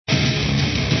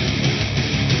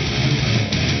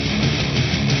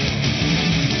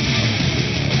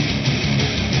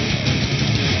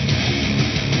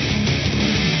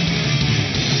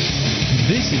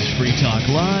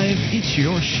Live. It's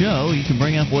your show. You can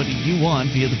bring up what you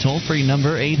want via the toll-free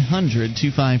number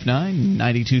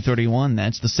 800-259-9231.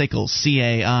 That's the SACL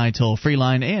CAI toll-free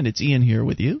line, and it's Ian here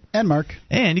with you. And Mark.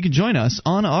 And you can join us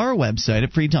on our website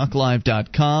at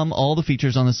freetalklive.com. All the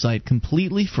features on the site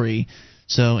completely free,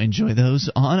 so enjoy those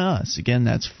on us. Again,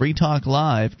 that's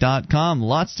freetalklive.com.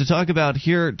 Lots to talk about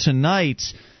here tonight.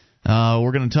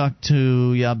 We're going to talk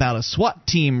to you about a SWAT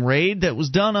team raid that was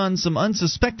done on some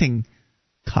unsuspecting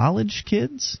college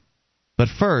kids. But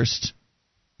first,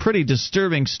 pretty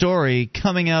disturbing story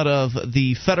coming out of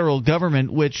the federal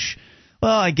government, which,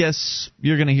 well, I guess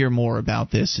you're going to hear more about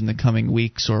this in the coming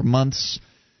weeks or months.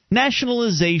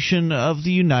 Nationalization of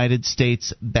the United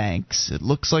States banks. It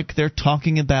looks like they're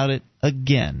talking about it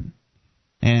again.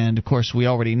 And, of course, we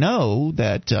already know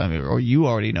that, or you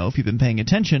already know if you've been paying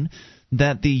attention,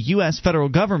 that the U.S. federal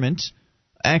government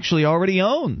actually already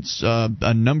owns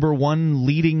a number one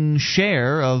leading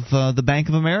share of the Bank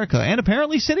of America and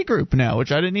apparently Citigroup now,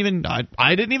 which I didn't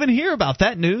even hear about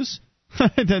that news.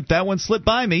 that one slipped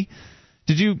by me.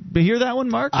 Did you hear that one,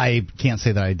 Mark? I can't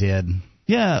say that I did.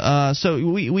 Yeah,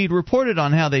 so we'd reported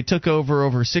on how they took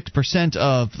over 6%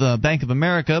 of the Bank of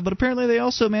America, but apparently they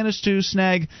also managed to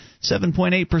snag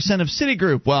 7.8% of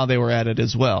Citigroup while they were at it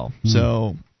as well.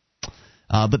 So,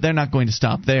 but they're not going to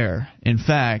stop there. In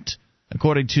fact,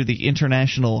 according to the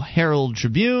International Herald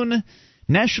Tribune,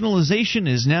 nationalization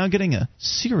is now getting a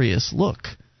serious look.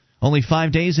 Only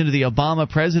 5 days into the Obama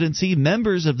presidency,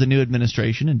 members of the new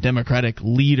administration and Democratic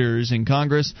leaders in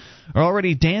Congress are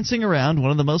already dancing around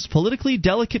one of the most politically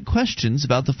delicate questions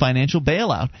about the financial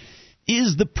bailout.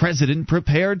 Is the president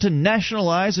prepared to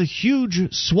nationalize a huge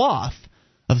swath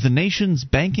of the nation's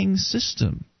banking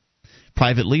system?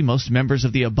 Privately, most members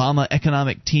of the Obama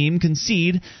economic team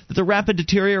concede that the rapid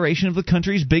deterioration of the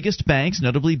country's biggest banks,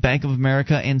 notably Bank of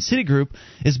America and Citigroup,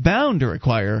 is bound to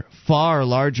require far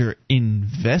larger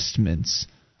investments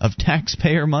of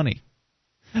taxpayer money.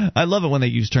 I love it when they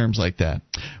use terms like that.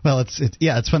 Well,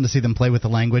 it's fun to see them play with the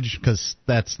language because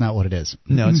that's not what it is.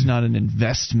 No, it's not an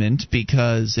investment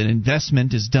because an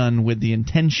investment is done with the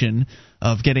intention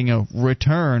of getting a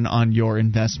return on your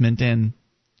investment, and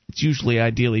it's usually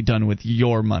ideally done with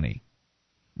your money.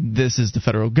 This is the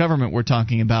federal government we're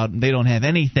talking about. They don't have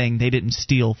anything they didn't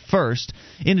steal first.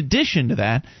 In addition to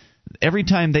that, every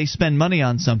time they spend money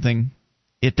on something,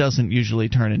 it doesn't usually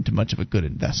turn into much of a good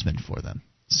investment for them.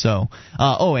 So,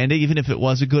 and even if it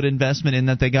was a good investment in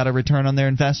that they got a return on their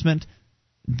investment,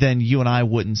 then you and I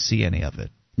wouldn't see any of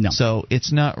it. No. So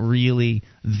it's not really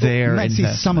their investment. We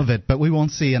might see some of it, but we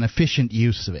won't see an efficient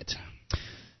use of it.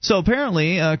 So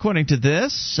apparently, according to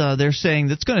this, they're saying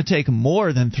that's going to take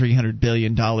more than $300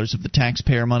 billion of the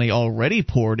taxpayer money already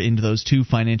poured into those two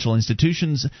financial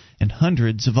institutions and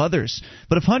hundreds of others.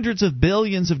 But if hundreds of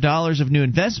billions of dollars of new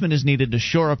investment is needed to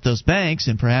shore up those banks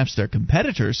and perhaps their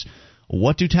competitors,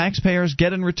 what do taxpayers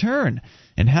get in return?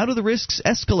 And how do the risks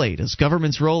escalate as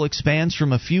government's role expands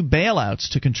from a few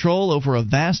bailouts to control over a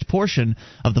vast portion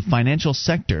of the financial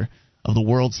sector of the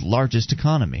world's largest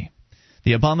economy?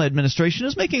 The Obama administration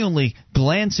is making only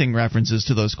glancing references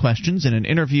to those questions. In an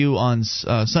interview on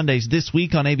Sundays this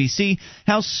week on ABC,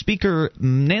 House Speaker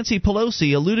Nancy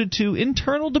Pelosi alluded to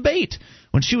internal debate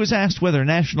when she was asked whether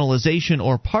nationalization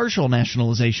or partial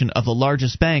nationalization of the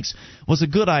largest banks was a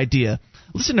good idea.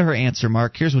 Listen to her answer,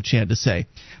 Mark. Here's what she had to say.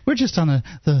 We're just on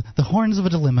the horns of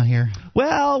a dilemma here.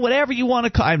 Well, whatever you want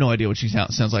to call it. I have no idea what she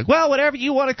sounds like. Well, whatever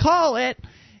you want to call it.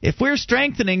 If we're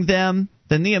strengthening them,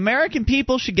 then the American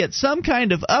people should get some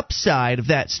kind of upside of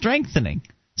that strengthening.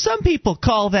 Some people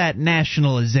call that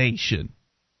nationalization.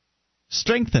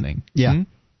 Strengthening. Yeah.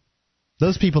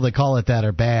 Those people that call it that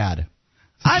are bad.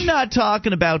 I'm not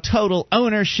talking about total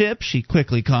ownership, she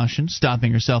quickly cautioned,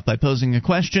 stopping herself by posing a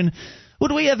question.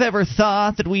 Would we have ever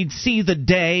thought that we'd see the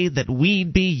day that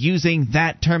we'd be using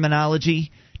that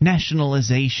terminology?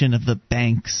 Nationalization of the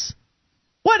banks.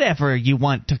 Whatever you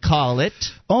want to call it.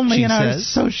 Only in our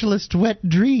socialist wet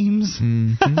dreams.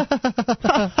 Mm-hmm.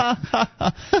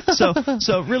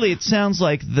 So really it sounds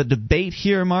like the debate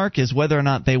here, Mark, is whether or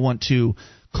not they want to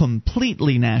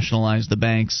completely nationalize the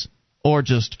banks or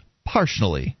just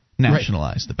partially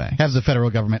nationalize the banks. Have the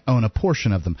federal government own a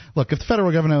portion of them. Look, if the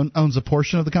federal government owns a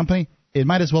portion of the company, it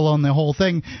might as well own the whole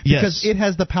thing because it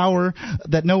has the power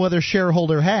that no other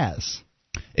shareholder has.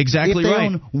 Exactly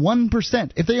right. If they own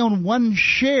 1%, if they own one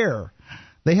share,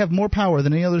 they have more power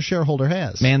than any other shareholder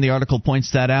has. Man, the article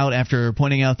points that out after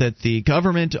pointing out that the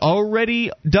government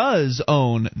already does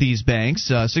own these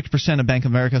banks. 6% of Bank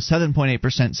of America, 7.8%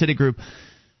 Citigroup,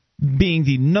 being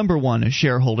the number one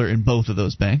shareholder in both of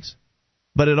those banks.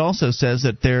 But it also says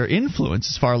that their influence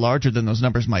is far larger than those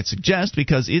numbers might suggest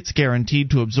because it's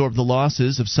guaranteed to absorb the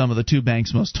losses of some of the two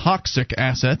banks' most toxic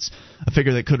assets, a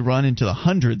figure that could run into the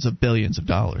hundreds of billions of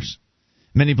dollars.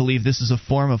 Many believe this is a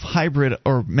form of hybrid,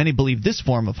 or many believe this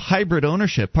form of hybrid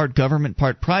ownership, part government,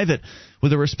 part private,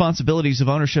 with the responsibilities of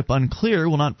ownership unclear,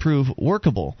 will not prove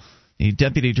workable. The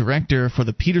deputy director for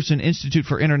the Peterson Institute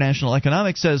for International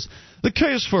Economics says, the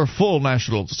case for full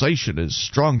nationalization is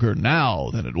stronger now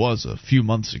than it was a few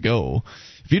months ago.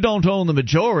 If you don't own the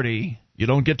majority, you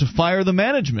don't get to fire the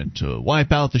management, to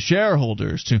wipe out the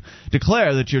shareholders, to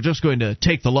declare that you're just going to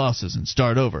take the losses and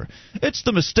start over. It's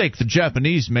the mistake the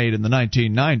Japanese made in the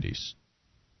 1990s.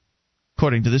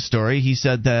 According to this story, he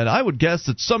said that I would guess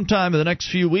that sometime in the next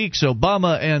few weeks,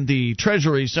 Obama and the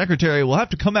Treasury Secretary will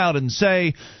have to come out and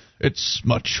say, it's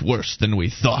much worse than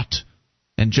we thought.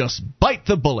 And just bite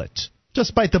the bullet.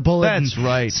 Just bite the bullet. That's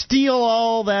right. Steal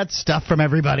all that stuff from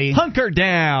everybody. Hunker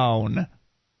down.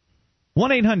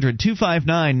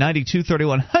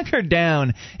 1-800-259-9231. Hunker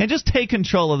down and just take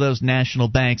control of those national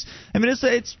banks. I mean, is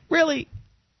it really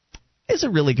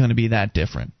going to be that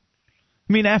different?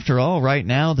 I mean, after all, right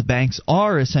now, the banks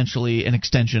are essentially an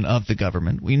extension of the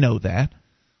government. We know that.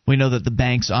 We know that the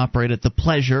banks operate at the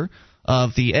pleasure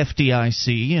of the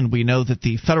FDIC, and we know that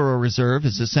the Federal Reserve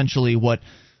is essentially what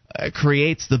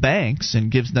creates the banks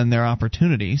and gives them their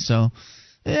opportunity. So,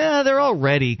 yeah, they're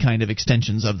already kind of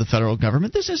extensions of the federal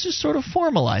government. This is just sort of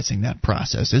formalizing that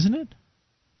process, isn't it?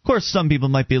 Of course, some people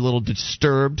might be a little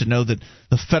disturbed to know that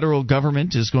the federal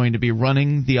government is going to be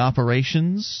running the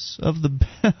operations of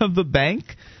the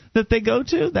bank that they go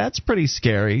to. That's pretty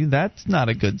scary. That's not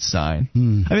a good sign.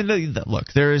 I mean, look,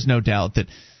 there is no doubt that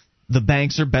the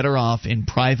banks are better off in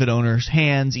private owners'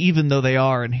 hands, even though they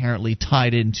are inherently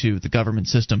tied into the government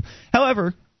system.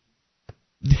 However,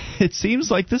 it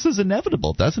seems like this is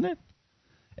inevitable, doesn't it?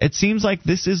 It seems like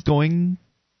this is going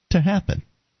to happen.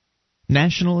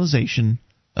 Nationalization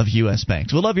of U.S.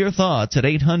 banks. We'll love your thoughts at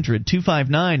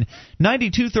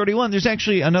 800-259-9231. There's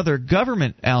actually another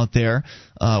government out there,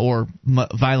 or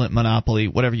violent monopoly,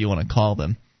 whatever you want to call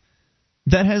them,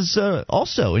 that has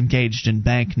also engaged in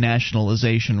bank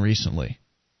nationalization recently.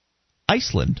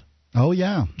 Iceland. Oh,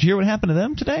 yeah. Did you hear what happened to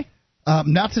them today?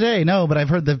 Not today, no, but I've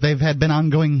heard that they've been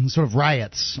ongoing sort of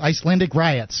riots, Icelandic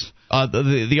riots.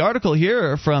 The article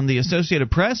here from the Associated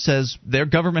Press says their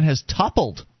government has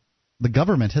toppled. The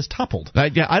government has toppled.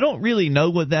 I don't really know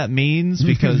what that means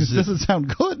because it doesn't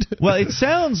sound good. Well, it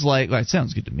sounds it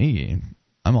sounds good to me.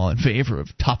 I'm all in favor of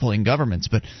toppling governments,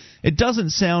 but it doesn't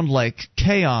sound like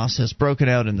chaos has broken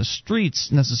out in the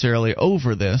streets necessarily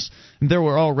over this. There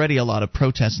were already a lot of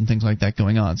protests and things like that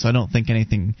going on, so I don't think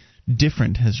anything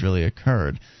different has really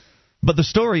occurred. But the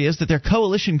story is that their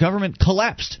coalition government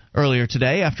collapsed earlier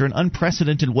today after an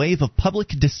unprecedented wave of public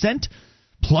dissent,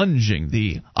 plunging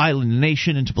the island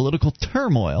nation into political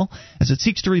turmoil as it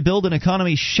seeks to rebuild an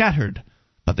economy shattered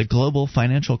by the global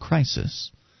financial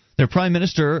crisis. Their Prime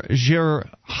Minister,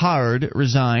 Gerhard,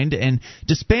 resigned and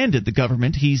disbanded the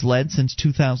government he's led since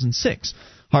 2006.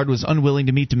 Hard was unwilling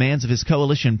to meet demands of his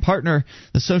coalition partner,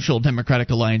 the Social Democratic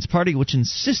Alliance Party, which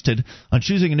insisted on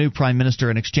choosing a new prime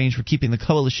minister in exchange for keeping the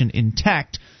coalition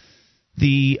intact.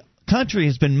 The country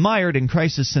has been mired in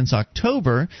crisis since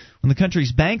October, when the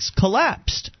country's banks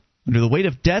collapsed under the weight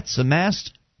of debts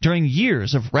amassed during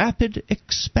years of rapid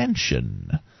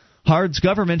expansion. Hard's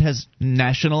government has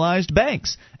nationalized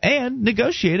banks and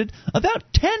negotiated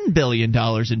about $10 billion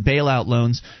in bailout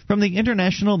loans from the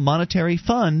International Monetary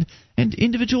Fund and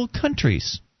individual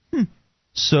countries.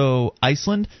 So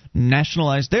Iceland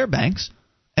nationalized their banks,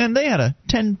 and they had a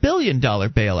 $10 billion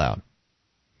bailout.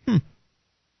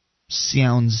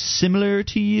 Sounds similar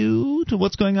to you, to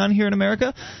what's going on here in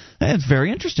America? It's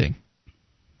very interesting.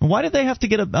 Why did they have to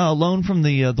get a loan from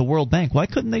the World Bank? Why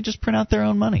couldn't they just print out their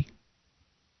own money?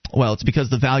 Well, it's because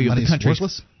the value of the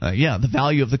country's the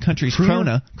value of the country's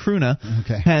krona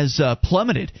has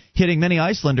plummeted, hitting many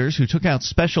Icelanders who took out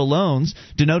special loans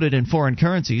denoted in foreign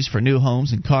currencies for new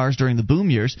homes and cars during the boom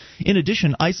years. In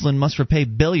addition, Iceland must repay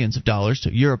billions of dollars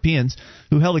to Europeans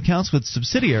who held accounts with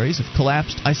subsidiaries of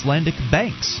collapsed Icelandic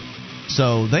banks.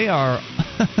 So they are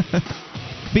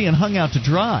being hung out to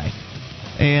dry.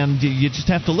 And you just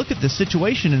have to look at this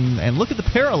situation and look at the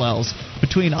parallels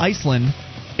between Iceland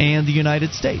and the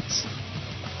United States.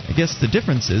 I guess the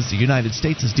difference is the United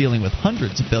States is dealing with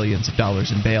hundreds of billions of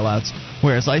dollars in bailouts,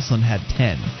 whereas Iceland had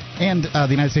 10. And the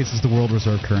United States is the world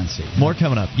reserve currency. More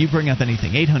coming up. You bring up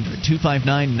anything.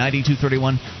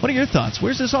 800-259-9231. What are your thoughts?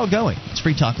 Where's this all going? It's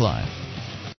Free Talk Live.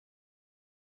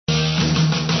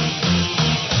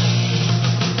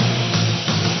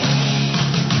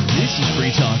 This is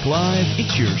Free Talk Live.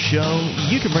 It's your show.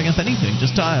 You can bring up anything.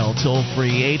 Just dial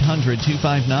toll-free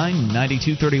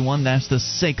 800-259-9231. That's the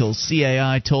SACL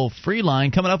CAI toll-free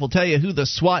line. Coming up, we'll tell you who the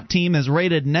SWAT team is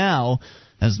rated now,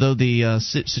 as though the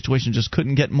situation just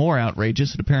couldn't get more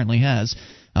outrageous. It apparently has.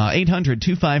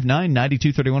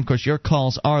 800-259-9231. Of course, your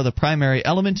calls are the primary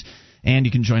element. And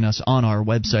you can join us on our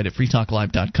website at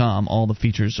freetalklive.com. All the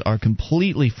features are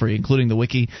completely free, including the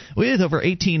wiki, with over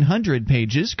 1,800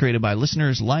 pages created by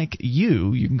listeners like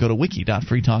you. You can go to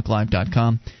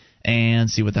wiki.freetalklive.com and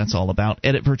see what that's all about.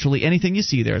 Edit virtually anything you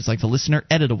see there. It's like the listener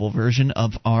editable version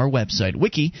of our website,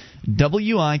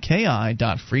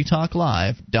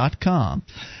 wiki.freetalklive.com.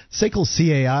 SACL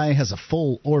CAI has a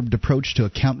full-orbed approach to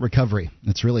account recovery.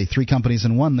 It's really three companies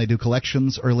in one. They do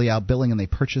collections, early out billing, and they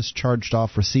purchase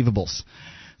charged-off receivables.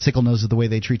 SACL knows that the way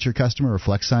they treat your customer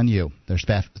reflects on you. Their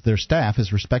staff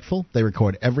is respectful. They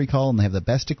record every call, and they have the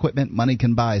best equipment money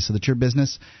can buy so that your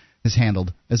business is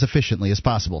handled as efficiently as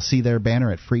possible. See their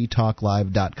banner at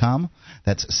freetalklive.com.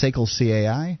 That's SACL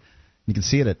CAI. You can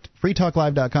see it at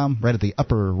freetalklive.com, right at the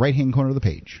upper right-hand corner of the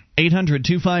page.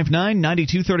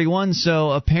 800-259-9231. So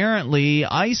apparently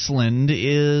Iceland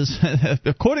is,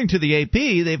 according to the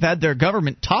AP, they've had their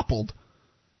government toppled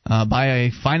by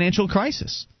a financial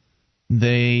crisis.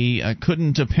 They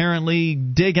couldn't apparently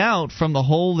dig out from the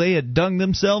hole they had dug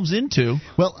themselves into.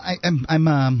 Well,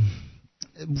 I'm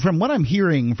from what I'm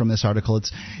hearing from this article,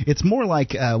 it's more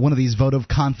like one of these vote of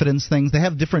confidence things. They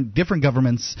have different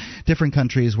governments, different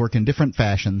countries work in different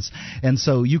fashions, and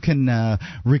so you can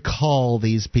recall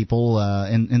these people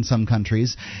in some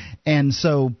countries, and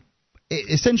so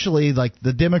essentially, like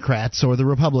the Democrats or the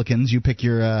Republicans, you pick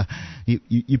your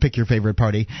you pick your favorite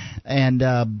party, and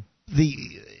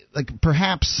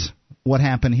perhaps what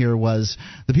happened here was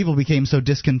the people became so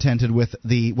discontented with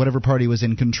the whatever party was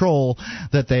in control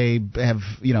that they have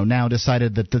now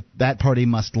decided that that party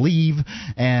must leave,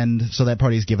 and so that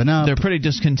party's given up. They're pretty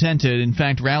discontented. In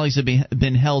fact, rallies have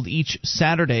been held each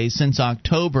Saturday since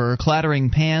October,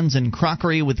 clattering pans and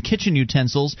crockery with kitchen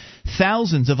utensils.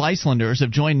 Thousands of Icelanders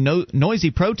have joined noisy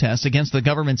protests against the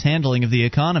government's handling of the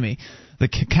economy. The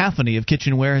cacophony of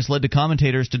kitchenware has led to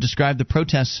commentators to describe the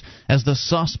protests as the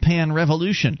saucepan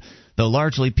revolution. Though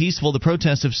largely peaceful, the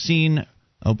protests have seen,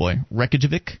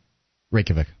 Reykjavik's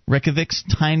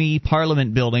tiny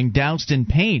parliament building doused in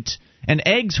paint and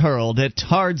eggs hurled at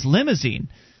Tard's limousine.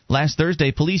 Last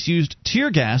Thursday, police used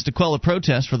tear gas to quell a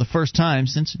protest for the first time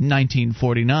since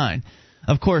 1949.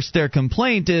 Of course, their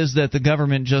complaint is that the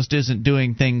government just isn't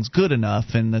doing things good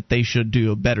enough and that they should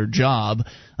do a better job.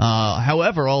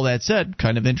 However, all that said,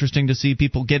 kind of interesting to see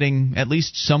people getting at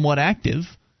least somewhat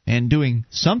active and doing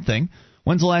something.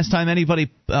 When's the last time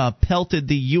anybody pelted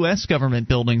the U.S. government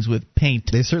buildings with paint?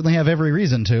 They certainly have every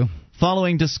reason to.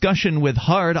 Following discussion with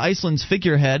Hard, Iceland's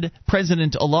figurehead,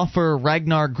 President Olafur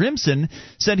Ragnar Grimsson,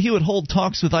 said he would hold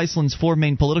talks with Iceland's four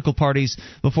main political parties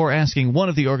before asking one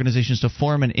of the organizations to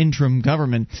form an interim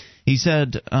government. He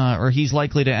said, he's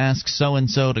likely to ask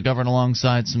so-and-so to govern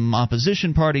alongside some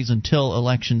opposition parties until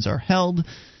elections are held.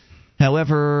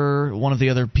 However, one of the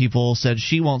other people said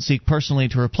she won't seek personally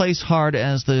to replace Hard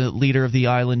as the leader of the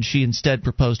island. She instead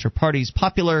proposed her party's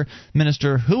popular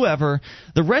minister, whoever.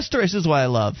 This is why I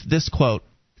love this quote.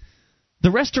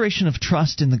 "The restoration of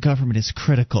trust in the government is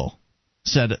critical,"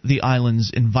 said the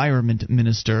island's environment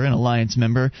minister, an alliance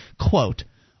member. Quote,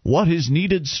 "What is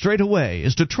needed straight away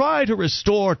is to try to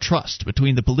restore trust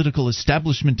between the political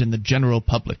establishment and the general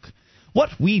public.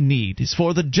 What we need is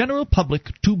for the general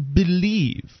public to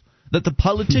believe that the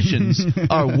politicians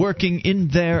are working in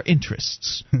their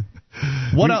interests."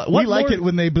 We like it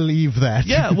when they believe that.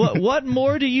 Yeah, what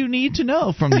more do you need to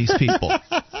know from these people?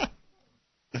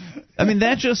 I mean,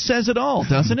 that just says it all,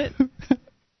 doesn't it?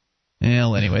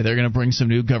 Well, anyway, they're going to bring some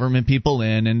new government people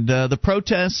in, and the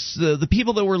protests, the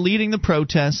people that were leading the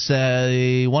protests,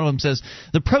 one of them says,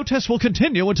 "The protests will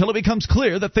continue until it becomes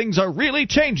clear that things are really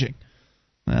changing."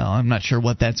 Well, I'm not sure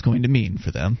what that's going to mean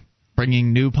for them.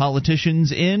 Bringing new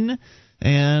politicians in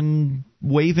and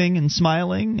waving and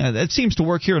smiling. That seems to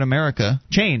work here in America.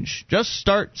 Change. Just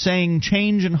start saying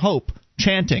change and hope,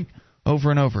 chanting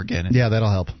over and over again. Yeah, that'll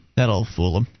help. That'll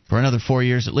fool them for another 4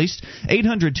 years at least.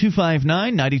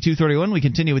 800-259-9231. We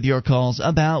continue with your calls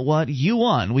about what you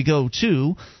want. We go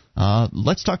to,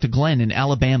 let's talk to Glenn in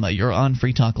Alabama. You're on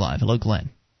Free Talk Live. Hello, Glenn.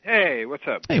 Hey, what's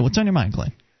up? Hey, what's on your mind,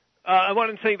 Glenn? I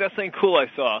wanted to tell you about something cool I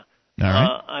saw. All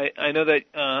right. I know that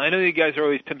you guys are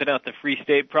always pimping out the Free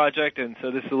State Project, and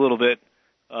so this is a little bit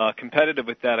competitive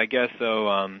with that, I guess.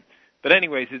 So, but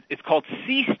anyways, it's called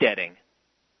seasteading.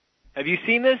 Have you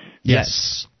seen this?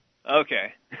 Yes.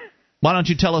 Okay. Why don't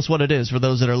you tell us what it is for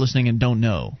those that are listening and don't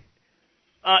know?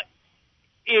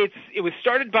 It was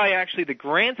started by actually the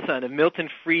grandson of Milton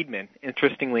Friedman,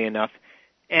 interestingly enough,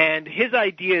 and his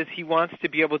idea is he wants to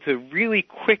be able to really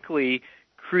quickly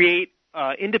create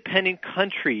independent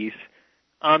countries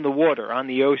on the water, on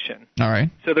the ocean. All right.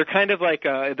 So they're kind of like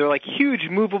they're like huge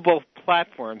movable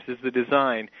platforms is the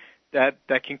design that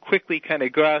can quickly kind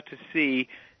of go out to sea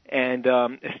and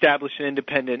establish an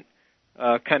independent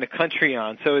kind of country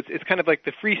on. So it's kind of like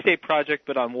the Free State Project,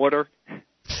 but on water.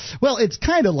 Well, it's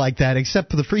kind of like that,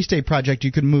 except for the Free State Project,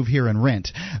 you can move here and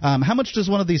rent. How much does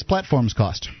one of these platforms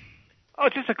cost? Oh,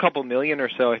 just a couple million or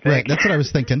so, I think. Right, that's what I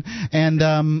was thinking. And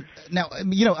now,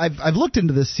 I've looked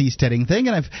into this seasteading thing,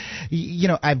 and I've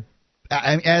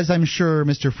as I'm sure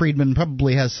Mr. Friedman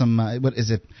probably has some. What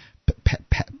is it?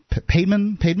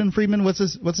 Paidman Friedman, what's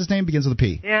his name? Begins with a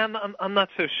P. Yeah, I'm not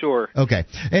so sure. Okay.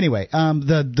 Anyway,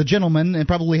 the gentleman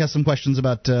probably has some questions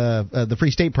about the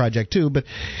Free State Project too. But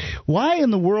why in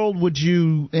the world would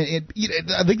you? I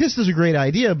think this is a great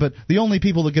idea, but the only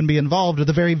people that can be involved are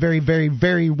the very, very, very,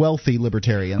 very wealthy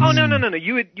libertarians. Oh no!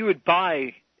 You would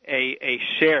buy a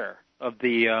share of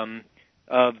the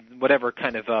of whatever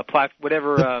kind of the platforms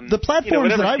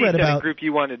that I read about, group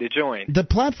you wanted to join. The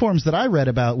platforms that I read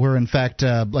about were in fact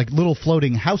like little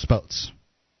floating houseboats.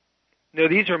 No,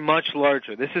 these are much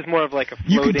larger. This is more of like a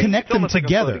floating. You can connect them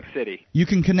together. Like a floating city. You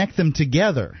can connect them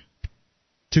together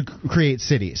to create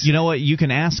cities. You know what? You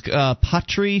can ask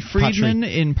Patry Friedman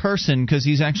in person because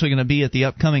he's actually going to be at the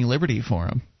upcoming Liberty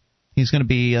Forum. He's going to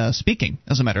be speaking,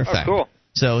 as a matter of fact. Cool.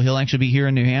 So he'll actually be here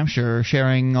in New Hampshire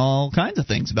sharing all kinds of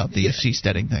things about the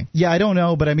seasteading thing. Yeah, I don't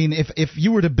know, but I mean, if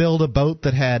you were to build a boat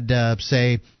that had,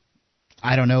 say,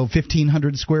 I don't know,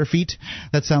 1,500 square feet,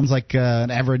 that sounds like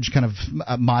an average kind of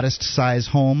modest size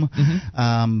home.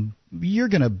 Mm-hmm. You're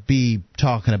going to be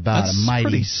talking about a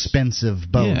mighty expensive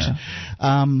boat. Yeah.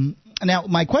 Now,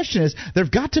 my question is,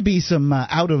 there've got to be some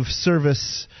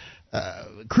out-of-service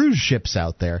cruise ships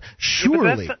out there.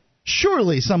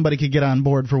 Surely somebody could get on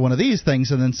board for one of these things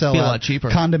and then sell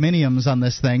condominiums on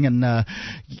this thing and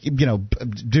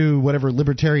do whatever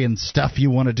libertarian stuff you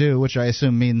want to do, which I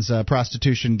assume means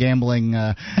prostitution, gambling,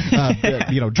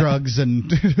 drugs,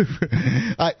 and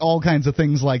all kinds of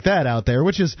things like that out there,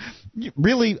 which is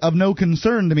really of no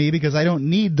concern to me because I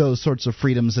don't need those sorts of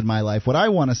freedoms in my life. What I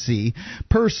want to see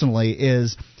personally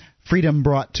is freedom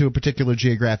brought to a particular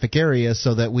geographic area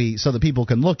so that people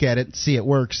can look at it, see it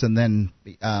works, and then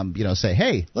say,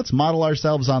 hey, let's model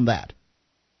ourselves on that.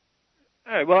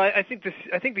 All right. Well, I think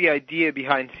the idea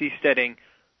behind seasteading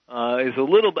is a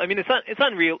little. I mean, it's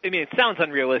unreal. I mean, it sounds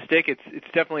unrealistic. It's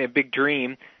definitely a big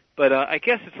dream, but I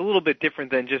guess it's a little bit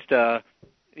different than just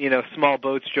small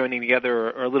boats joining together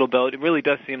or a little boat. It really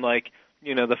does seem like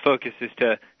the focus is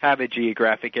to have a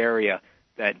geographic area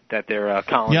that they're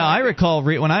colonizing. Yeah, I recall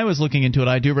when I was looking into it,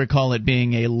 I do recall it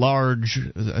being a large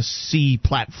sea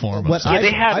platform.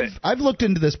 I've looked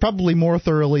into this probably more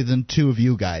thoroughly than two of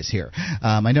you guys here.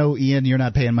 I know, Ian, you're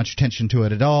not paying much attention to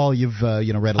it at all. You've read a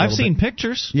little bit. I've seen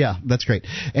pictures. Yeah, that's great.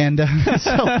 And in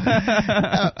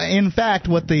fact,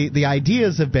 what the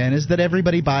ideas have been is that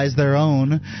everybody buys their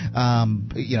own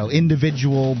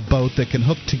individual boat that can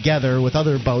hook together with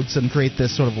other boats and create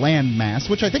this sort of land mass,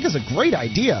 which I think is a great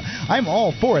idea. I'm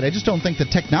all for it. I just don't think the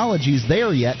technology's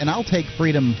there yet, and I'll take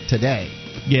freedom today.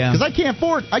 Yeah, because I can't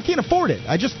afford it.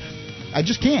 I just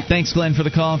can't. Thanks, Glenn, for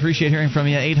the call. Appreciate hearing from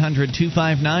you.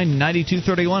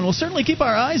 800-259-9231. We'll certainly keep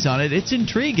our eyes on it. It's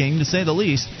intriguing, to say the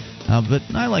least, but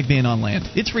I like being on land.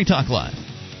 It's Free Talk Live.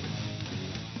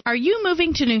 Are you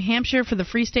moving to New Hampshire for the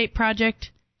Free State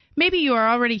Project? Maybe you are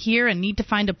already here and need to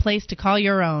find a place to call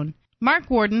your own. Mark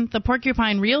Warden, the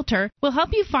Porcupine Realtor, will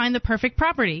help you find the perfect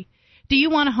property. Do you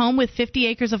want a home with 50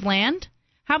 acres of land?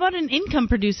 How about an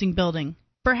income-producing building?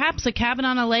 Perhaps a cabin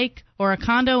on a lake or a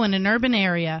condo in an urban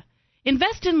area.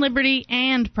 Invest in liberty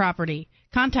and property.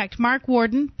 Contact Mark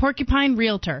Warden, Porcupine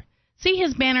Realtor. See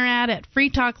his banner ad at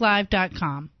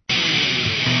freetalklive.com.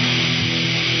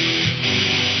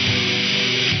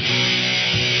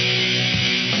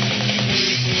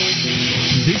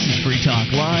 This is Free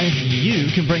Talk Live. You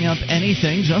can bring up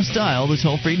anything. Just dial the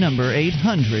toll-free number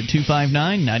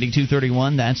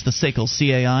 800-259-9231. That's the SACL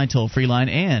CAI toll-free line.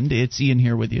 And it's Ian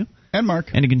here with you. And Mark.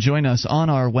 And you can join us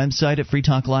on our website at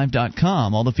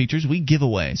freetalklive.com. All the features we give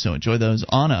away, so enjoy those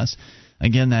on us.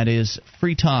 Again, that is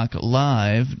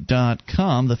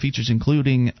freetalklive.com. The features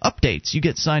including updates. You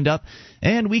get signed up,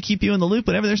 and we keep you in the loop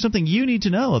whenever there's something you need to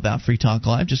know about Free Talk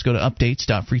Live. Just go to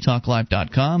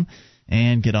updates.freetalklive.com.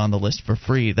 and get on the list for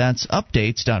free. That's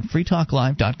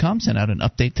updates.freetalklive.com. Sent out an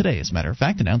update today, as a matter of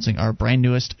fact, announcing our brand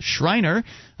newest Shriner.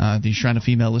 The Shrine of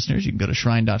Female listeners, you can go to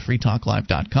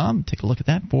shrine.freetalklive.com and take a look at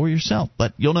that for yourself.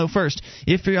 But you'll know first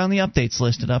if you're on the updates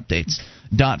list at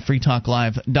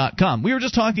updates.freetalklive.com. We were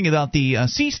just talking about the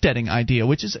seasteading idea,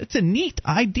 which is it's a neat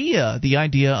idea, the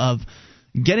idea of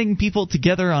getting people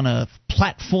together on a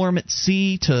platform at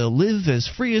sea to live as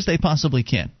free as they possibly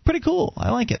can. Pretty cool.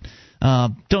 I like it.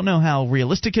 Don't know how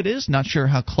realistic it is. Not sure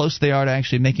how close they are to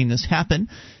actually making this happen.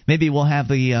 Maybe we'll have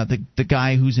the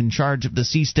guy who's in charge of the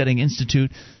Seasteading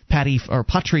Institute,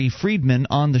 Patri Friedman,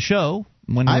 on the show.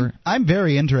 I'm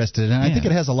very interested, and I think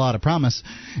it has a lot of promise.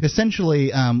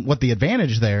 Essentially, what the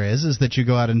advantage there is that you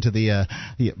go out into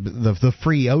the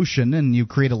free ocean and you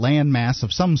create a landmass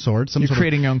of some sort. You're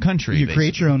creating your own country. You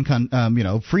create your own,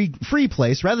 free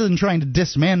place rather than trying to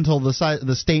dismantle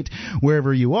the state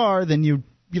wherever you are. Then you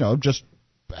just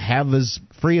have as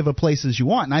free of a place as you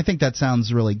want, and I think that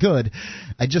sounds really good.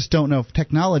 I just don't know if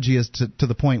technology is to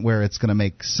the point where it's going to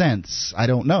make sense. I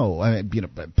don't know.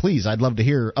 Please, I'd love to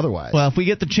hear otherwise. Well, if we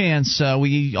get the chance,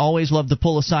 we always love to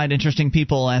pull aside interesting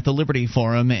people at the Liberty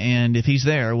Forum, and if he's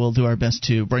there, we'll do our best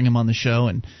to bring him on the show,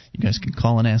 and you guys can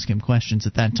call and ask him questions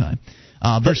at that time.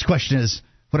 First question is,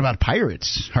 what about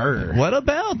pirates? What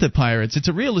about the pirates? It's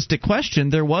a realistic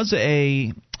question. There was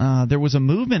a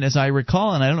movement, as I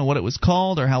recall, and I don't know what it was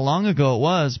called or how long ago it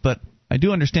was, but I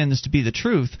do understand this to be the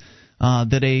truth,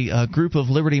 that a group of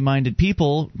liberty-minded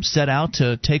people set out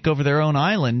to take over their own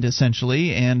island,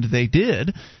 essentially, and they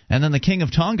did. And then the King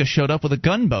of Tonga showed up with a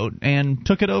gunboat and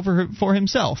took it over for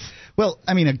himself. Well,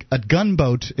 I mean, a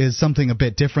gunboat is something a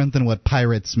bit different than what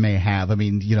pirates may have. I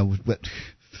mean,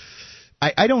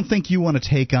 I don't think you want to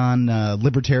take on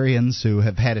libertarians who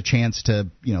have had a chance to,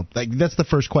 that's the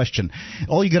first question.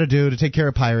 All you got to do to take care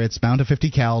of pirates, mount a 50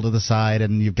 cal to the side,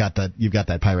 and you've got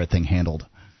that pirate thing handled.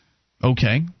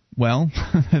 Okay. Well,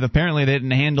 apparently they didn't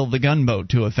handle the gunboat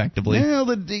too effectively. Well,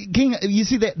 the king, you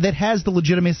see, that has the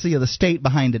legitimacy of the state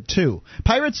behind it too.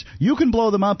 Pirates, you can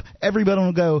blow them up. Everybody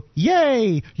will go,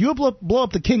 yay! You blow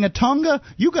up the King of Tonga,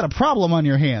 you got a problem on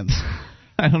your hands.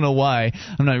 I don't know why.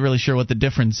 I'm not really sure what the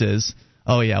difference is.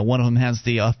 Oh, yeah, one of them has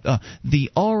the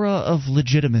aura of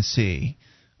legitimacy,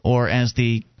 or as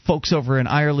the folks over in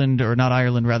Ireland, or not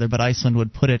Ireland rather, but Iceland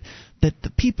would put it, that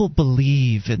the people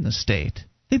believe in the state.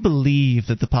 They believe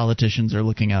that the politicians are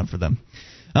looking out for them.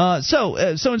 So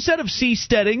instead of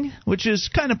seasteading, which is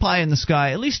kind of pie in the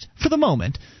sky, at least for the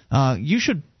moment, you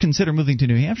should consider moving to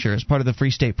New Hampshire as part of the Free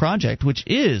State Project, which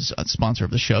is a sponsor of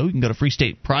the show. You can go to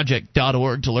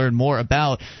freestateproject.org to learn more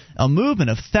about a movement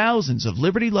of thousands of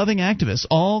liberty-loving activists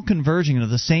all converging into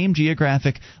the same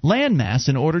geographic landmass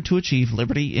in order to achieve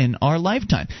liberty in our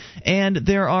lifetime. And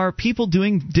there are people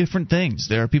doing different things.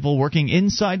 There are people working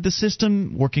inside the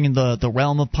system, working in the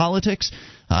realm of politics,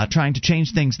 trying to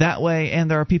change things that way, and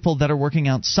there are people that are working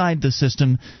outside the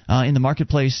system in the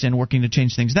marketplace and working to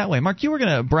change things that way. Mark, you were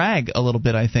going to brag a little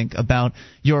bit, I think, about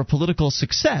your political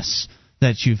success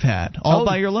that you've had all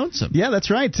by your lonesome. Yeah, that's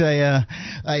right.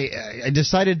 I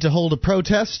decided to hold a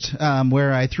protest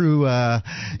where I threw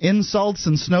insults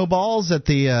and snowballs at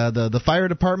the fire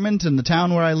department in the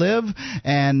town where I live,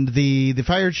 and the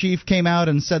fire chief came out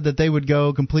and said that they would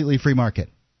go completely free market.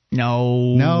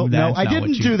 No, I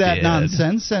didn't do that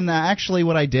nonsense. And actually,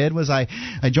 what I did was I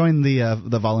joined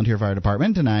the volunteer fire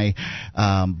department, and I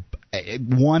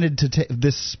wanted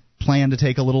this plan to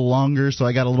take a little longer, so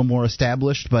I got a little more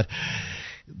established. But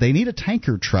they need a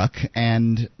tanker truck,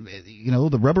 and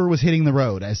the rubber was hitting the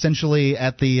road. Essentially,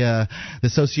 at the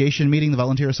association meeting, the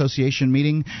volunteer association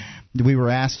meeting, we were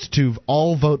asked to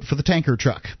all vote for the tanker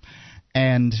truck,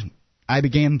 and I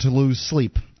began to lose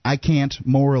sleep. I can't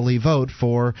morally vote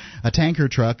for a tanker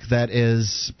truck that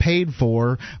is paid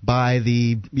for by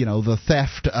the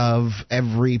theft of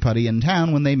everybody in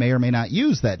town when they may or may not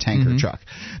use that tanker truck.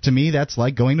 To me, that's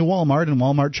like going to Walmart and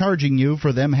Walmart charging you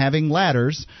for them having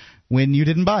ladders when you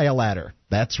didn't buy a ladder.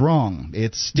 That's wrong.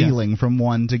 It's stealing from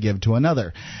one to give to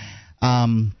another.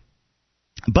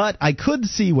 But I could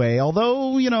see way,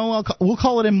 although, we'll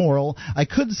call it immoral, I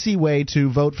could see way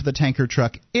to vote for the tanker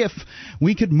truck if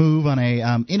we could move on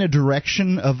in a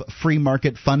direction of free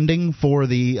market funding for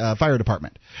the fire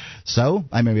department. So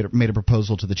I made a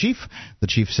proposal to the chief. The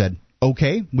chief said,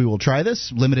 okay, we will try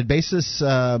this, limited basis,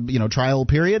 trial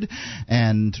period,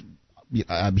 and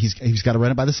he's got to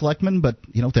run it by the selectmen, but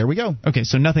there we go. Okay,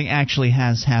 so nothing actually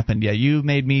has happened yet. You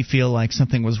made me feel like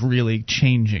something was really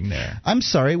changing there. I'm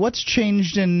sorry, what's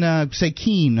changed in, say,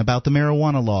 Keene about the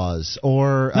marijuana laws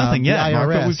or nothing yet, the IRS? Mark,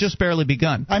 but we've just barely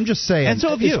begun. I'm just saying. And so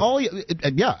have you.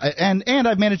 And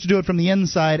I've managed to do it from the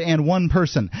inside and one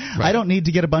person. Right. I don't need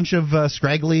to get a bunch of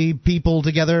scraggly people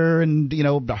together and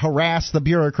harass the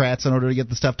bureaucrats in order to get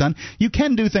the stuff done. You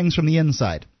can do things from the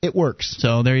inside. It works.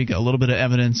 So there you go, a little bit of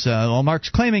evidence. Mark's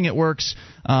claiming it works,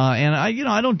 and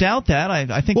I don't doubt that.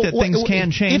 I think that things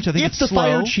can change. I think if it's the slow.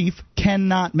 fire chief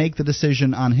cannot make the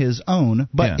decision on his own,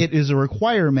 but it is a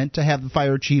requirement to have the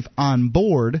fire chief on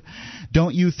board,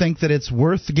 don't you think that it's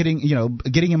worth getting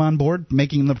him on board,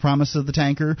 making him the promise of the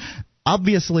tanker?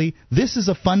 Obviously, this is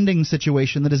a funding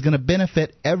situation that is going to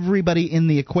benefit everybody in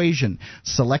the equation: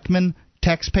 selectmen,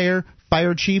 taxpayer,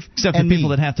 fire chief, except for people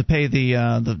that have to pay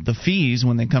the fees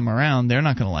when they come around. They're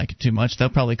not going to like it too much.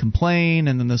 They'll probably complain,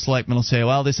 and then the selectmen will say,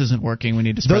 "Well, this isn't working. We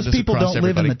need to spread this across everybody." Those people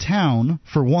don't live in the town,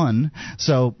 for one,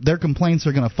 so their complaints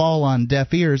are going to fall on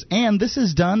deaf ears. And this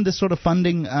sort of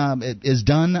funding is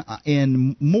done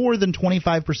in more than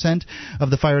 25%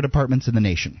 of the fire departments in the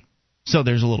nation. So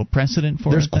there's a little precedent for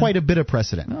it. There's quite a bit of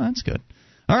precedent. Oh, that's good.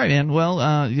 All right, man.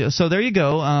 Well, so there you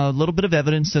go. A little bit of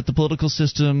evidence that the political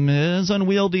system, as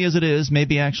unwieldy as it is,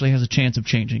 maybe actually has a chance of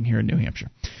changing here in New Hampshire.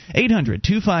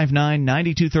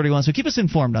 800-259-9231. So keep us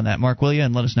informed on that, Mark, will you?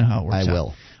 And let us know how it works out. I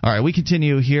will. All right, we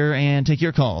continue here and take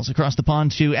your calls across the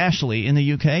pond to Ashley in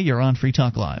the UK. You're on Free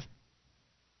Talk Live.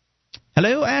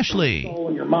 Hello, Ashley.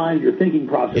 In your mind, your thinking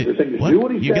process. You're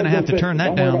going to have to turn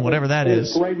that down, whatever that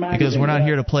is, because we're not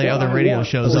here to play other radio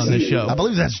shows on this show. I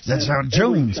believe that's Howard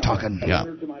Jones talking. Yeah.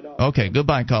 Okay,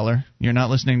 goodbye, caller. You're not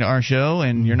listening to our show,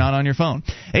 and you're not on your phone.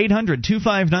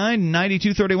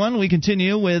 800-259-9231. We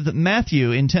continue with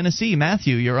Matthew in Tennessee.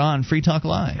 Matthew, you're on Free Talk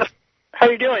Live. How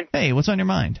you doing? Hey, what's on your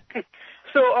mind?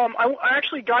 So I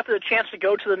actually got the chance to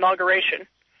go to the inauguration.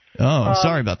 Oh,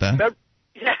 sorry about that.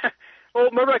 Yeah. Well,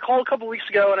 remember I called a couple weeks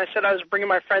ago and I said I was bringing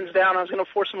my friends down. I was going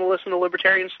to force them to listen to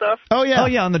libertarian stuff. Oh,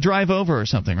 yeah, on the drive over or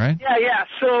something, right? Yeah.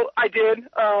 So I did.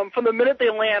 From the minute they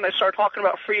land, I started talking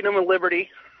about freedom and liberty.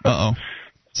 Uh-oh.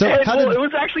 So it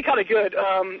was actually kind of good.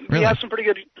 Really? We had some pretty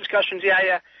good discussions.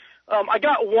 Yeah. I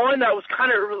got one that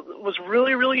was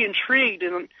really, really intrigued,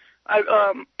 and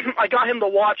I got him to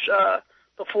watch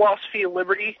the Philosophy of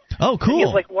Liberty. Oh, cool. And he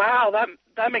was like, wow,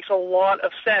 that makes a lot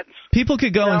of sense. People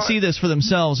could go and see this for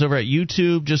themselves over at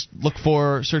YouTube. Just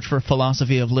search for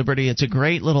Philosophy of Liberty. It's a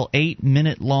great little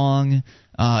 8-minute long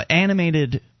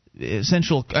animated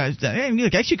essential. I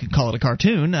guess you could call it a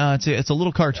cartoon. It's a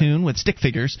little cartoon with stick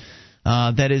figures.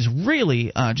 That is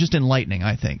really just enlightening,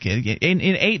 I think. In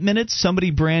 8 minutes,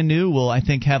 somebody brand new will, I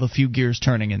think, have a few gears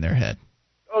turning in their head.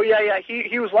 Oh, yeah.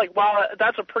 He was like, wow,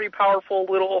 that's a pretty powerful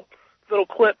little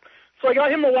clip. So I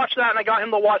got him to watch that, and I got him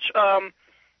to watch,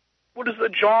 what is the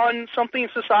John something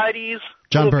Society's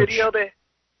John Birch. video. They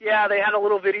had a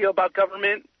little video about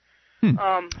government. I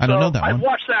don't know that one. I've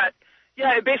watched that.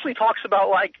 Yeah, it basically talks about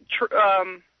like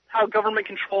how government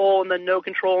control and then no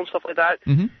control and stuff like that.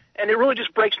 Mm-hmm. And it really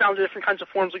just breaks down the different kinds of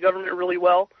forms of government really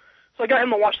well. So I got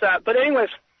him to watch that. But anyways,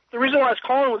 the reason why I was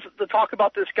calling was to talk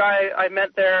about this guy I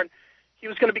met there, and he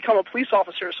was going to become a police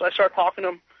officer. So I started talking to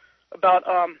him about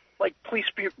like police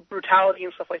brutality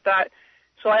and stuff like that.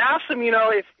 So I asked him,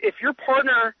 if your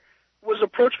partner was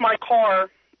approach my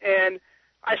car and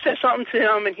I said something to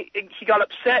him and he got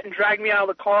upset and dragged me out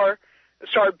of the car and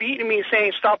started beating me,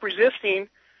 saying stop resisting,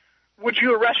 would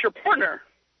you arrest your partner?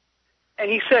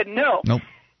 And he said no. Nope.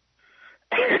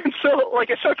 And so, I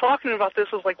started talking about this.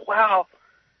 I was like, wow,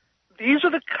 these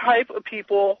are the type of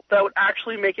people that would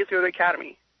actually make it through the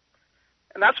academy.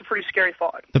 And that's a pretty scary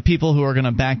thought. The people who are going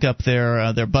to back up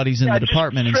their buddies in the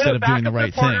department instead of doing the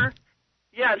right thing.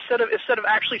 Yeah, instead of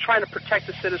actually trying to protect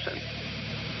the citizen.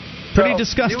 Pretty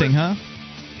disgusting, huh?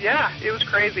 Yeah, it was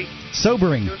crazy.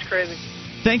 Sobering. It was crazy.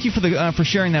 Thank you for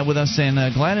sharing that with us, and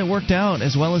glad it worked out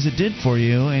as well as it did for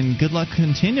you, and good luck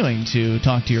continuing to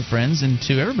talk to your friends and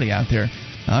to everybody out there.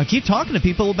 Keep talking to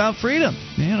people about freedom.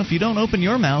 If you don't open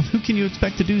your mouth, who can you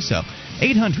expect to do so?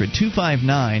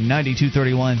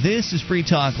 800-259-9231. This is Free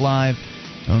Talk Live.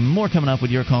 More coming up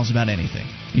with your calls about anything.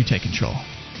 You take control.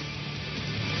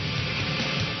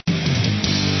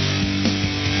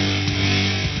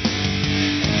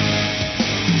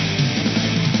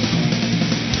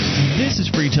 This is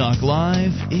Free Talk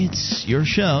Live. It's your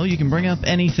show. You can bring up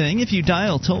anything if you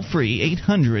dial toll-free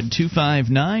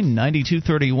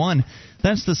 800-259-9231.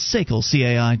 That's the SACL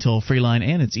CAI toll-free line,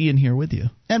 and it's Ian here with you.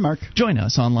 And Mark. Join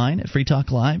us online at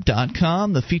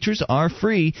freetalklive.com. The features are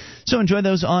free, so enjoy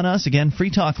those on us. Again,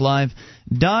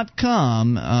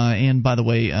 freetalklive.com. And by the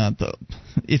way,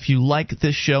 if you like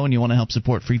this show and you want to help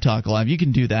support Free Talk Live, you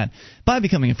can do that by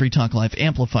becoming a Free Talk Live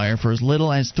amplifier for as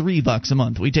little as $3 a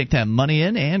month. We take that money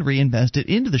in and reinvest it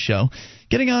into the show,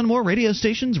 getting on more radio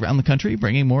stations around the country,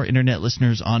 bringing more Internet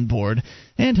listeners on board,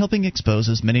 and helping expose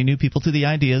as many new people to the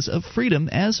ideas of freedom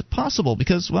as possible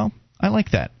because, well, I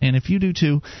like that. And if you do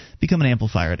too, become an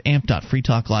amplifier at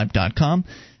amp.freetalklive.com.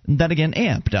 That again,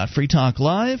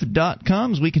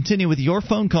 amp.freetalklive.com, as we continue with your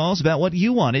phone calls about what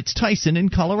you want. It's Tyson in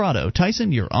Colorado.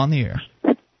 Tyson, you're on the air.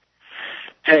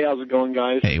 Hey, how's it going,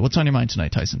 guys? Hey, what's on your mind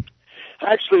tonight, Tyson?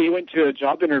 Actually, I went to a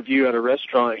job interview at a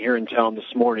restaurant here in town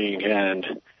this morning, and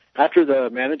after the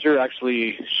manager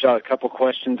actually shot a couple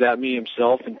questions at me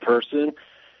himself in person,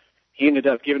 he ended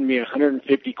up giving me a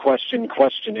 150-question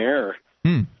questionnaire.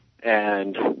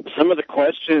 And some of the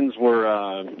questions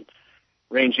were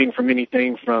ranging from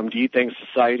anything from, do you think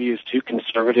society is too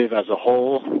conservative as a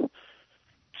whole,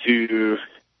 to do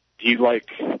you like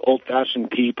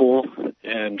old-fashioned people,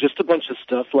 and just a bunch of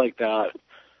stuff like that.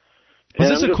 Was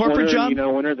this a corporate job? You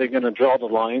know, when are they going to draw the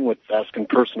line with asking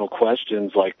personal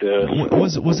questions like this?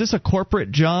 Was this a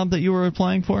corporate job that you were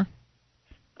applying for?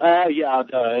 Yeah,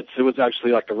 it was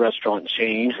actually like a restaurant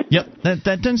chain. Yep,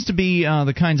 that tends to be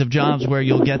the kinds of jobs where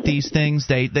you'll get these things.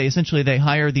 They essentially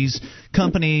hire these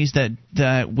companies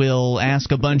that will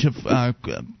ask a bunch of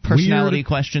personality weird,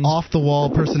 questions, off the wall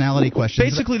personality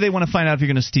questions. Basically, they want to find out if you're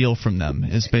going to steal from them.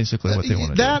 Is basically what they want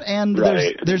to do. That and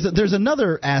right. there's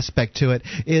another aspect to it.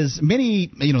 Is many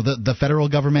the federal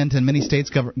government and many state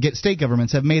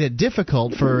governments have made it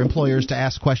difficult for employers to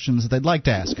ask questions that they'd like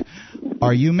to ask.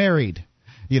 Are you married?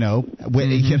 Do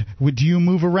you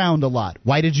move around a lot?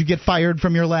 Why did you get fired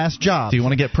from your last job? Do you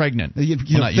want to get pregnant?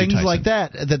 Things like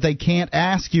that they can't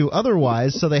ask you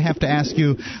otherwise, so they have to ask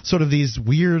you sort of these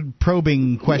weird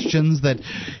probing questions that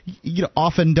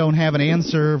often don't have an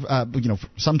answer.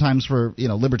 Sometimes for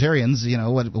libertarians,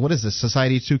 what is this?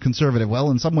 Society is too conservative.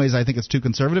 Well, in some ways I think it's too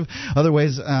conservative. Other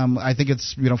ways I think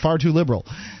it's far too liberal.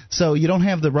 So you don't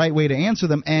have the right way to answer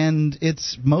them, and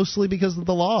it's mostly because of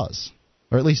the laws,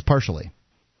 or at least partially.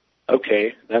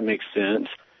 Okay, that makes sense.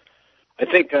 I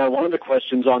think one of the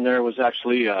questions on there was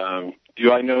actually,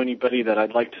 do I know anybody that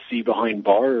I'd like to see behind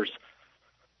bars?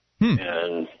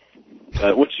 And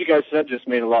what you guys said just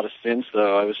made a lot of sense,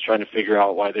 though. I was trying to figure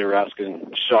out why they were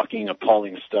asking shocking,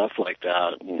 appalling stuff like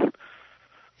that.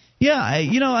 Yeah,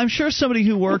 I'm sure somebody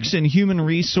who works in human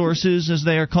resources, as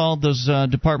they are called, those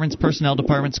departments, personnel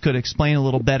departments, could explain a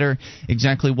little better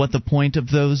exactly what the point of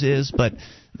those is, but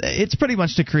it's pretty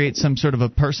much to create some sort of a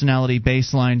personality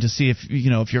baseline to see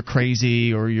if you're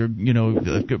crazy or you're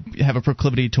have a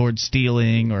proclivity towards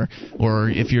stealing or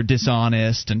if you're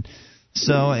dishonest, and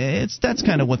so that's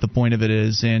kind of what the point of it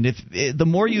is. And if the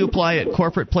more you apply at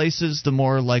corporate places, the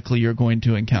more likely you're going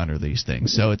to encounter these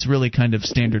things. So it's really kind of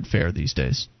standard fare these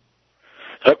days.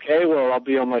 Okay, well, I'll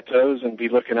be on my toes and be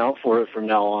looking out for it from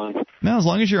now on. Now, as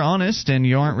long as you're honest and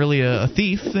you aren't really a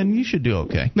thief, then you should do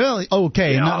okay. Well,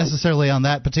 okay, not necessarily on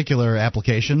that particular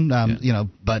application,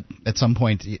 but at some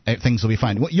point things will be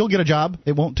fine. You'll get a job.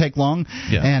 It won't take long.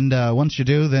 Yeah. And once you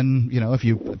do, then, if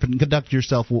you conduct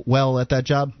yourself well at that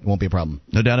job, it won't be a problem.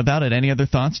 No doubt about it. Any other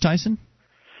thoughts, Tyson?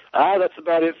 That's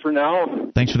about it for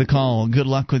now. Thanks for the call. Good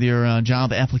luck with your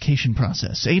job application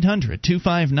process.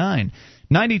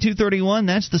 800-259-9231.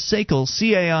 That's the SACL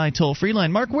CAI toll-free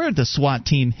line. Mark, where did the SWAT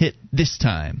team hit this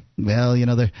time? Well,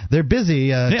 they're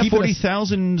busy.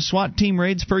 40,000 SWAT team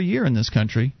raids per year in this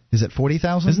country. Is it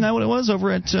 40,000? Isn't that what it was over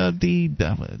at the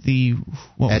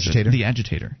Agitator? The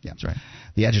Agitator. Yeah, that's right.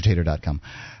 TheAgitator.com.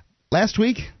 Last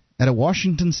week, at a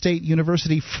Washington State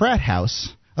University frat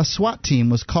house, a SWAT team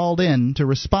was called in to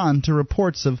respond to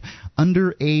reports of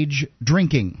underage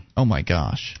drinking. Oh, my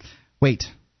gosh. Wait,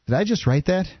 did I just write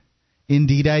that?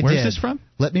 Indeed I did. Where's this from?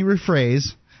 Let me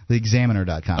rephrase.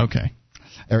 TheExaminer.com. Okay.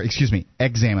 Or, excuse me,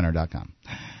 Examiner.com.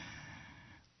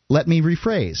 Let me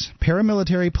rephrase.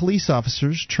 Paramilitary police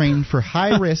officers trained for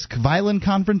high-risk, violent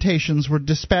confrontations were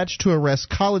dispatched to arrest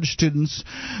college students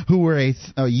who were a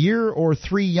year or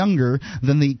three younger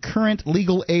than the current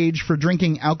legal age for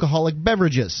drinking alcoholic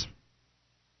beverages.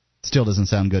 Still doesn't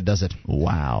sound good, does it?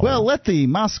 Wow. Well, let the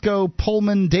Moscow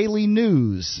Pullman Daily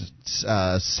News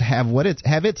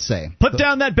have it say. Put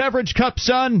down that beverage cup,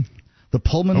 son. The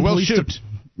Pullman or we'll shoot.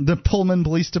 The Pullman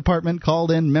Police Department called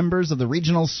in members of the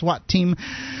regional SWAT team.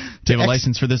 Do you have a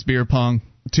license for this beer pong?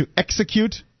 To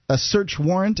execute a search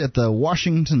warrant at the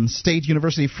Washington State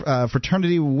University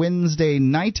fraternity Wednesday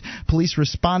night. Police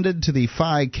responded to the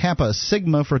Phi Kappa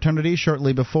Sigma fraternity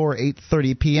shortly before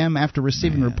 8:30 p.m. after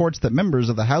receiving reports that members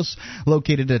of the house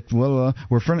located at were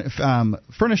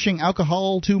furnishing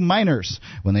alcohol to minors.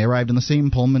 When they arrived on the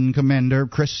scene, Pullman Commander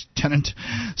Chris Tennant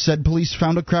said police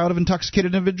found a crowd of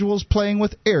intoxicated individuals playing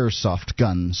with airsoft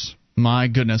guns. My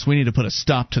goodness, we need to put a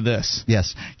stop to this.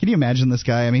 Yes. Can you imagine this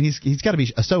guy? I mean, he's got to be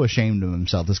so ashamed of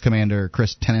himself, this Commander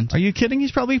Chris Tennant. Are you kidding?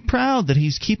 He's probably proud that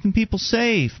he's keeping people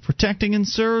safe, protecting and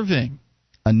serving.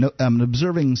 An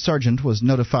observing sergeant was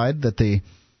notified that the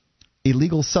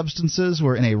illegal substances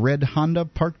were in a red Honda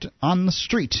parked on the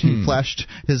street. He flashed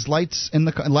his light in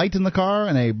the car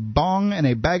and a bong and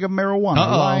a bag of marijuana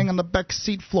lying on the back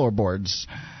seat floorboards.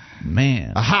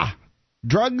 Man. Aha!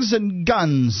 Drugs and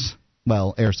guns.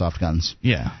 Well, airsoft guns.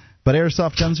 Yeah. But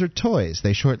airsoft guns are toys.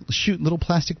 They shoot little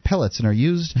plastic pellets and are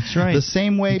used the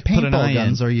same way paintball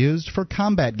guns are used for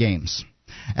combat games.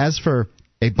 As for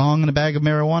a bong and a bag of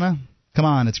marijuana, come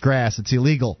on, it's grass. It's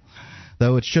illegal.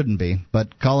 Though it shouldn't be.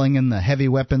 But calling in the heavy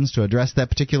weapons to address that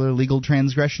particular legal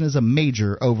transgression is a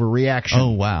major overreaction.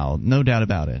 Oh, wow. No doubt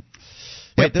about it.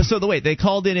 Yep. Wait, they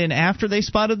called it in after they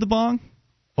spotted the bong?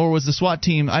 Or was the SWAT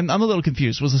team... I'm a little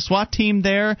confused. Was the SWAT team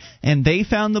there and they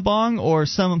found the bong, or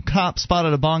some cop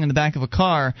spotted a bong in the back of a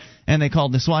car and they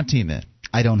called the SWAT team in?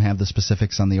 I don't have the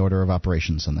specifics on the order of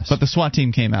operations on this. But the SWAT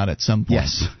team came out at some point.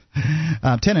 Yes.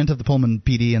 Tenant of the Pullman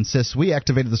PD insists we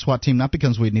activated the SWAT team not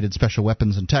because we needed special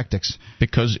weapons and tactics.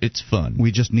 Because it's fun.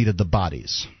 We just needed the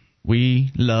bodies. We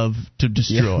love to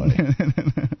destroy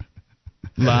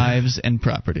lives and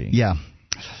property. Yeah.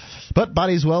 But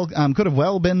bodies could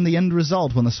have been the end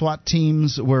result. When the SWAT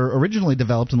teams were originally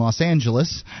developed in Los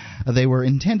Angeles, they were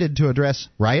intended to address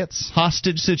riots,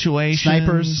 hostage situations,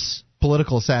 snipers,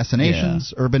 political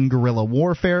assassinations, urban guerrilla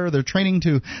warfare. Their training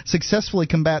to successfully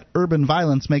combat urban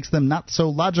violence makes them not so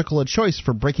logical a choice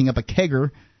for breaking up a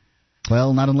kegger.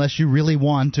 Well, not unless you really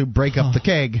want to break up the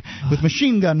keg. With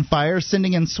machine gun fire,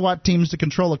 sending in SWAT teams to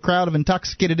control a crowd of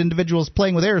intoxicated individuals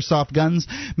playing with airsoft guns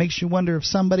makes you wonder if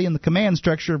somebody in the command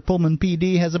structure of Pullman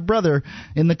PD has a brother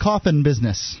in the coffin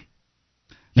business.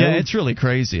 Yeah, it's really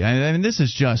crazy. I mean, this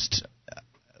is just...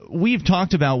 We've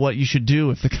talked about what you should do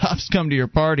if the cops come to your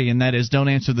party, and that is don't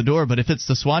answer the door. But if it's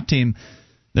the SWAT team,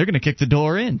 they're going to kick the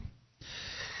door in.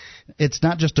 It's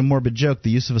not just a morbid joke.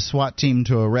 The use of a SWAT team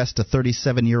to arrest a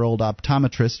 37-year-old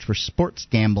optometrist for sports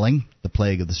gambling, the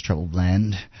plague of this troubled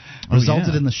land,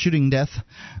 resulted in the shooting death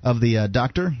of the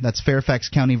doctor. That's Fairfax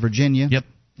County, Virginia. Yep.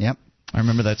 I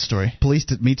remember that story.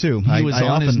 Me too. He was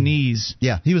on his knees.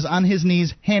 Yeah, he was on his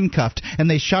knees, handcuffed, and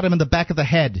they shot him in the back of the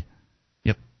head.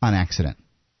 Yep. On accident.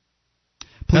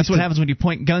 That's what happens when you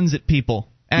point guns at people.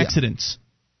 Accidents. Yeah.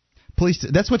 What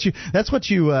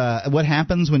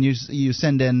happens when you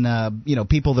send in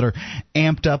people that are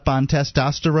amped up on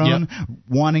testosterone,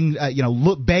 wanting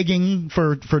begging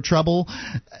for trouble.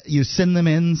 You send them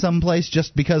in someplace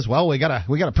just because we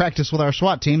gotta practice with our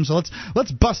SWAT team, so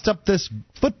let's bust up this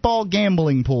football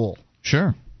gambling pool.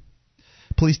 Sure.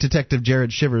 Police Detective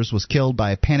Jared Shivers was killed by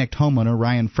a panicked homeowner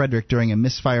Ryan Frederick during a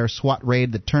misfire SWAT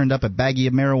raid that turned up a baggie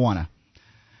of marijuana.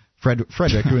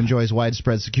 Frederick, who enjoys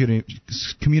widespread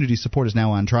community support, is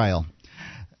now on trial.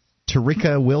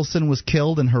 Tarika Wilson was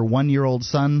killed, and her 1-year-old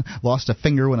son lost a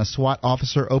finger when a SWAT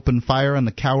officer opened fire on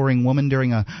the cowering woman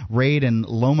during a raid in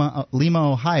Lima,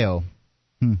 Ohio.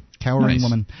 Cowering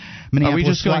woman. Are we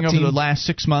just going over the last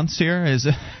 6 months here? This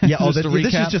is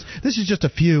just a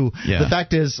few. Yeah. The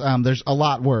fact is, there's a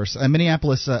lot worse.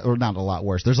 Minneapolis, or not a lot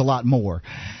worse. There's a lot more.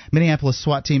 Minneapolis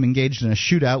SWAT team engaged in a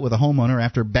shootout with a homeowner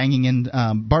after barging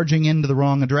into the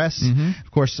wrong address. Mm-hmm.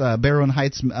 Of course, Barron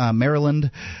Heights, Maryland.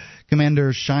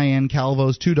 Commander Cheyenne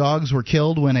Calvo's 2 dogs were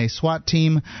killed when a SWAT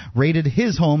team raided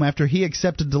his home after he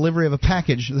accepted delivery of a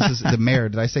package. This is the mayor.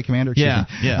 Did I say commander?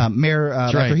 Mayor,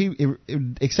 after he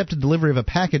accepted delivery of a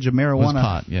package of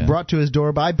marijuana brought to his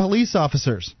door by police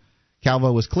officers.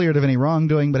 Calvo was cleared of any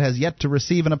wrongdoing but has yet to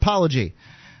receive an apology.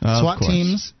 SWAT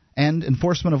teams and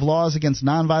enforcement of laws against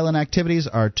nonviolent activities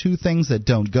are 2 things that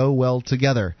don't go well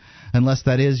together, unless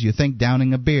that is you think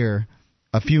downing a beer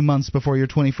a few months before your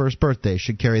 21st birthday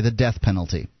should carry the death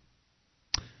penalty.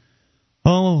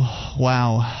 Oh,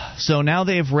 wow. So now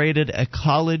they've raided a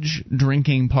college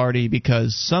drinking party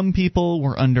because some people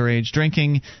were underage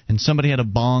drinking and somebody had a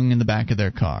bong in the back of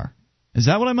their car. Is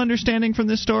that what I'm understanding from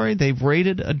this story? They've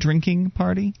raided a drinking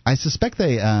party? I suspect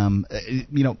they,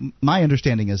 my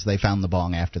understanding is they found the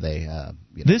bong after they,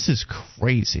 This is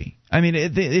crazy. I mean,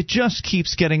 it just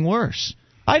keeps getting worse.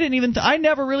 I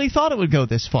never really thought it would go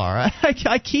this far.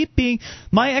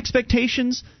 My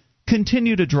expectations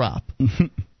continue to drop.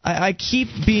 I keep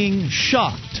being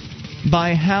shocked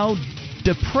by how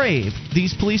depraved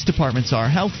these police departments are,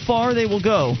 how far they will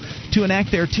go to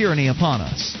enact their tyranny upon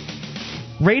us.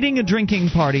 Raiding a drinking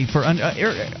party for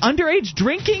underage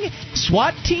drinking?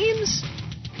 SWAT teams?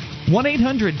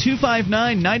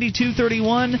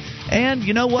 1-800-259-9231. And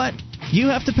you know what? You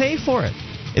have to pay for it.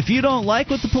 If you don't like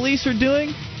what the police are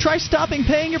doing, try stopping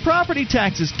paying your property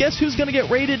taxes. Guess who's going to get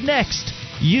raided next?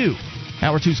 You.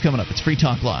 Hour 2's coming up. It's Free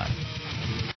Talk Live.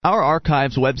 Our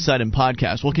archives, website, and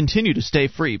podcast will continue to stay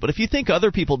free, but if you think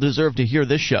other people deserve to hear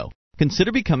this show,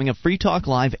 consider becoming a Free Talk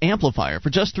Live amplifier for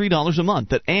just $3 a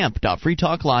month at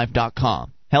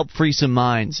amp.freetalklive.com. Help free some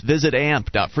minds. Visit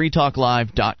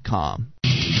amp.freetalklive.com.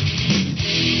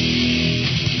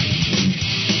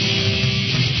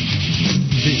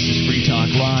 This is Free Talk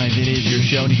Live. It is your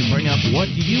show, and you can bring up what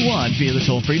you want via the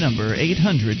toll-free number,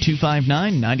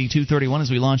 800-259-9231,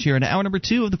 as we launch here in hour number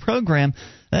 2 of the program.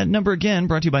 That number, again,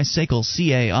 brought to you by SACL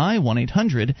CAI,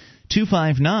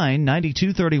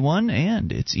 1-800-259-9231,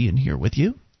 and it's Ian here with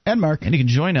you. And Mark. And you can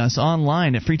join us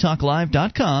online at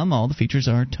freetalklive.com. All the features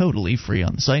are totally free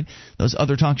on the site. Those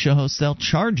other talk show hosts, they'll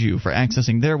charge you for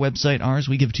accessing their website. Ours,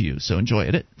 we give to you, so enjoy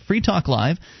it at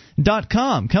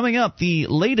freetalklive.com. Coming up, the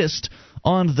latest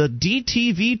on the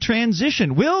DTV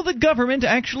transition. Will the government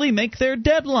actually make their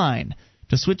deadline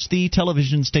to switch the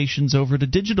television stations over to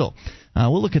digital?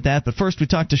 We'll look at that, but first we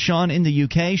talk to Sean in the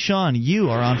UK. Sean,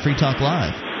 you are on Free Talk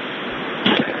Live.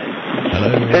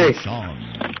 Hello, hey. Sean.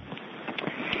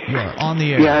 You are on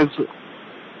the air. Yeah,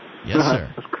 yes, sir.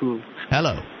 That's cool.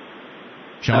 Hello,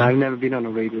 Sean. I've never been on a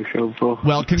radio show before.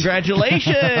 Well,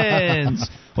 congratulations.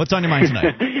 What's on your mind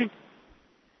tonight?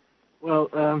 Well,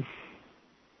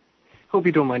 hope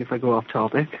you don't mind if I go off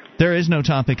topic. There is no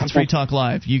topic. It's Free Talk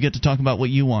Live. You get to talk about what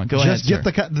you want. Go ahead, sir.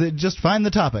 Just find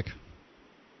the topic.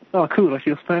 Oh, cool. I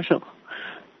feel special.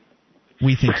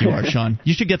 We think you are, Sean.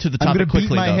 You should get to the topic quickly, I'm going to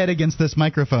beat my head against this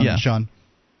microphone, Sean.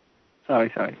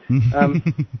 Sorry.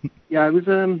 Yeah, I was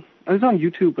on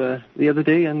YouTube the other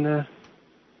day, and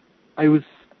I was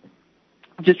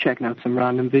just checking out some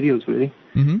random videos, really.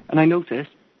 Mm-hmm. And I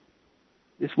noticed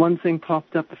this one thing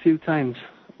popped up a few times.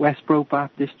 Westboro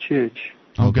Baptist Church.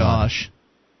 Oh, gosh.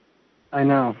 I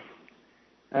know.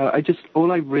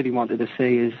 All I really wanted to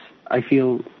say is I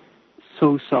feel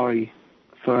so sorry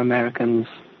for Americans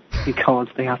because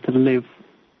they have to live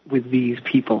with these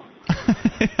people.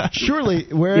 Surely,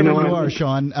 wherever you are,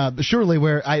 Sean, surely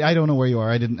I don't know where you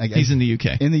are. He's in the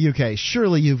UK. In the UK.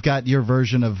 Surely you've got your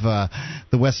version of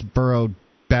the Westboro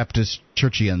Baptist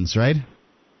Churchians, right?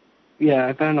 Yeah,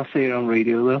 I better not say it on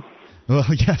radio, though. Well,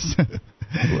 yes.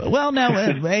 Well, now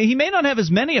he may not have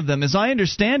as many of them. As I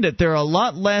understand it, there are a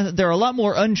lot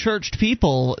more unchurched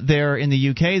people there in the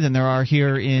UK than there are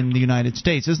here in the United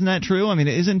States. Isn't that true? I mean,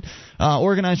 isn't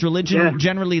organized religion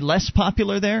generally less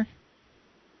popular there?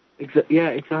 Yeah,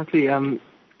 exactly.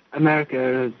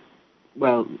 America.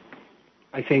 Well,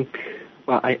 I think.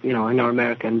 Well, I know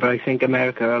American, but I think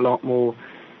America are a lot more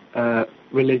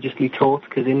religiously taught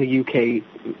because in the UK,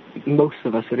 most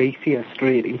of us are atheists,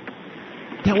 really.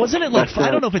 Now, wasn't it like, I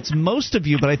don't know if it's most of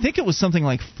you, but I think it was something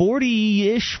like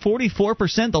 40-ish,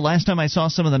 44%. The last time I saw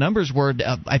some of the numbers were,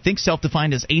 I think,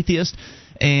 self-defined as atheist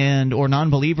or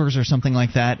non-believers or something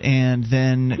like that. And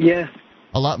then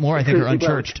a lot more, I think, are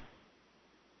unchurched.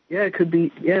 Yeah, it could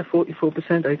be,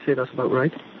 44%. I'd say that's about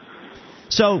right.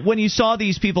 So when you saw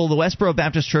these people, the Westboro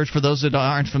Baptist Church, for those that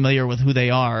aren't familiar with who they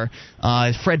are,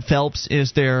 Fred Phelps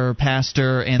is their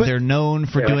pastor, and they're known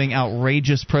for doing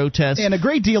outrageous protests. And a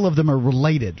great deal of them are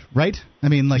related, right? I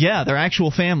mean, like they're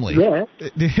actual family. Yeah,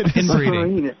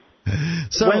 inbreeding.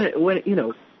 So when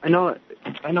I'm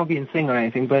not being thing or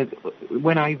anything, but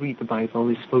when I read the Bible,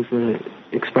 it's supposed to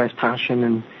express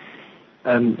passion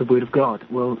and the Word of God.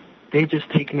 Well, they just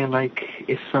take me like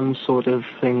it's some sort of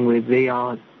thing where they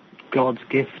are God's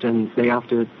gift and they have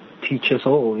to teach us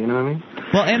all, you know what I mean?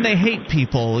 Well, and they hate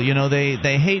people,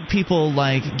 they hate people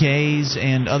like gays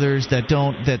and others that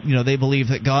they believe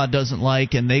that God doesn't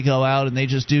like, and they go out and they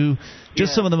just do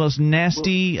some of the most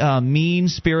nasty,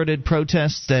 mean-spirited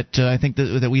protests that I think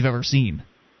that we've ever seen.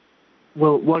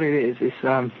 Well, what it is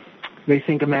they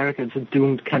think America is a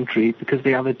doomed country because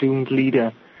they have a doomed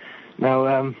leader.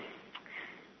 Now,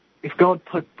 if God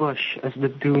put Bush as the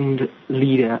doomed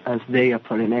leader, as they are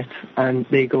putting it, and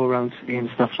they go around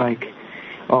saying stuff like,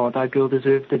 oh, that girl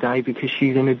deserves to die because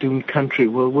she's in a doomed country,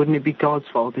 well, wouldn't it be God's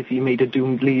fault if he made a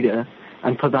doomed leader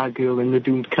and put that girl in the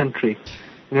doomed country?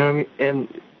 You know what I mean?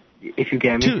 And if you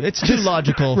get me. It's too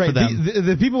logical for them.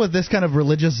 The people with this kind of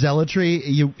religious zealotry,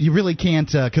 you really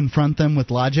can't confront them with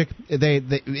logic.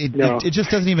 It just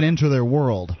doesn't even enter their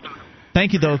world.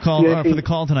 Thank you, though, for the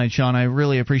call tonight, Sean. I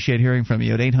really appreciate hearing from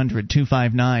you at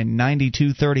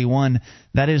 800-259-9231.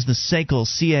 That is the SACL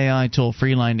CAI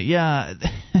toll-free line. Yeah,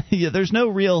 there's no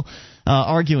real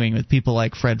arguing with people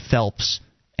like Fred Phelps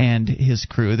and his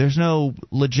crew. There's no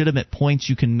legitimate points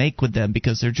you can make with them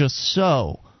because they're just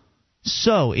so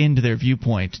into their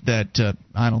viewpoint that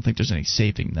I don't think there's any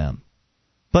saving them.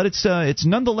 But it's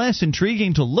nonetheless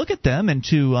intriguing to look at them and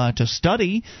to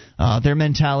study their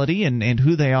mentality and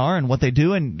who they are and what they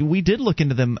do. And we did look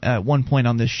into them at one point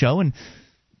on this show. And,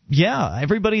 yeah,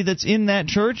 everybody that's in that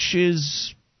church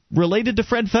is related to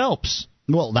Fred Phelps.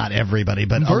 Well, not everybody,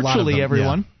 but virtually a lot of them,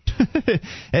 everyone. Yeah.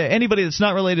 Anybody that's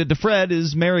not related to Fred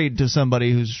is married to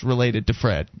somebody who's related to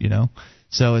Fred, you know.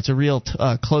 So it's a real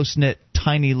close-knit,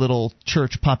 tiny little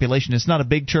church population. It's not a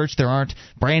big church. There aren't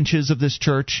branches of this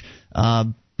church.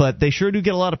 But they sure do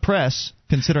get a lot of press,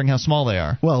 considering how small they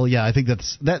are. Well, yeah, I think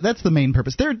that's the main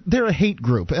purpose. They're a hate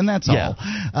group, and that's all.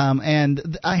 And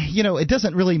it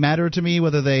doesn't really matter to me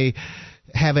whether they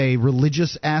have a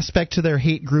religious aspect to their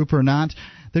hate group or not.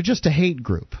 They're just a hate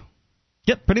group.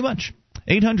 Yep, pretty much.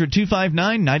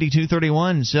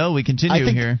 800-259-9231. So we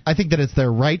continue here. I think that it's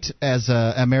their right as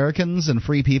Americans and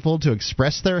free people to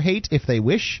express their hate if they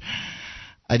wish.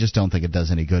 I just don't think it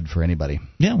does any good for anybody.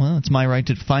 Yeah, well, it's my right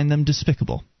to find them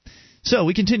despicable. So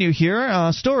we continue here.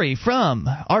 A story from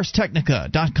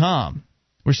ArsTechnica.com.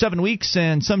 We're 7 weeks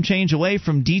and some change away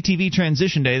from DTV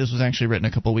Transition Day. This was actually written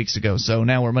a couple weeks ago, so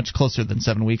now we're much closer than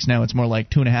 7 weeks. Now it's more like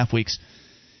 2.5 weeks.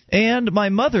 And my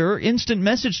mother instant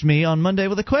messaged me on Monday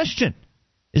with a question.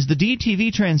 Is the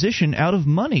DTV transition out of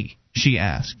money? She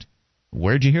asked.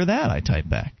 Where'd you hear that? I typed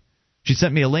back. She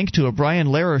sent me a link to a Brian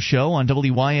Lehrer show on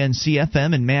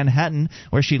WYNC-FM in Manhattan,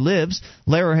 where she lives.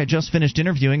 Lehrer had just finished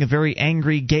interviewing a very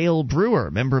angry Gail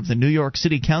Brewer, member of the New York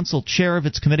City Council, chair of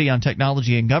its Committee on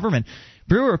Technology and Government.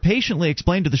 Brewer patiently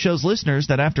explained to the show's listeners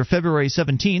that after February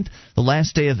 17th, the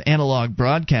last day of analog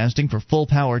broadcasting for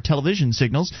full-power television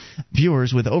signals,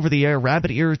 viewers with over-the-air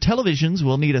rabbit-ear televisions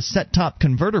will need a set-top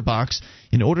converter box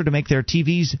in order to make their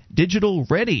TVs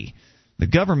digital-ready. The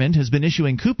government has been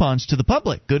issuing coupons to the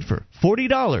public, good for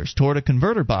 $40 toward a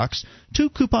converter box,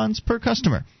 2 coupons per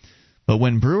customer. But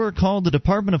when Brewer called the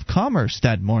Department of Commerce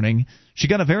that morning, she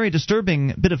got a very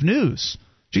disturbing bit of news.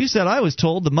 She said, I was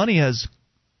told the money has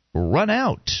run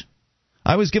out.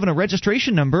 I was given a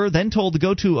registration number, then told to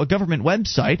go to a government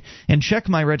website and check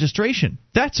my registration.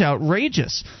 That's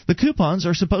outrageous. The coupons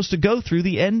are supposed to go through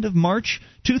the end of March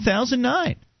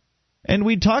 2009. And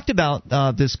we talked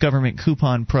about this government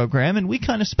coupon program, and we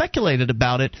kind of speculated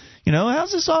about it. You know, how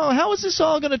is this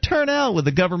all going to turn out with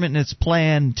the government and its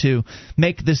plan to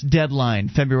make this deadline,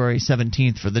 February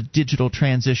 17th, for the digital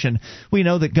transition? We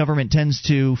know that government tends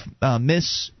to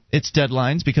miss its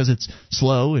deadlines because it's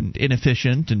slow and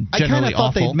inefficient and generally awful. I kind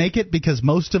of thought they'd make it because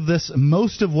most of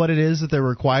what it is that they're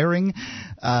requiring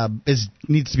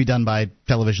needs to be done by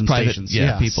television stations.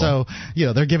 Yeah, people. So,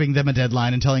 they're giving them a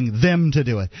deadline and telling them to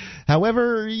do it.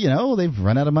 However, they've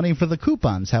run out of money for the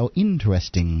coupons. How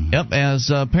interesting. Yep, as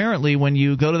apparently when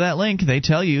you go to that link, they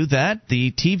tell you that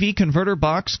the TV Converter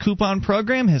Box coupon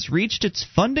program has reached its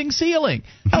funding ceiling.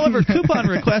 However, coupon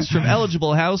requests from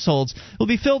eligible households will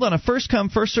be filled on a first-come,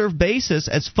 first-served basis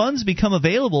as funds become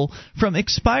available from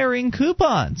expiring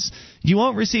coupons. You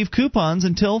won't receive coupons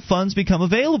until funds become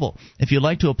available. If you'd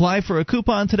like to apply for a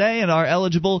coupon today and are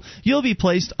eligible, you'll be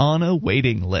placed on a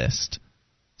waiting list.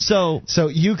 So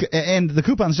the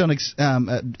coupons don't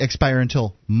expire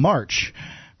until March,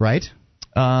 right?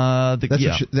 Therefore,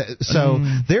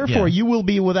 you will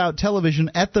be without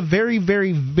television at the very,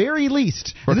 very, very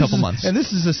least for a couple months. And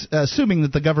this is assuming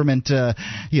that the government,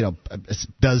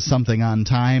 does something on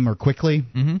time or quickly.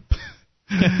 Mm-hmm.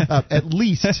 At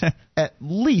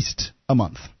least a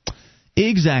month.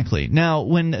 Exactly. Now,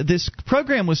 when this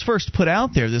program was first put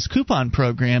out there, this coupon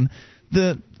program,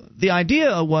 the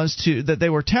idea was that they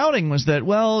were touting was that,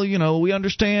 we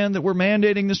understand that we're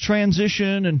mandating this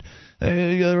transition and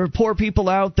there are poor people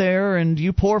out there, and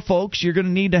you poor folks, you're going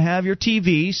to need to have your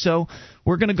TV, so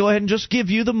we're going to go ahead and just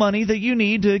give you the money that you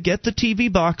need to get the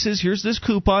TV boxes. Here's this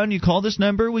coupon. You call this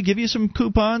number. We give you some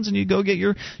coupons, and you go get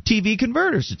your TV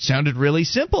converters. It sounded really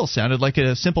simple. Sounded like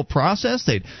a simple process.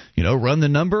 They'd, run the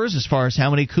numbers as far as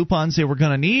how many coupons they were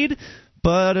going to need.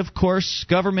 But, of course,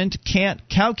 government can't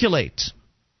calculate.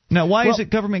 Now, why is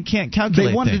it government can't calculate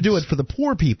They wanted things? to do it for the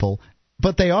poor people,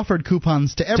 But they offered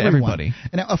coupons to everyone. everybody.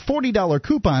 And a $40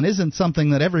 coupon isn't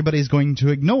something that everybody's going to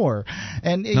ignore.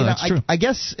 And that's true. I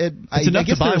guess it's enough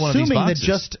to buy they're one of these assuming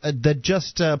boxes. that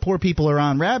just poor people are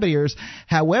on rabbit ears.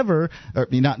 However, or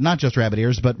not just rabbit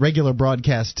ears, but regular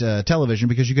broadcast television,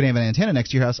 because you can have an antenna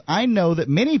next to your house. I know that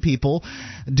many people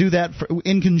do that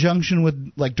in conjunction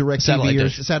with like DirecTV or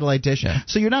satellite dish. Yeah.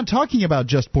 So you're not talking about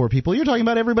just poor people. You're talking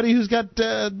about everybody who's got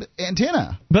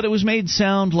antenna. But it was made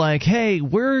sound like, hey,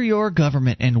 we're your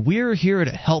government, and we're here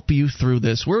to help you through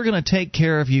this. We're going to take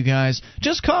care of you guys.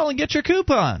 Just call and get your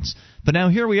coupons. But now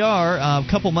here we are, a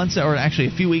couple months, or actually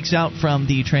a few weeks out from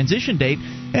the transition date,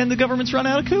 and the government's run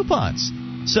out of coupons.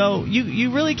 So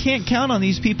you really can't count on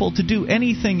these people to do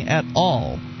anything at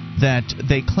all that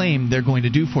they claim they're going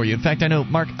to do for you. In fact, I know,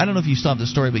 Mark, I don't know if you saw the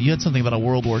story, but you had something about a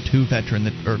World War II veteran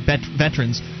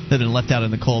veterans that had been left out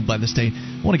in the cold by the state.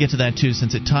 I want to get to that, too,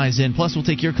 since it ties in. Plus, we'll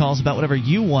take your calls about whatever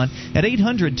you want at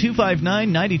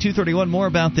 800-259-9231. More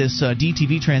about this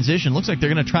DTV transition. Looks like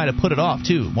they're going to try to put it off,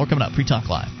 too. More coming up. Free Talk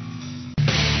Live.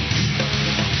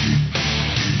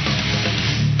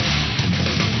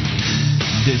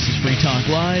 This is Free Talk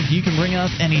Live. You can bring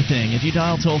up anything. If you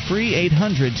dial toll-free,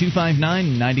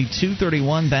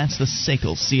 800-259-9231. That's the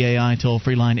SACL CAI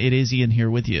toll-free line. It is Ian here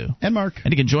with you. And Mark.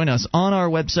 And you can join us on our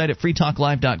website at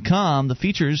freetalklive.com. The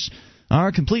features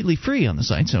are completely free on the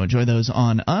site, so enjoy those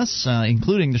on us,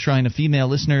 including the Shrine of Female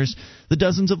Listeners, the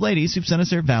dozens of ladies who've sent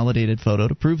us their validated photo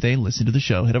to prove they listen to the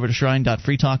show. Head over to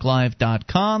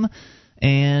shrine.freetalklive.com,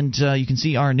 and you can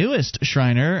see our newest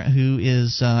Shriner, who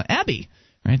is Abby,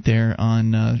 right there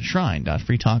on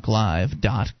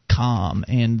shrine.freetalklive.com.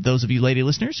 And those of you lady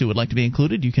listeners who would like to be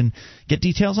included, you can get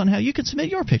details on how you can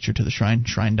submit your picture to the Shrine,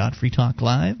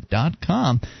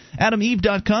 shrine.freetalklive.com.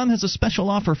 AdamEve.com has a special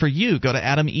offer for you. Go to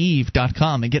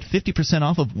AdamEve.com and get 50%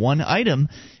 off of one item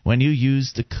when you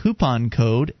use the coupon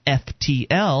code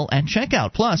FTL at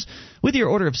checkout. Plus, with your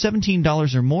order of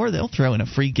 $17 or more, they'll throw in a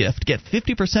free gift. Get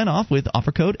 50% off with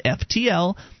offer code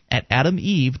FTL at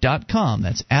AdamEve.com.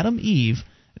 That's AdamEve.com.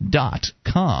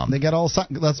 They got all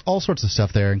sorts of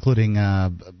stuff there, including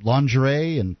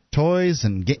lingerie and toys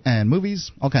and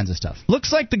movies, all kinds of stuff.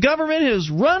 Looks like the government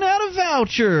has run out of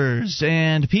vouchers,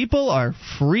 and people are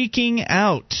freaking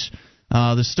out.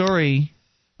 The story...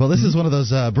 Well, this is one of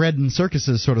those bread and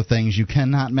circuses sort of things. You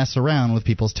cannot mess around with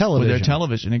people's television. With their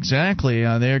television, exactly.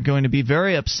 They're going to be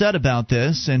very upset about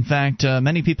this. In fact,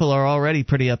 many people are already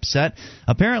pretty upset.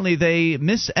 Apparently, they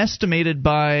misestimated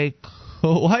by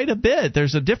quite a bit.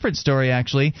 There's a different story,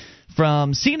 actually,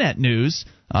 from CNET News.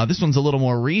 This one's a little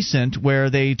more recent, where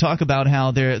they talk about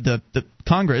how the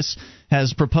Congress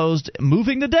has proposed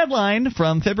moving the deadline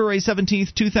from February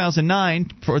 17th,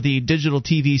 2009 for the digital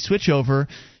TV switchover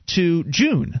to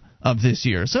June of this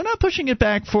year. So not pushing it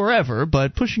back forever,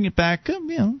 but pushing it back,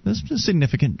 that's a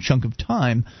significant chunk of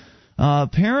time.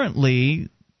 Apparently,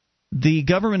 the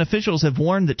government officials have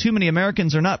warned that too many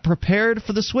Americans are not prepared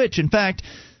for the switch. In fact,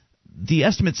 the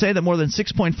estimates say that more than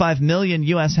 6.5 million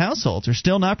U.S. households are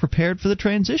still not prepared for the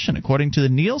transition, according to the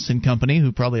Nielsen Company,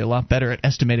 who probably a lot better at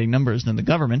estimating numbers than the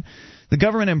government. The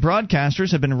government and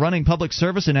broadcasters have been running public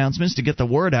service announcements to get the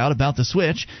word out about the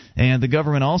switch, and the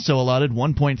government also allotted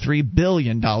 $1.3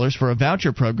 billion for a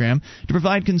voucher program to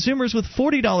provide consumers with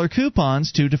 $40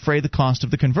 coupons to defray the cost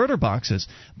of the converter boxes.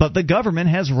 But the government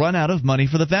has run out of money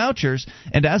for the vouchers,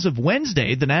 and as of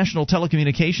Wednesday, the National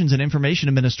Telecommunications and Information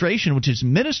Administration, which is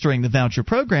administering the voucher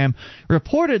program,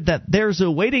 reported that there's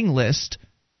a waiting list.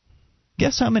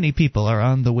 Guess how many people are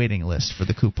on the waiting list for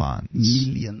the coupons?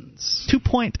 Millions.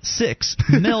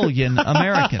 2.6 million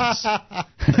Americans.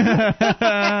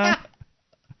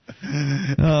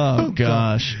 Oh,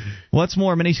 gosh. What's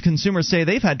more, many consumers say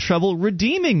they've had trouble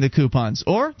redeeming the coupons,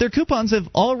 or their coupons have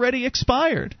already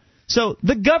expired. So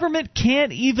the government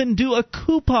can't even do a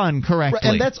coupon correctly.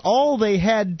 Right, and that's all they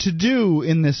had to do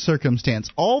in this circumstance.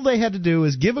 All they had to do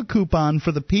is give a coupon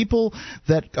for the people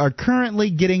that are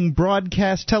currently getting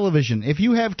broadcast television. If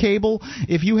you have cable,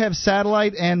 if you have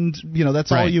satellite, and that's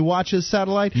all you watch is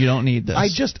satellite, you don't need this.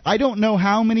 I don't know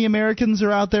how many Americans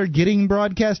are out there getting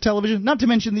broadcast television. Not to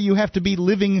mention that you have to be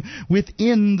living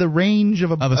within the range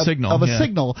of a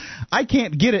signal. I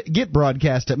can't get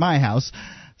broadcast at my house.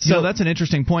 So that's an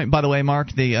interesting point, by the way, Mark.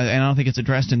 And I don't think it's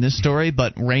addressed in this story,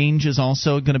 but range is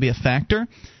also going to be a factor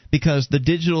because the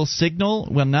digital signal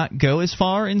will not go as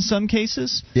far in some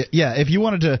cases. Yeah, if you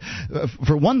wanted to,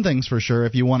 for one thing's for sure,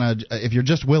 if you're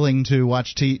just willing to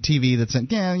watch TV that's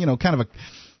kind of a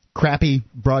crappy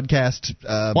broadcast.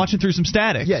 Watching through some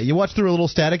static. Yeah, you watch through a little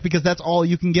static because that's all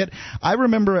you can get. I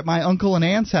remember at my uncle and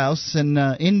aunt's house in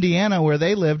Indiana where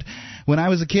they lived, when I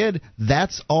was a kid,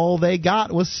 that's all they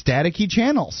got was staticky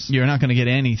channels. You're not going to get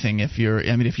anything if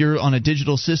you're on a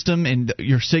digital system and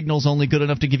your signal's only good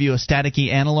enough to give you a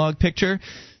staticky analog picture.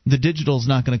 The digital's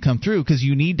not going to come through because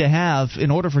you need to have,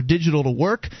 in order for digital to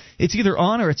work, it's either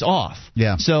on or it's off.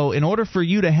 Yeah. So in order for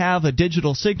you to have a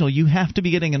digital signal, you have to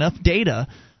be getting enough data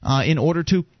in order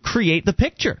to create the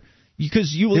picture.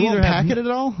 Because you will they either won't packet it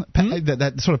at all? Hmm?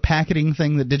 That sort of packeting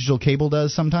thing that digital cable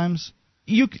does sometimes?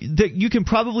 You can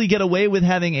probably get away with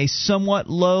having a somewhat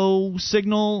low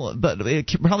signal, but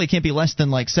it probably can't be less than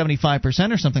like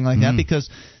 75% or something like that, because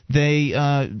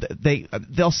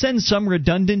they'll send some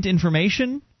redundant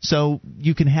information, so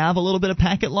you can have a little bit of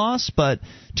packet loss, but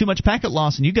too much packet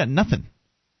loss and you got nothing.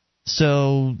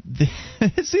 So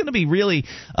it's going to be really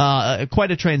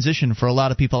quite a transition for a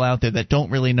lot of people out there that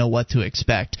don't really know what to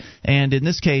expect. And in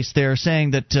this case, they're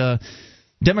saying that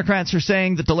Democrats are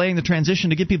saying that delaying the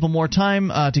transition to give people more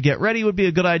time to get ready would be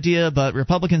a good idea, but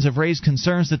Republicans have raised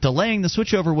concerns that delaying the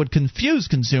switchover would confuse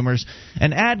consumers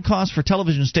and add costs for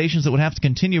television stations that would have to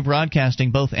continue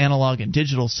broadcasting both analog and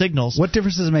digital signals. What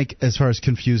difference does it make as far as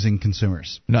confusing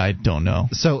consumers? I don't know.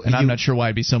 I'm not sure why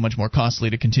it'd be so much more costly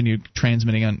to continue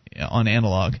transmitting on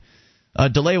analog. A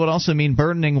delay would also mean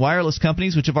burdening wireless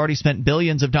companies, which have already spent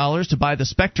billions of dollars to buy the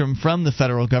spectrum from the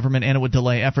federal government, and it would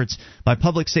delay efforts by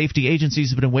public safety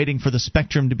agencies have been waiting for the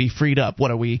spectrum to be freed up. What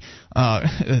are we,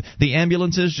 the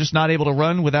ambulances just not able to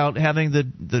run without having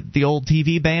the old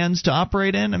TV bands to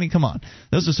operate in? I mean, come on.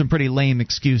 Those are some pretty lame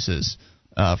excuses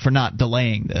for not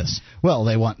delaying this. Well,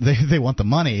 they want the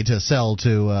money to sell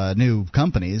to new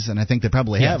companies, and I think they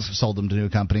probably have sold them to new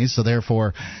companies. So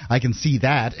therefore, I can see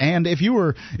that. And if you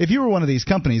were one of these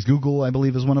companies, Google, I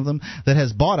believe, is one of them, that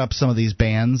has bought up some of these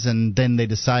bands, and then they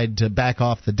decide to back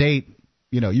off the date,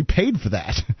 you paid for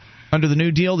that. Under the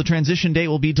new deal, the transition date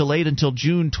will be delayed until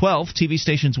June 12th. TV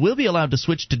stations will be allowed to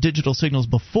switch to digital signals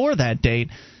before that date.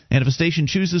 And if a station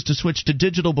chooses to switch to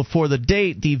digital before the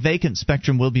date, the vacant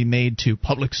spectrum will be made to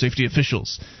public safety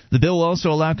officials. The bill will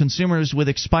also allow consumers with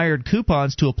expired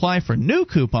coupons to apply for new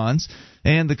coupons,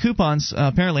 and the coupons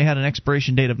apparently had an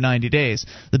expiration date of 90 days.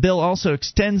 The bill also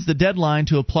extends the deadline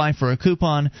to apply for a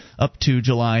coupon up to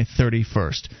July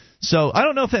 31st. So I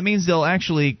don't know if that means they'll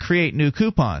actually create new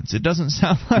coupons. It doesn't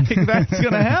sound like that's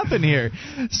going to happen here.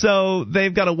 So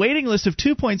they've got a waiting list of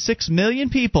 2.6 million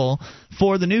people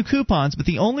for the new coupons, but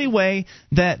the only way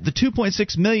that the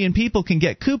 2.6 million people can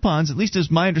get coupons, at least as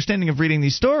my understanding of reading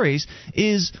these stories,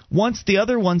 is once the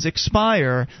other ones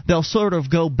expire, they'll sort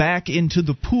of go back into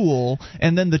the pool,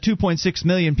 and then the 2.6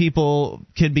 million people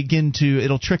can begin to,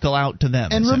 it'll trickle out to them.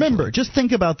 And remember, just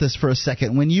think about this for a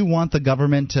second. When you want the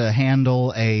government to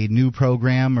handle a new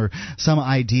program or some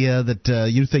idea that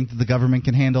you think that the government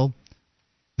can handle,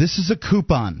 this is a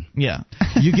coupon. Yeah.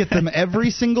 You get them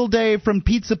every single day from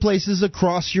pizza places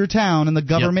across your town, and the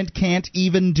government can't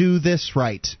even do this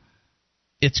right.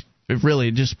 It's really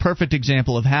just perfect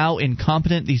example of how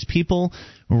incompetent these people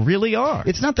really are.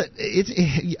 It's not that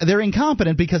they're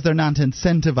incompetent because they're not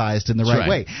incentivized in the right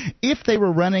way. If they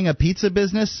were running a pizza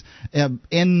business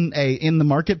in the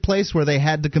marketplace where they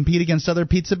had to compete against other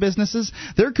pizza businesses,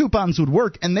 their coupons would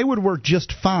work, and they would work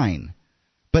just fine.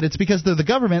 But it's because they're the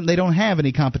government, they don't have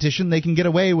any competition, they can get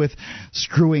away with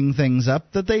screwing things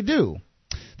up that they do.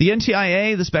 The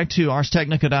NTIA, this back to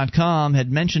ArsTechnica.com,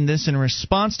 had mentioned this in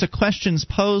response to questions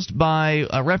posed by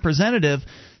a representative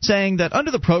saying that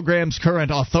under the program's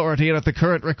current authority and at the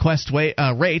current request rate,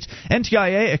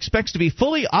 NTIA expects to be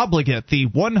fully obligate the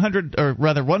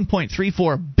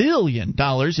 $1.34 billion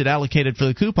it allocated for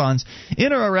the coupons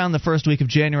in or around the first week of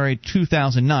January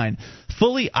 2009.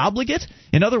 Fully obligate?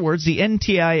 In other words, the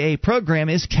NTIA program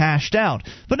is cashed out.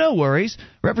 But no worries.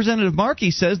 Representative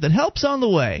Markey says that help's on the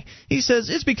way. He says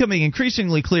it's becoming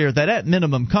increasingly clear that at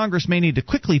minimum, Congress may need to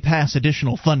quickly pass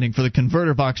additional funding for the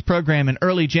Converter Box program in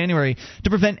early January to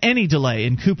prevent any delay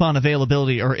in coupon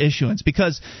availability or issuance.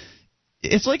 Because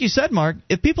it's like you said, Mark,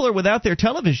 if people are without their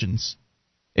televisions,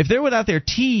 if they're without their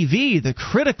TV, the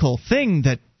critical thing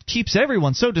that keeps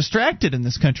everyone so distracted in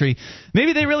this country,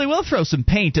 maybe they really will throw some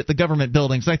paint at the government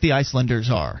buildings like the Icelanders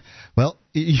are. Well,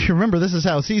 you remember this is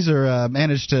how Caesar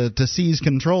managed to seize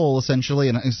control, essentially,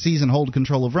 and seize and hold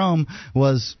control of Rome,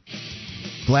 was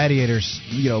gladiators,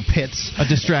 pits. A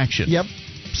distraction. Yep.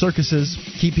 Circuses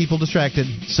keep people distracted.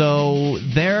 So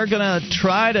they're going to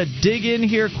try to dig in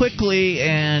here quickly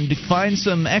and find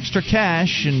some extra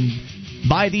cash and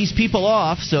buy these people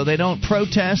off so they don't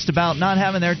protest about not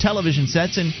having their television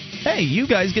sets, and hey, you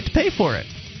guys get to pay for it.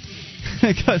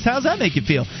 Because how's that make you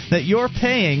feel? That you're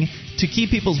paying to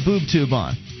keep people's boob tube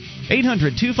on.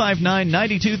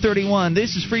 800-259-9231.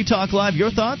 This is Free Talk Live. Your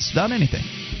thoughts about anything.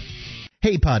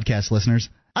 Hey, podcast listeners.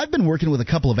 I've been working with a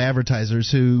couple of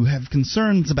advertisers who have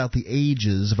concerns about the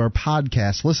ages of our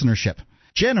podcast listenership.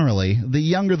 Generally, the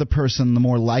younger the person, the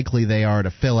more likely they are to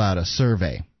fill out a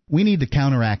survey. We need to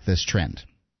counteract this trend.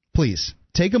 Please,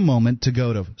 take a moment to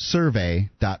go to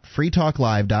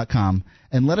survey.freetalklive.com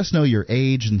and let us know your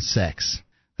age and sex.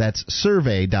 That's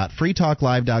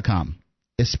survey.freetalklive.com,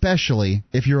 especially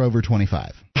if you're over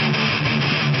 25.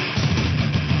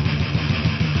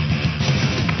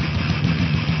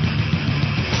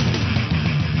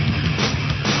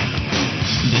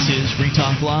 This is Free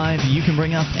Talk Live. You can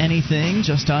bring up anything.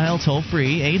 Just dial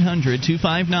toll-free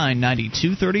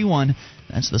 800-259-9231.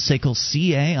 That's the SACL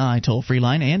CAI toll-free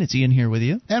line, and it's Ian here with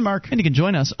you. And Mark. And you can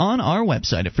join us on our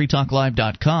website at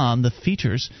freetalklive.com, the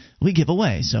features we give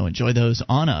away. So enjoy those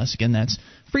on us. Again, that's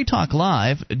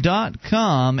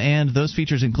freetalklive.com, and those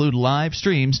features include live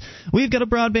streams. We've got a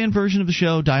broadband version of the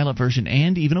show, dial-up version,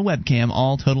 and even a webcam,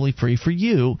 all totally free for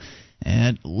you.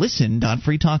 And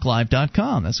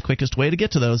listen.freetalklive.com. That's the quickest way to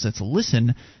get to those. That's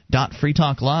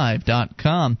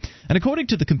listen.freetalklive.com. And according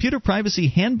to the Computer Privacy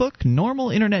Handbook, normal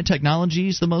Internet technology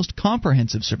is the most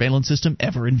comprehensive surveillance system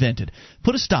ever invented.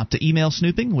 Put a stop to email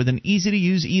snooping with an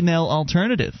easy-to-use email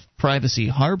alternative,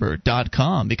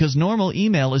 privacyharbor.com. Because normal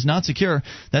email is not secure.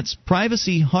 That's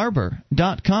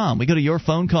privacyharbor.com. We go to your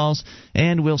phone calls,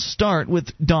 and we'll start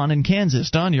with Don in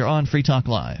Kansas. Don, you're on Free Talk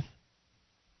Live.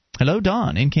 Hello,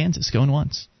 Don in Kansas. Going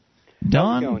once.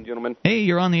 Don. How's it going, gentlemen? Hey,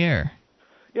 you're on the air.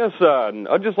 Yes,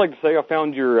 I'd just like to say I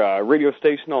found your radio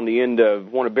station on the end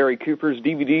of one of Barry Cooper's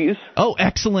DVDs. Oh,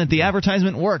 excellent. The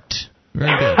advertisement worked.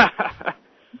 Very good.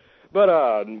 But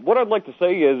what I'd like to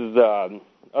say is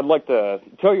I'd like to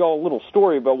tell you all a little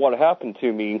story about what happened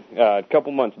to me a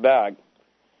couple months back.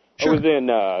 Sure. I was in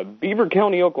Beaver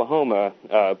County, Oklahoma,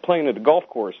 playing at a golf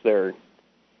course there.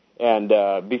 And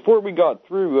before we got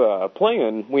through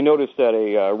playing, we noticed that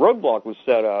a roadblock was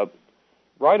set up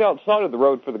right outside of the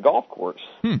road for the golf course.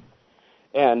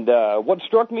 And what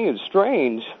struck me as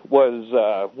strange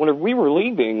was whenever we were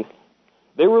leaving,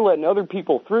 they were letting other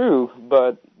people through,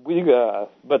 but they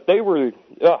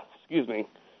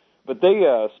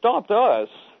stopped us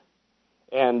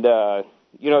and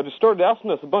just started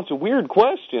asking us a bunch of weird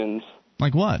questions.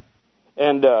 Like what?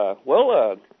 And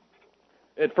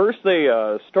at first, they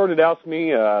started asking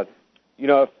me,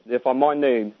 if I mind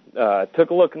they took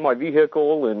a look in my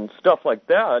vehicle and stuff like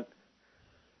that.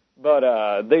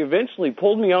 But they eventually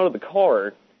pulled me out of the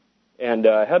car and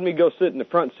had me go sit in the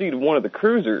front seat of one of the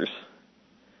cruisers.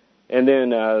 And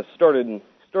then started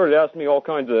asking me all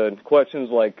kinds of questions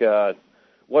like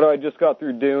what I just got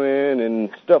through doing and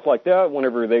stuff like that,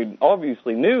 whenever they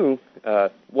obviously knew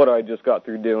what I just got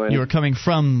through doing. You were coming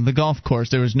from the golf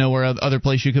course. There was nowhere other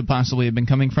place you could possibly have been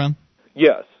coming from?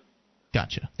 Yes.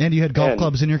 Gotcha. And you had golf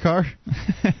clubs in your car?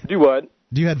 Do what?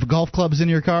 Do you have golf clubs in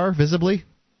your car, visibly?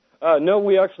 No,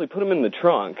 we actually put them in the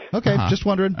trunk. Okay, just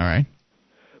wondering. All right.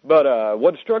 But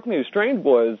what struck me as strange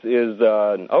is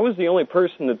I was the only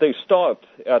person that they stopped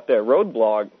at that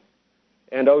roadblock,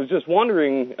 and I was just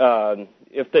wondering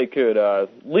if they could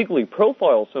legally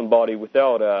profile somebody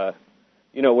without a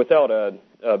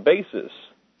basis.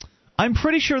 I'm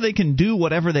pretty sure they can do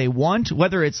whatever they want.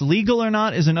 Whether it's legal or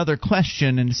not is another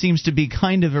question, and it seems to be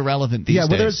kind of irrelevant these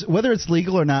days. Whether it's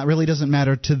legal or not really doesn't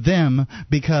matter to them,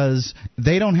 because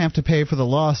they don't have to pay for the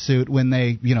lawsuit when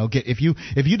they, get if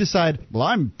you decide,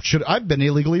 well, I've been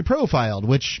illegally profiled,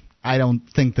 which I don't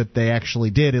think that they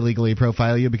actually did illegally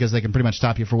profile you, because they can pretty much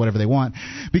stop you for whatever they want.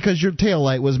 Because your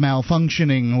taillight was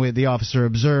malfunctioning, the officer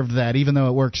observed that. Even though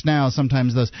it works now,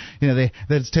 sometimes those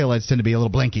taillights tend to be a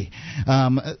little blinky.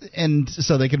 And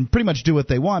so they can pretty much do what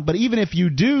they want. But even if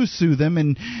you do sue them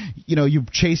and, you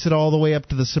chase it all the way up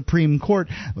to the Supreme Court,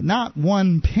 not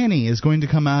one penny is going to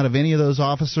come out of any of those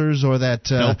officers or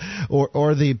that nope.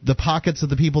 or the pockets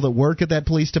of the people that work at that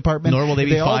police department. Nor will they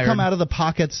be fired. They all come out of the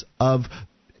pockets of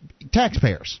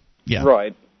taxpayers. Yeah.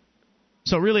 Right.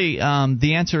 So really,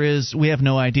 the answer is we have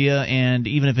no idea, and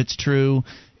even if it's true,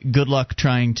 good luck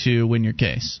trying to win your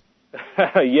case.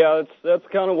 Yeah, that's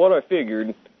kind of what I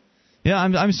figured. Yeah,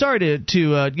 I'm sorry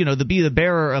to be the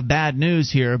bearer of bad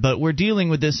news here, but we're dealing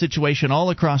with this situation all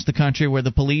across the country where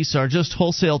the police are just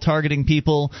wholesale targeting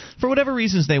people for whatever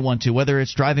reasons they want to, whether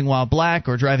it's driving while black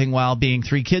or driving while being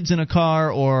 3 kids in a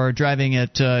car or driving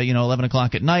at 11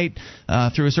 o'clock at night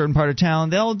through a certain part of town.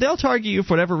 They'll target you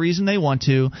for whatever reason they want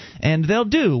to, and they'll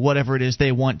do whatever it is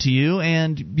they want to you,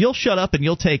 and you'll shut up and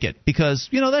you'll take it because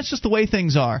that's just the way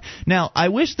things are. Now, I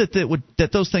wish that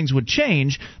those things would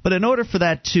change, but in order for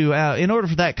that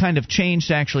kind of change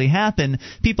to actually happen,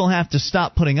 people have to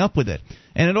stop putting up with it.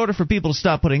 And in order for people to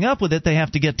stop putting up with it, they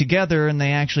have to get together and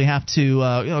they actually have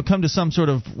to come to some sort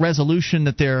of resolution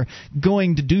that they're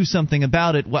going to do something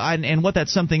about it. And what that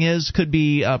something is could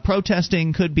be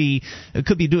protesting, could be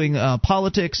doing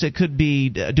politics, it could be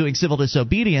doing civil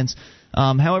disobedience.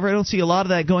 However, I don't see a lot of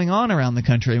that going on around the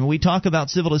country. I mean, we talk about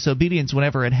civil disobedience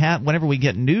whenever we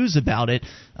get news about it,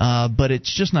 but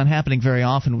it's just not happening very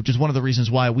often, which is one of the reasons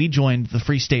why we joined the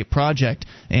Free State Project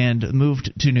and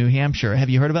moved to New Hampshire. Have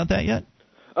you heard about that yet?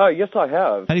 Yes, I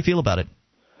have. How do you feel about it?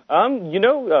 I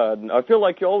feel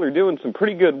like y'all are doing some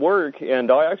pretty good work, and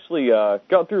I actually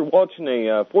got through watching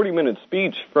a 40-minute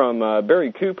speech from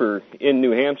Barry Cooper in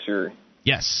New Hampshire.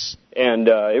 Yes. And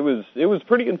it was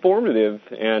pretty informative,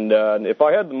 and if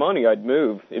I had the money, I'd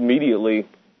move immediately.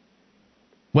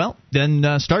 Well,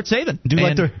 then start saving. Do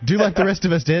like the rest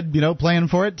of us did, plan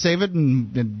for it, save it,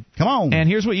 and come on. And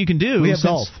here's what you can do. We have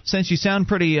golf. Since you sound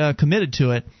pretty committed to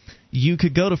it, you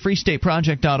could go to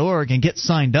freestateproject.org and get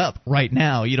signed up right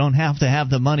now. You don't have to have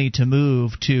the money to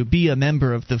move to be a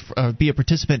member of be a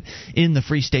participant in the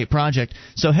Free State Project.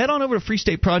 So head on over to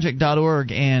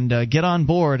freestateproject.org and get on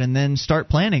board and then start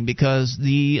planning, because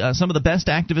some of the best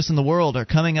activists in the world are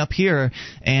coming up here,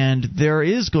 and there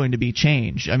is going to be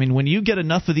change. I mean, when you get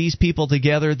enough of these people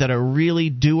together that are really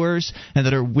doers and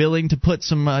that are willing to put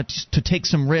to take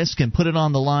some risk and put it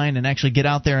on the line and actually get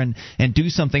out there and do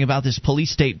something about this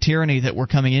police state tyranny that we're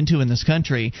coming into in this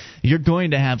country, you're going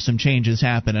to have some changes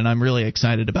happen, and I'm really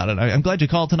excited about it. I'm glad you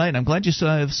called tonight, and I'm glad you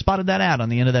spotted that ad on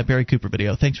the end of that Barry Cooper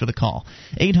video. Thanks for the call.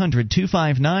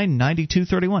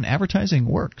 800-259-9231. Advertising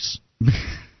works.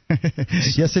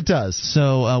 Yes, it does.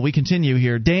 So we continue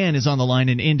here. Dan is on the line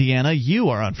in Indiana. You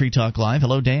are on Free Talk Live.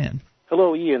 Hello, Dan.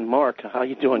 Hello, Ian, Mark. How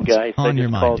you doing, guys? On your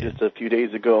mind, called just a few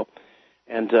days ago,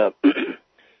 and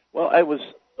well, I was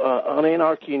on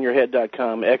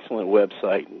anarchyinyourhead.com, excellent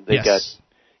website. They got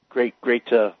great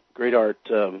art.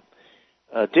 Dale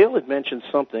had mentioned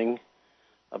something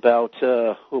about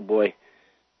oh boy.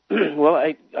 Well,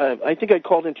 I think I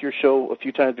called into your show a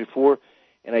few times before,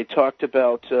 and I talked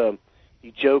about the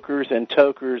jokers and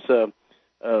tokers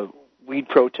weed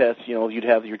protests. You'd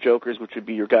have your jokers, which would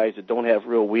be your guys that don't have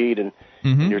real weed, and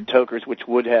your tokers, which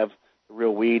would have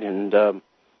real weed, and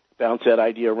bounce that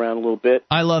idea around a little bit.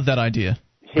 I love that idea.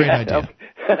 Great idea.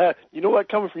 You know what?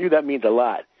 Coming from you, that means a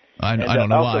lot. I don't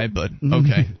know why, but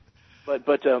okay.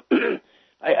 But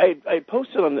I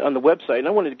posted on the website, and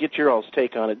I wanted to get your all's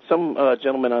take on it. Some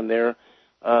gentleman on there,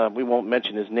 we won't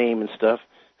mention his name and stuff,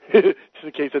 just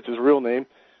in case that's his real name.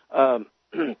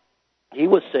 He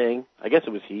was saying, I guess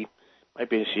it was he, might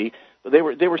be a she, but they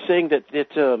were saying that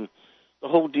the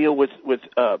whole deal with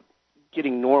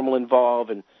getting Normal involved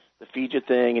and the Fiji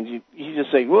thing, and he's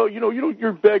just saying, well,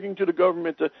 you're begging to the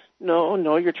government to.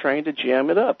 No, you're trying to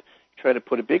jam it up. You're trying to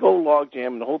put a big old log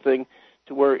jam in the whole thing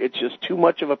to where it's just too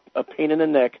much of a pain in the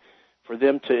neck for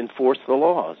them to enforce the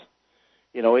laws.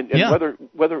 And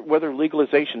whether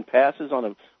legalization passes on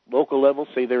a local level,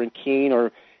 say they're in Keene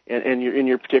or in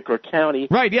your particular county.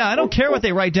 Right, yeah, I don't care what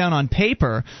they write down on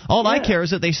paper. All I care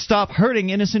is that they stop hurting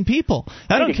innocent people.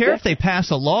 I don't care if they pass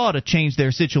a law to change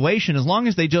their situation, as long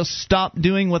as they just stop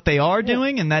doing what they are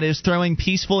doing, and that is throwing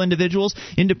peaceful individuals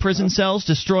into prison cells,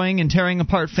 destroying and tearing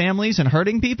apart families and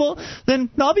hurting people, then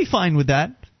I'll be fine with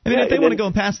that. I mean, if they want to go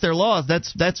and pass their laws,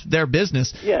 that's their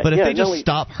business. But if they just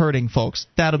stop hurting folks,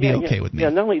 that'll be okay with me.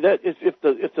 Yeah, not only that, if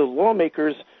the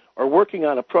lawmakers are working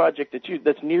on a project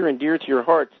that's near and dear to your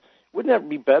hearts, wouldn't that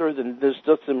be better than just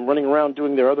them running around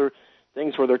doing their other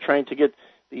things where they're trying to get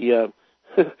the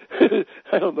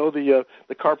I don't know, the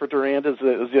carpenter ant as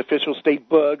the official state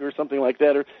bug or something like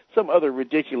that, or some other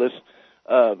ridiculous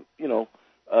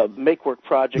make-work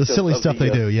project. The silly stuff they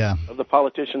do, of the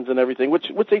politicians and everything, which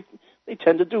they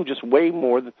tend to do just way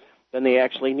more than they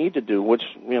actually need to do. Which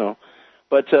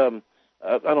but I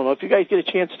don't know if you guys get a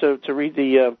chance to read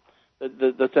the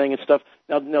thing and stuff.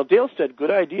 Now Dale said,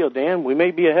 good idea, Dan. We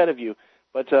may be ahead of you,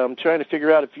 but I'm trying to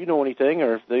figure out if you know anything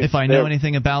or if I know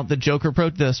anything about the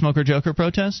Smoker Joker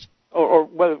protest. or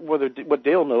whether what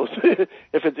Dale knows, if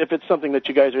it's something that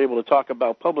you guys are able to talk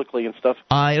about publicly and stuff.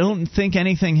 I don't think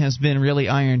anything has been really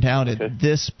ironed out at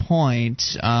this point.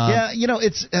 Yeah,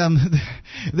 it's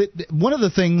one of the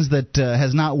things that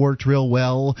has not worked real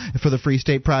well for the Free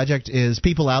State Project is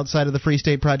people outside of the Free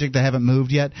State Project that haven't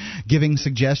moved yet giving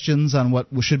suggestions on what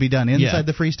should be done inside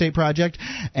the Free State Project,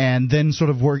 and then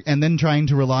then trying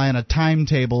to rely on a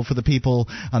timetable for the people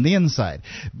on the inside.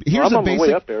 I'm on my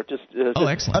way up there.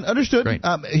 Excellent. Understood.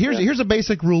 Here's a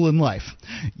basic rule in life.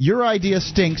 Your idea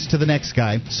stinks to the next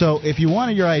guy. So if you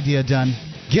wanted your idea done,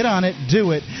 get on it,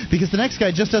 do it, because the next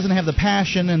guy just doesn't have the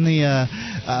passion and the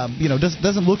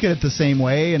doesn't look at it the same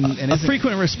way. And a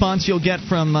frequent response you'll get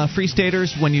from Free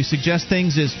Staters when you suggest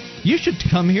things is, you should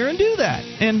come here and do that.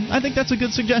 And I think that's a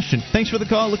good suggestion. Thanks for the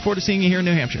call. Look forward to seeing you here in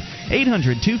New Hampshire.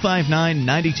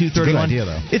 800-259-9231. It's a good idea,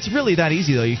 though. It's really that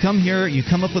easy, though. You come here, you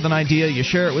come up with an idea, you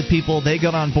share it with people, they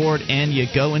get on board, and you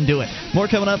go and do it. More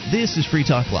coming up. This is Free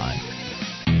Talk Live.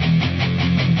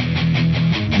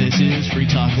 This is Free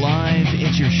Talk Live.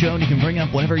 It's your show, and you can bring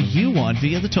up whatever you want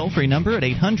via the toll-free number at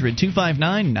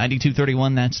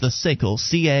 800-259-9231. That's the SACL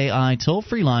CAI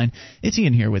toll-free line. It's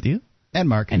Ian here with you. And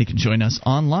Mark. And you can join us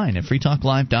online at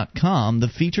freetalklive.com. The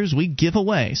features we give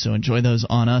away, so enjoy those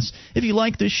on us. If you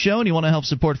like this show and you want to help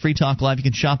support Free Talk Live, you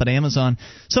can shop at Amazon.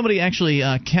 Somebody actually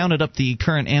counted up the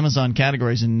current Amazon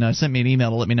categories and sent me an email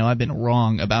to let me know I've been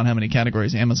wrong about how many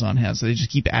categories Amazon has. So they just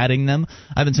keep adding them.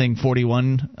 I've been saying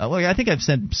 41. I think I've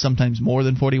said sometimes more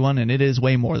than 41, and it is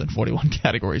way more than 41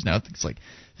 categories now. I think it's like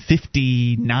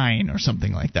 59 or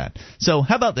something like that. So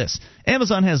how about this?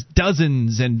 Amazon has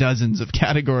dozens and dozens of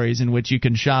categories in which you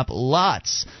can shop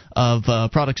lots of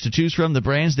products to choose from, the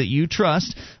brands that you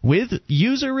trust, with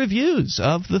user reviews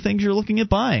of the things you're looking at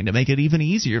buying to make it even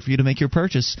easier for you to make your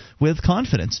purchase with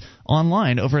confidence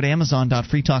online over at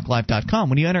amazon.freetalklive.com.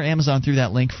 When you enter Amazon through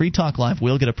that link, Free Talk Live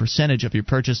will get a percentage of your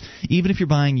purchase, even if you're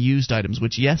buying used items,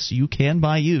 which, yes, you can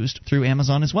buy used through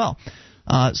Amazon as well.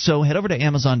 So head over to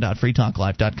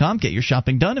amazon.freetalklive.com, get your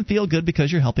shopping done, and feel good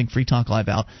because you're helping Free Talk Live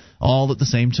out all at the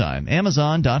same time.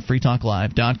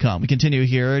 Amazon.freetalklive.com. We continue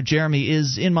here. Jeremy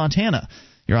is in Montana.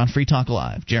 You're on Free Talk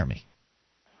Live. Jeremy.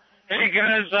 Hey,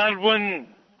 guys, I'd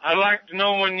like to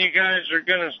know when you guys are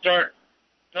going to start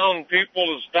telling people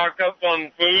to stock up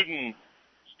on food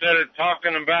instead of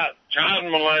talking about child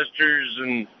molesters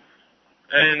and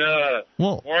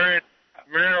wearing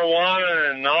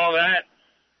marijuana and all that.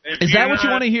 Is that what you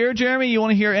want to hear, Jeremy? You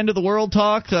want to hear end of the world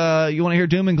talk? You want to hear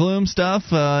doom and gloom stuff?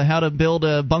 How to build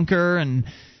a bunker and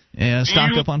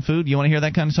stock up on food? You want to hear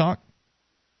that kind of talk?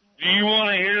 Do you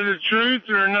want to hear the truth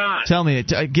or not? Tell me.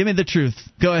 Give me the truth.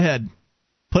 Go ahead.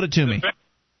 Put it to me.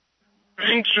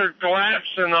 Banks are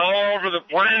collapsing all over the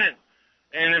planet,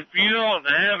 and if you don't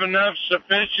have enough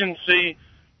sufficiency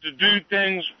to do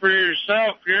things for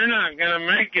yourself, you're not going to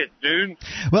make it, dude.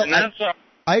 Well,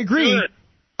 I agree. Good.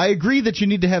 I agree that you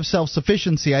need to have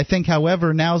self-sufficiency. I think,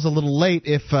 however, now's a little late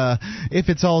if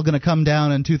it's all going to come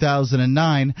down in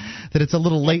 2009, that it's a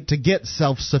little late to get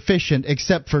self-sufficient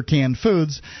except for canned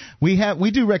foods. We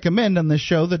do recommend on this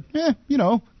show that,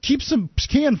 keep some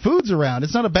canned foods around.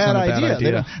 It's not a bad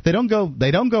idea. They don't go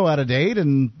out of date,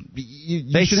 and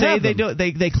they say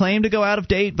they claim to go out of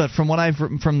date, but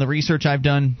from the research I've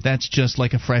done, that's just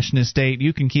like a freshness date.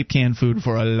 You can keep canned food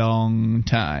for a long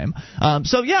time.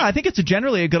 So yeah, I think it's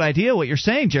generally a good idea what you're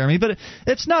saying, Jeremy, but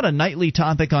it's not a nightly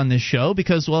topic on this show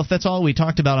because, well, if that's all we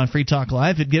talked about on Free Talk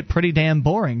Live, it'd get pretty damn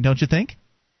boring, don't you think?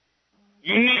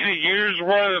 You need a year's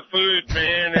worth of food,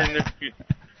 man, and if you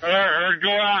or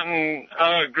go out and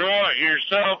grow it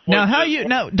yourself.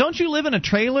 Now, don't you live in a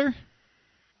trailer?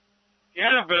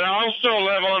 Yeah, but I also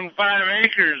live on 5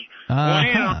 acres.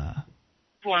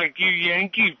 Like you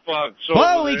Yankee fucks.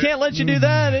 Well, we can't let you do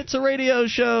that. It's a radio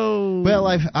show. Well,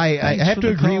 I have to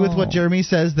agree with what Jeremy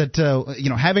says that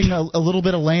having a little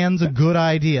bit of land's a good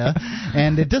idea,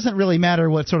 and it doesn't really matter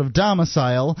what sort of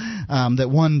domicile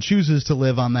that one chooses to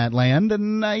live on that land.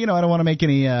 And I don't want to make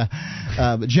any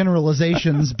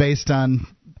generalizations based on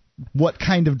what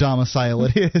kind of domicile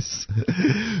it is.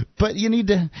 But you need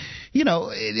to, a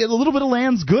little bit of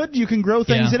land's good. You can grow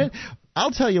things in it.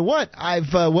 I'll tell you what, my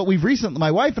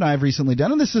wife and I have recently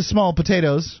done, and this is small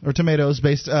potatoes or tomatoes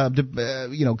based,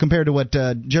 compared to what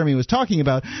Jeremy was talking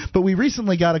about. But we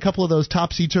recently got a couple of those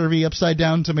topsy-turvy,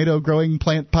 upside-down tomato growing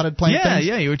potted plant things.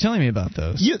 Yeah, you were telling me about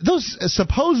those. Those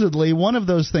supposedly one of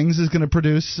those things is going to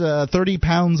produce 30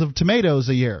 pounds of tomatoes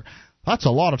a year. That's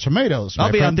a lot of tomatoes,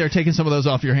 I'll be friend. out there taking some of those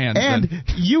off your hands. And then.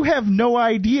 You have no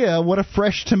idea what a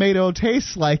fresh tomato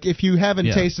tastes like if you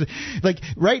haven't tasted. Like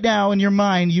right now in your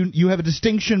mind, you have a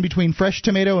distinction between fresh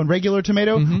tomato and regular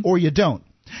tomato, or you don't.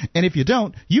 And if you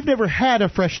don't, you've never had a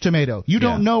fresh tomato. You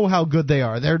don't know how good they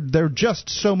are. They're just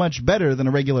so much better than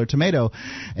a regular tomato.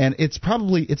 And it's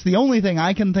the only thing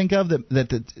I can think of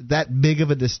that big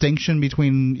of a distinction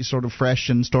between sort of fresh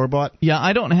and store-bought. Yeah,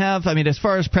 I don't have, as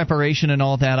far as preparation and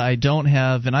all that, I don't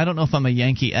have, and I don't know if I'm a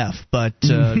Yankee F, but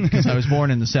because I was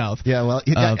born in the South. Yeah, well,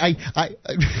 I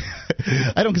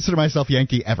don't consider myself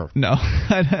Yankee ever. No.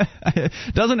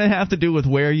 Doesn't it have to do with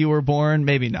where you were born?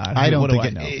 Maybe not. I don't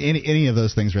think any of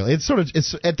those things really.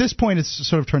 It's at this point it's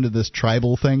sort of turned to this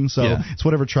tribal thing. So it's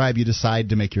whatever tribe you decide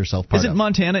to make yourself part of. Isn't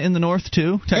Montana in the north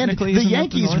too? Technically, and the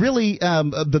Yankees really,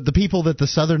 the people that the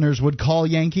Southerners would call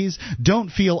Yankees don't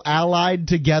feel allied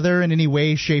together in any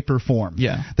way, shape, or form.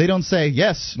 Yeah, they don't say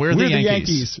yes. We're the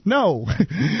Yankees. No,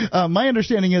 my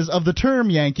understanding is of the term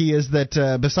Yankee is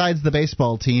that besides the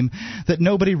baseball team, that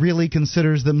nobody really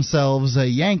considers themselves a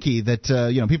Yankee. That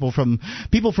people from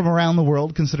around the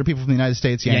world consider people from the United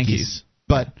States Yankees.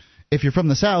 But if you're from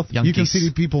the South, you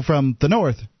consider people from the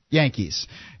North Yankees.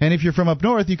 And if you're from up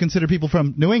north, you consider people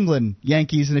from New England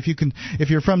Yankees. And if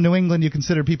you're from New England, you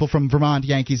consider people from Vermont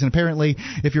Yankees. And apparently,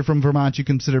 if you're from Vermont, you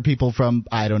consider people from,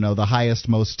 I don't know, the highest,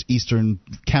 most eastern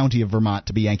county of Vermont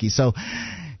to be Yankees. So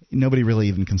nobody really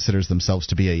even considers themselves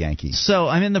to be a Yankee. So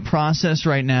I'm in the process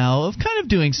right now of kind of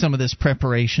doing some of this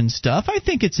preparation stuff. I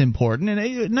think it's important, and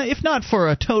if not for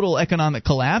a total economic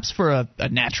collapse, for a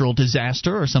natural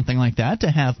disaster or something like that, to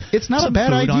have it's not a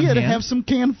bad idea to have some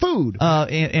canned food.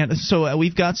 And so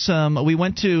we've got some. We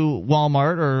went to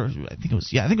Walmart, or I think it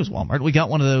was Walmart. We got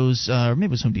one of those, or maybe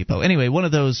it was Home Depot. Anyway, one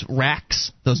of those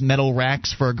racks, those metal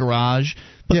racks for a garage.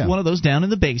 Put one of those down in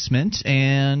the basement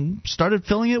and started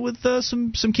filling it with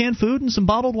some canned food and some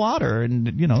bottled water. And,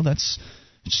 that's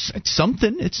it's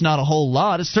something. It's not a whole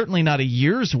lot. It's certainly not a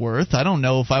year's worth. I don't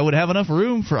know if I would have enough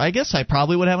room for – I guess I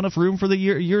probably would have enough room for the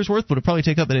year's worth, but it would probably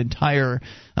take up an entire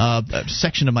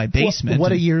section of my basement.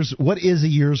 What is a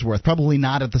year's worth? Probably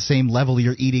not at the same level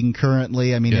you're eating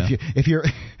currently.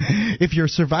 If you're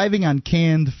surviving on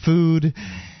canned food,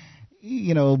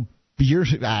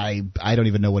 I don't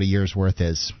even know what a year's worth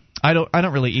is. I don't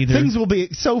really either. Things will be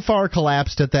so far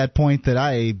collapsed at that point that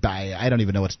I don't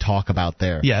even know what to talk about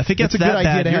there. Yeah, if it gets it's a that good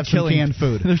bad, idea to have some canned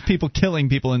food. There's people killing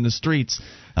people in the streets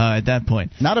at that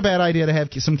point. Not a bad idea to have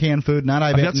some canned food. Not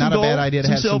a bad idea to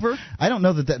have silver. I don't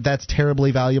know that's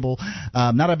terribly valuable.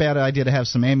 Not a bad idea to have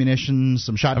some ammunition,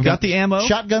 some shotguns. I've got the ammo.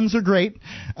 Shotguns are great.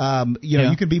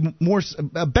 You could be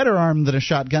a better armed than a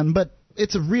shotgun, but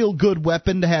it's a real good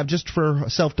weapon to have just for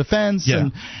self-defense,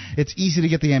 and it's easy to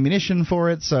get the ammunition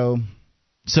for it. So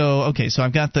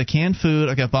I've got the canned food,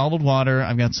 I've got bottled water,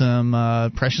 I've got some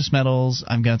precious metals,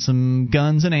 I've got some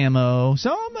guns and ammo.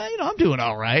 So I'm doing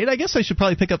all right. I guess I should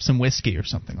probably pick up some whiskey or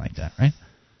something like that, right?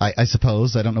 I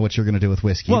suppose. I don't know what you're going to do with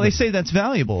whiskey. Well, they say that's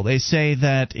valuable. They say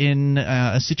that in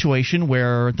a situation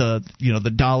where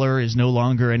the dollar is no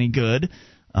longer any good,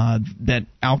 that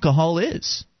alcohol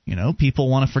is. People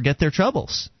want to forget their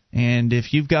troubles. And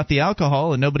if you've got the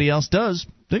alcohol and nobody else does,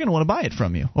 they're going to want to buy it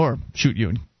from you or shoot you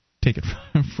and take it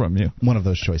from you. One of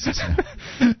those choices.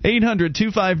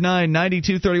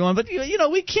 800-259-9231. But,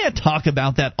 we can't talk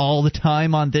about that all the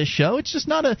time on this show. It's just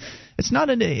not an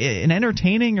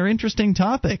entertaining or interesting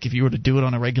topic if you were to do it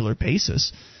on a regular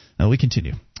basis. We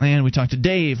continue. And we talk to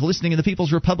Dave, listening in the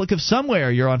People's Republic of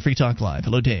Somewhere. You're on Free Talk Live.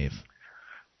 Hello, Dave.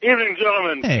 Evening,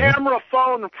 gentlemen. Hey. Camera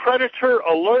Phone Predator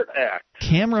Alert Act.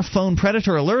 Camera Phone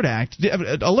Predator Alert Act?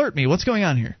 Alert me. What's going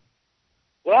on here?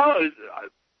 Well,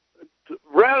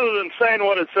 rather than saying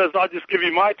what it says, I'll just give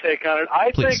you my take on it.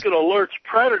 I think it alerts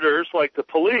predators, like the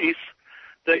police,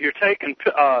 that you're taking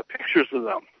pictures of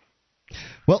them.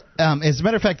 Well, as a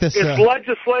matter of fact, it's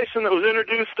legislation that was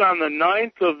introduced on the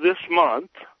 9th of this month,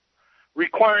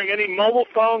 requiring any mobile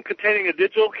phone containing a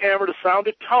digital camera to sound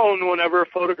a tone whenever a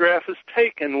photograph is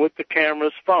taken with the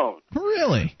camera's phone.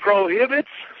 Really? Prohibits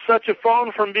such a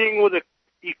phone from being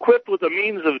equipped with a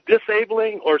means of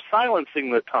disabling or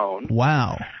silencing the tone.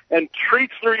 Wow. And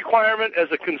treats the requirement as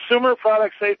a consumer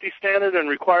product safety standard and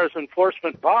requires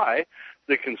enforcement by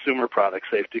the Consumer Product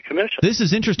Safety Commission. This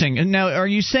is interesting. And now, are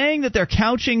you saying that they're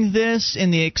couching this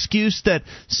in the excuse that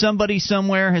somebody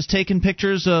somewhere has taken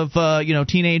pictures of,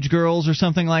 teenage girls or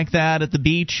something like that at the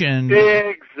beach? And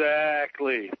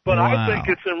exactly. But wow. I think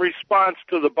it's in response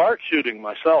to the BART shooting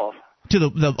myself. To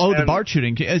the BART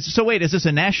shooting. So wait, is this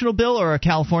a national bill or a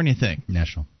California thing?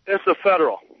 National. It's a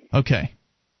federal. Okay.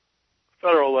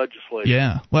 Federal legislation.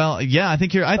 Yeah. Well, yeah, I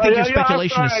think your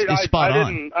speculation is spot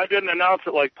on. I didn't announce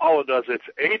it like Paula does. It's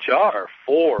HR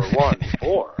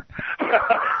 414.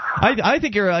 I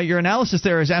think your analysis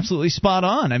there is absolutely spot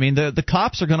on. I mean, the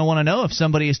cops are going to want to know if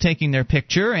somebody is taking their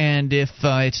picture, and if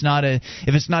it's not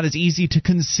as easy to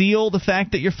conceal the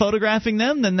fact that you're photographing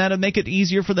them, then that'll make it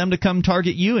easier for them to come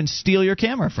target you and steal your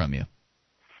camera from you.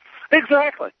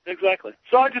 Exactly.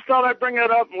 So I just thought I'd bring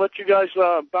that up and let you guys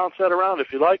bounce that around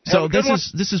if you like. So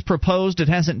this is proposed. It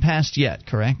hasn't passed yet,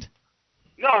 correct?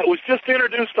 No, it was just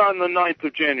introduced on the 9th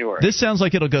of January. This sounds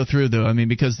like it'll go through, though. I mean,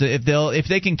 because if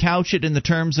they can couch it in the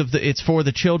terms of it's for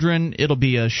the children, it'll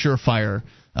be a surefire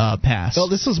pass. Well,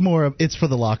 this is more. It's for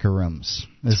the locker rooms.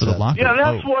 It's for the locker. Yeah,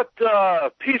 that's what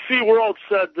PC World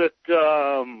said. That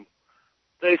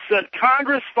they said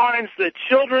Congress finds that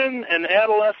children and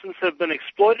adolescents have been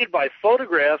exploited by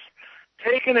photographs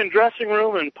taken in dressing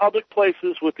room and public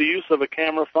places with the use of a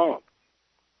camera phone.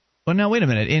 Well, now, wait a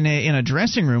minute. In a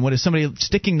dressing room, what is somebody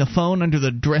sticking the phone under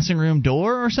the dressing room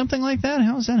door or something like that?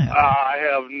 How does that happen? I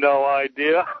have no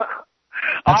idea.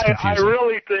 I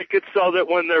really think it's so that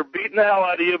when they're beating the hell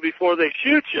out of you before they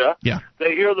shoot you,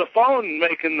 they hear the phone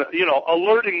making,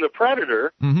 alerting the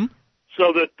predator,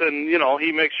 so that then,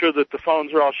 he makes sure that the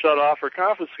phones are all shut off or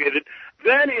confiscated.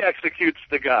 Then he executes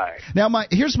the guy. Now,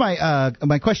 here's my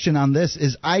question on this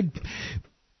is I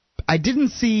didn't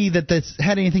see that this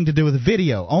had anything to do with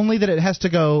video, only that it has to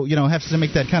go, has to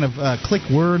make that kind of click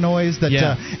whir noise that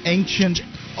ancient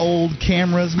old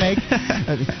cameras make,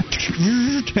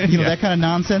 that kind of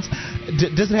nonsense.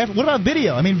 Does it have? What about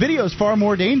video? I mean, video is far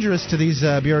more dangerous to these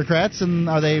bureaucrats, and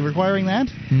are they requiring that?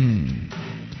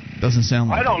 Doesn't sound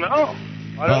like I don't know.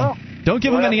 I don't know. Don't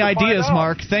give them any ideas,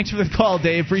 Mark. Thanks for the call,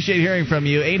 Dave. Appreciate hearing from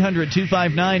you.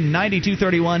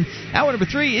 800-259-9231. Hour number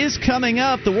 3 is coming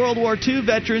up. The World War II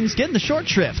veterans getting the short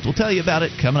shrift. We'll tell you about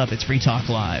it coming up. It's Free Talk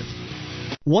Live.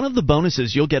 One of the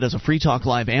bonuses you'll get as a Free Talk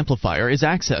Live amplifier is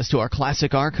access to our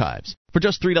classic archives. For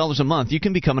just $3 a month, you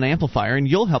can become an amplifier, and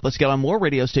you'll help us get on more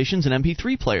radio stations and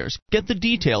MP3 players. Get the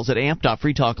details at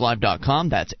amp.freetalklive.com.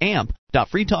 That's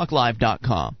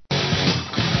amp.freetalklive.com.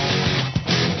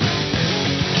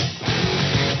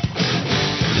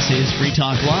 This is Free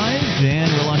Talk Live,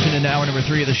 and we're launching into hour number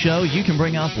 3 of the show. You can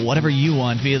bring up whatever you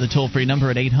want via the toll-free number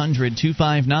at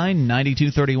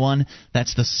 800-259-9231.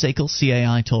 That's the SACL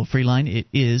CAI toll-free line. It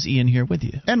is Ian here with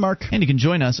you. And Mark. And you can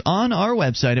join us on our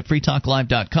website at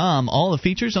freetalklive.com. All the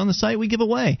features on the site we give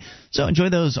away. So enjoy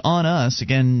those on us.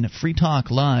 Again,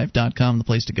 freetalklive.com, the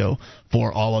place to go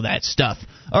for all of that stuff.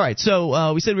 All right,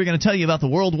 so we said we were going to tell you about the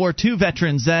World War II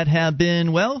veterans that have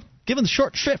been, given the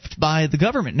short shrift by the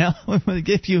government. Now,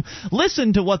 if you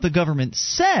listen to what the government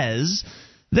says,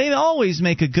 they always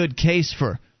make a good case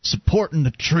for supporting the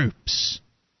troops.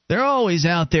 They're always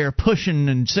out there pushing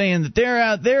and saying that they're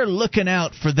out there looking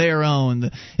out for their own.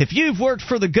 If you've worked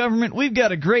for the government, we've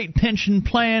got a great pension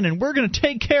plan, and we're going to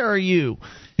take care of you.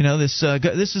 This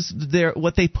is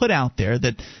what they put out there,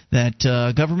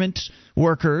 that government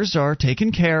workers are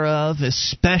taken care of,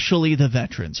 especially the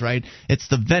veterans, right? It's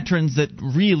the veterans that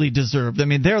really deserve. I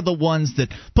mean, they're the ones that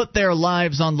put their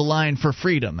lives on the line for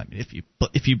freedom. I mean,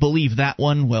 if you believe that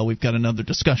one, well, we've got another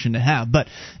discussion to have. But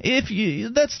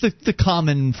that's the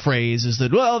common phrase is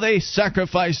that, they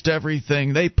sacrificed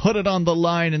everything, they put it on the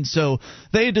line, and so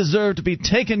they deserve to be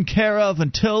taken care of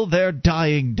until their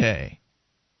dying day.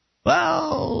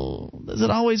 Well, does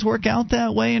it always work out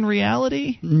that way in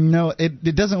reality? No,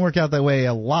 it doesn't work out that way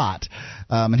a lot.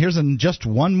 And here's just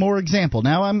one more example.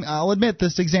 Now, I'll admit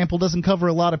this example doesn't cover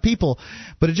a lot of people,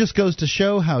 but it just goes to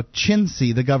show how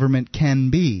chintzy the government can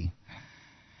be.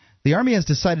 The Army has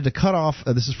decided to cut off,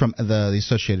 this is from the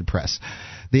Associated Press,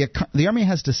 the Army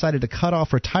has decided to cut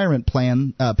off retirement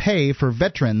plan pay for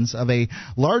veterans of a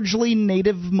largely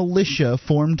native militia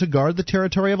formed to guard the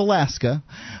territory of Alaska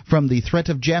from the threat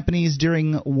of Japanese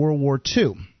during World War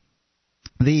II.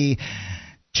 The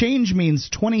change means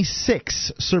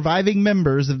 26 surviving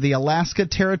members of the Alaska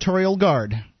Territorial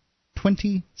Guard.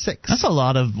 26. That's a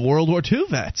lot of World War II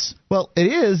vets. Well, it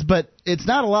is, but it's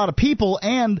not a lot of people,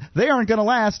 and they aren't going to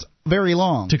last very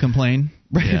long. To complain?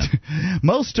 Right. Yeah.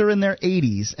 Most are in their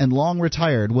 80s and long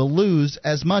retired will lose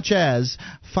as much as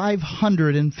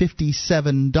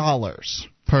 $557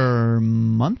 per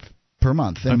month? Per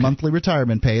month in monthly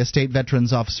retirement pay, a state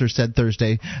veterans officer said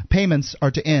Thursday. Payments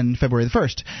are to end February the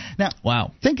 1st. Now,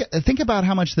 wow. Think about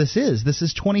how much this is. This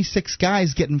is 26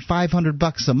 guys getting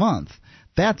 $500 a month.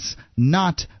 That's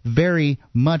not very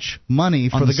much money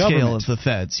for the government. On the scale of the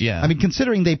feds, yeah. I mean,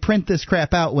 considering they print this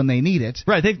crap out when they need it.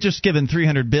 Right, they've just given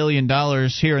 $300 billion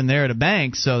here and there to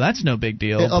banks, so that's no big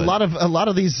deal. A lot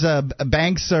of these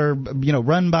banks are,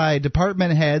 run by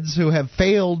department heads who have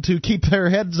failed to keep their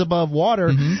heads above water.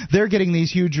 Mm-hmm. They're getting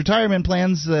these huge retirement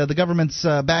plans. The government's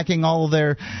backing all of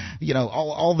their,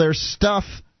 all their stuff.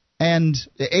 And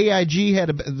AIG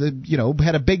had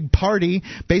a big party,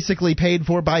 basically paid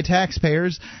for by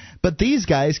taxpayers, but these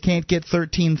guys can't get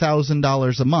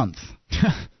 $13,000 a month.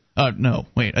 No,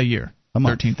 wait, a year. A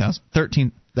month.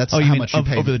 13. That's how much you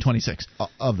pay over the 26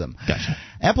 of them. Gotcha.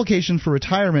 Applications for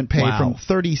retirement pay from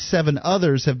 37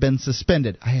 others have been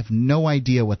suspended. I have no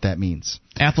idea what that means.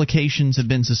 Applications have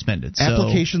been suspended.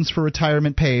 Applications for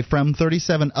retirement pay from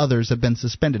 37 others have been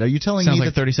suspended. Are you telling me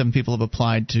that 37 people have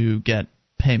applied to get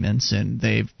payments and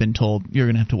they've been told you're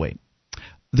going to have to wait?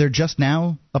 They're just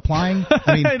now applying?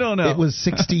 I mean, I don't know. It was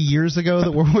 60 years ago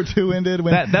that World War II ended.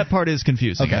 That part is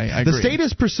confusing. Okay. I agree. The state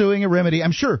is pursuing a remedy.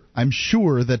 I'm sure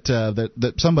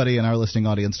that somebody in our listening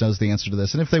audience knows the answer to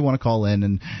this. And if they want to call in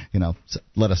and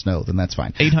let us know, then that's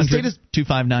fine.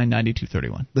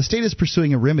 800-259-9231. The state is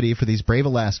pursuing a remedy for these brave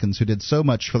Alaskans who did so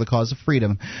much for the cause of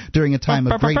freedom during a time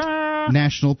of great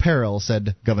national peril,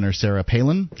 said Governor Sarah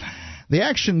Palin. The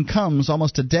action comes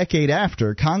almost a decade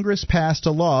after Congress passed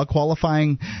a law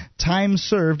qualifying time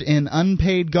served in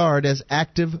unpaid guard as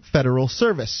active federal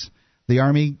service. The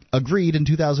Army agreed in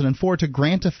 2004 to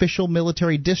grant official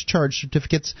military discharge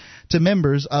certificates to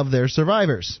members of their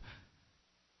survivors.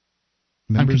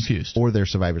 I'm confused. Or their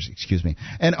survivors, excuse me.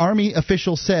 An Army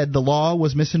official said the law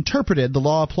was misinterpreted. The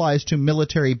law applies to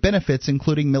military benefits,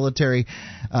 including military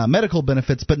medical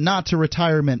benefits, but not to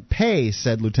retirement pay,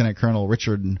 said Lieutenant Colonel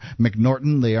Richard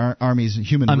McNorton, the Army's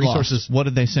Human Resources. What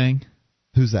are they saying?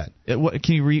 Who's that?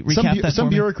 Can you recap that? Some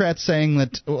bureaucrats saying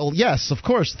that, well, yes, of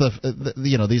course,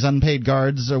 these unpaid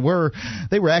guards were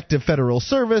active federal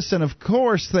service, and of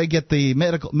course they get the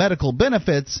medical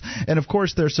benefits, and of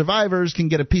course their survivors can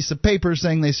get a piece of paper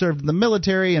saying they served in the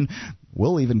military, and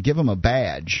we'll even give them a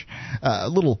badge, a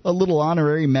little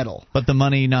honorary medal. But the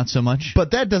money, not so much.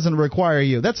 But that doesn't require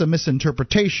you. That's a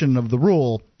misinterpretation of the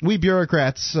rule. We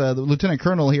bureaucrats, the lieutenant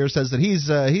colonel here says that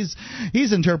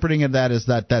he's interpreting it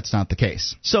that's not the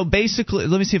case. So basically,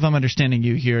 let me see if I'm understanding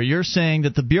you here. You're saying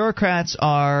that the bureaucrats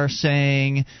are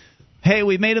saying, hey,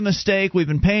 we made a mistake. We've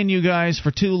been paying you guys for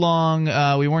too long.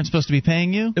 We weren't supposed to be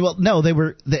paying you? Well, no,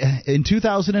 in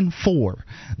 2004,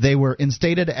 they were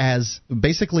instated as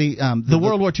basically the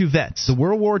World War II vets. The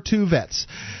World War II vets.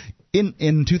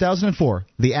 In 2004,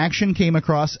 the action came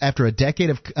across after a decade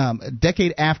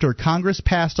after Congress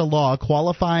passed a law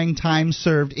qualifying time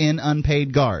served in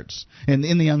unpaid guards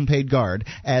in the unpaid guard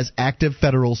as active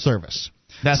federal service.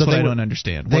 That's what I don't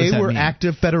understand. What does that mean? They were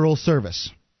active federal service.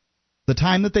 The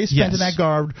time that they spent in that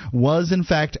guard was, in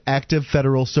fact, active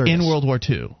federal service. In World War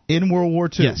II. In World War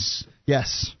II.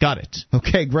 Yes. Got it.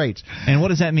 Okay, great. And what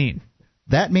does that mean?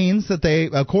 That means that they,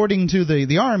 according to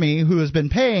the Army, who has been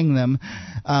paying them,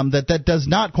 that does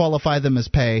not qualify them as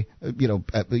pay,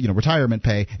 retirement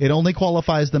pay. It only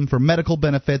qualifies them for medical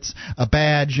benefits, a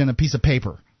badge, and a piece of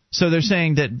paper. So they're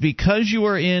saying that because you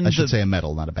were in... I should say a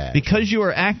medal, not a badge. Because you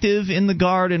were active in the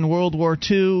Guard in World War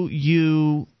II,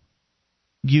 you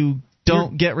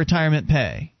don't get retirement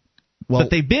pay. Well,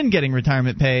 but they've been getting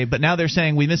retirement pay, but now they're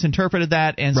saying we misinterpreted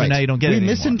that, and so now you don't get it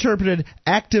anymore. We misinterpreted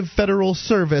active federal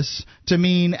service to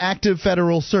mean active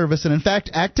federal service, and in fact,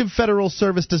 active federal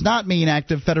service does not mean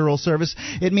active federal service.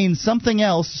 It means something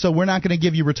else, so we're not going to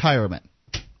give you retirement.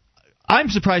 I'm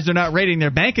surprised they're not raiding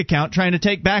their bank account trying to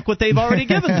take back what they've already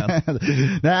given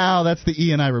them. Now, that's the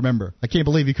Ian I remember. I can't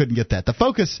believe he couldn't get that. The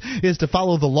focus is to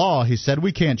follow the law, he said.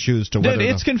 We can't choose to whether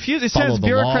it's confusing. It sounds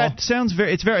bureaucrat.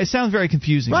 It sounds very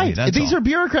confusing. Right. To me, These are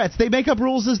bureaucrats. They make up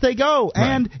rules as they go, right.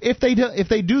 And if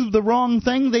they do the wrong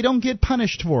thing, they don't get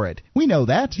punished for it. We know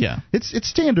that. Yeah. It's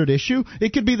standard issue.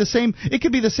 It could be the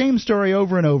same story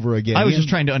over and over again. I was just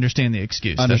trying to understand the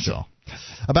excuse. That's all.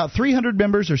 About 300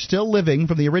 members are still living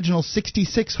from the original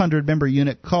 6,600-member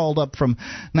unit called up from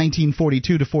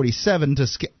 1942 to 47 to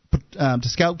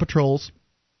scout patrols,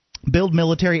 build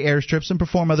military airstrips, and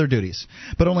perform other duties.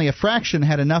 But only a fraction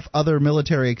had enough other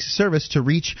military service to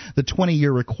reach the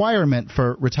 20-year requirement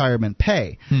for retirement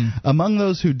pay. Among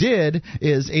those who did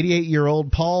is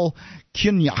 88-year-old Paul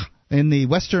Kinya in the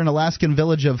western Alaskan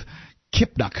village of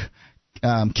Kipnuk.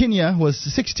 Kinya was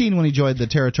 16 when he joined the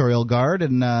Territorial Guard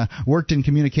and worked in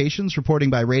communications,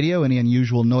 reporting by radio any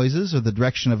unusual noises or the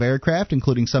direction of aircraft,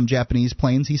 including some Japanese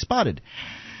planes he spotted.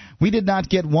 We did not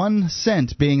get 1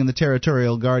 cent being in the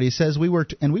Territorial Guard, he says. We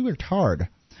worked hard.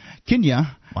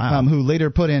 Kinya, who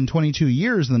later put in 22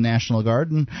 years in the National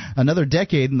Guard and another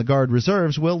decade in the Guard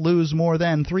Reserves, will lose more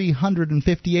than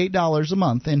 $358 a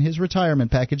month in his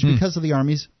retirement package because of the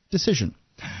Army's decision.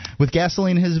 With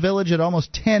gasoline in his village at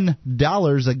almost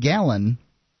 $10 a gallon.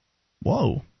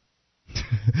 Whoa.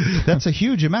 That's a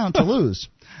huge amount to lose.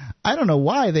 I don't know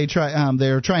why they're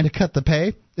trying to cut the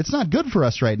pay. It's not good for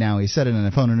us right now, he said in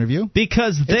a phone interview.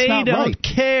 Because they don't right.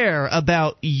 care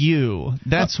about you.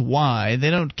 That's why. They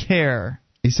don't care.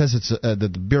 He says it's the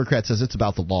bureaucrat says it's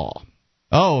about the law.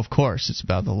 Oh, of course, it's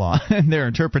about the law and their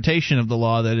interpretation of the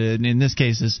law. That in this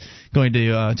case is going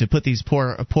to put these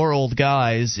poor old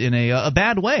guys in a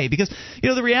bad way. Because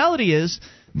the reality is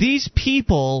these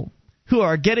people who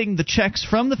are getting the checks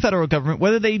from the federal government,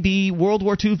 whether they be World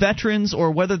War II veterans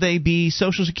or whether they be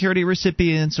Social Security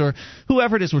recipients or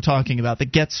whoever it is we're talking about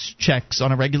that gets checks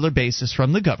on a regular basis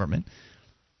from the government,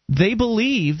 they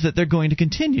believe that they're going to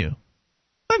continue.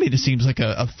 I mean, it seems like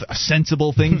a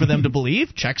sensible thing for them to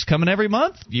believe. Checks coming every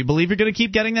month. You believe you're going to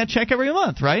keep getting that check every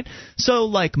month, right? So,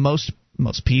 like most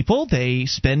people, they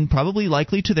spend probably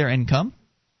likely to their income,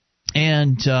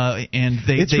 and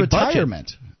it's retirement.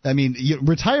 Budget. I mean,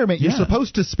 retirement. You're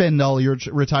supposed to spend all your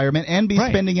retirement and be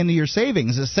spending into your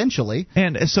savings, essentially.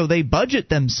 And so they budget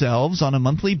themselves on a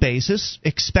monthly basis,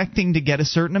 expecting to get a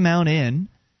certain amount in,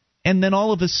 and then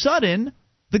all of a sudden,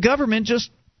 the government just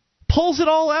pulls it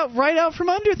all out from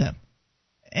under them.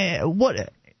 What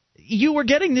you were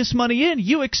getting this money in,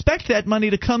 you expect that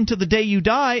money to come to the day you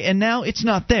die, and now it's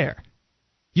not there.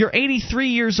 You're 83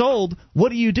 years old. What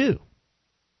do you do?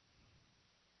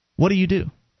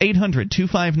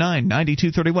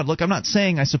 800-259-9231. Look, I'm not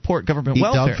saying I support government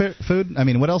welfare. Dog food? I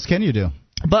mean, what else can you do?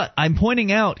 But I'm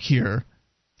pointing out here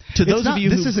to those of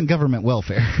you who... This isn't government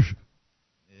welfare.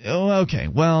 Oh, okay.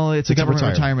 Well, it's a government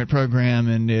retirement program,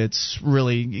 and it's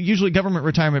really... Usually government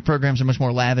retirement programs are much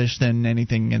more lavish than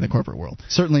anything in the corporate world.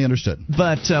 Certainly understood.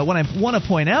 But what I want to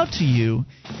point out to you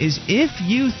is if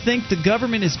you think the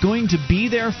government is going to be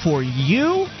there for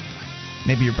you,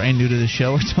 maybe you're brand new to the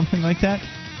show or something like that,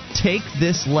 take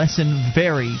this lesson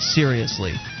very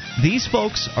seriously. These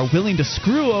folks are willing to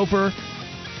screw over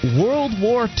World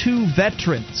War II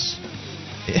veterans.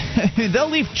 They'll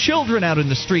leave children out in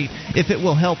the street if it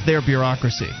will help their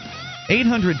bureaucracy.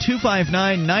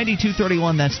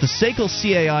 800-259-9231. That's the SACL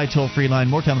CAI toll-free line.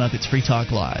 More coming up. It's Free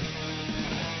Talk Live.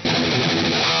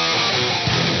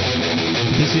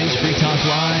 This is Free Talk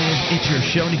Live. It's your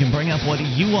show, and you can bring up what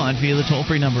you want via the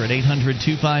toll-free number at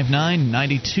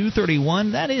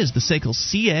 800-259-9231. That is the SACL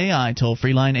CAI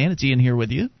toll-free line, and it's Ian here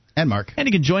with you. And Mark. And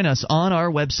you can join us on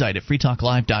our website at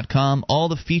freetalklive.com. All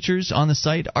the features on the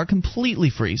site are completely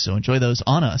free, so enjoy those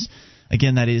on us.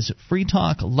 Again, that is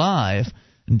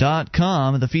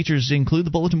freetalklive.com. The features include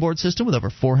the bulletin board system with over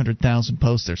 400,000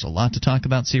 posts. There's a lot to talk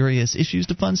about, serious issues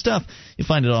to fun stuff. You'll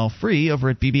find it all free over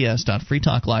at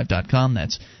bbs.freetalklive.com.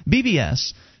 That's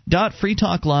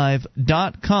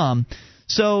bbs.freetalklive.com.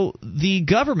 So the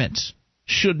government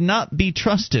should not be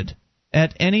trusted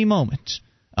at any moment.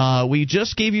 We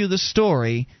just gave you the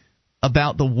story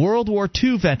about the World War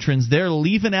II veterans. They're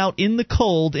leaving out in the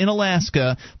cold in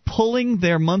Alaska, pulling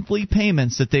their monthly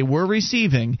payments that they were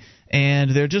receiving,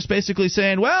 and they're just basically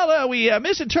saying, well, we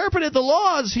misinterpreted the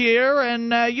laws here,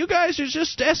 and you guys are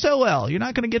just SOL. You're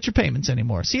not going to get your payments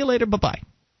anymore. See you later. Bye-bye.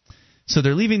 So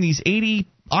they're leaving these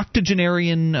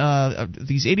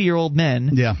 80-year-old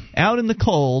men out in the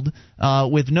cold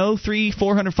with no $300,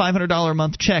 $400, $500 a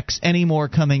month checks anymore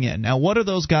coming in. Now, what are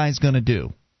those guys going to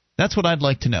do? That's what I'd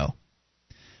like to know.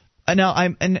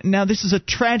 Now this is a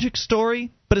tragic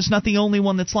story, but it's not the only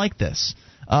one that's like this.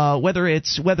 Whether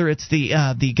it's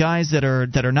the guys that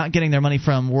are not getting their money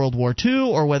from World War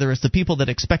II, or whether it's the people that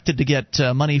expected to get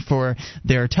money for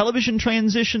their television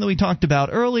transition that we talked about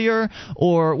earlier,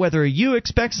 or whether you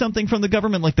expect something from the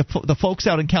government like the folks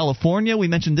out in California. We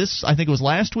mentioned this, I think it was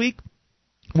last week,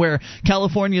 where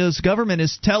California's government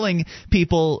is telling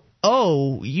people,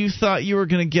 oh, you thought you were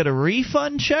going to get a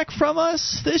refund check from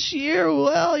us this year?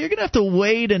 Well, you're going to have to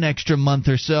wait an extra month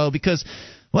or so because,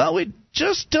 well, we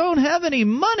just don't have any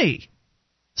money.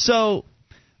 So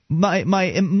my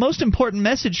most important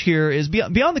message here is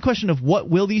beyond the question of what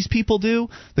will these people do,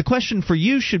 the question for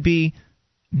you should be,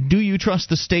 do you trust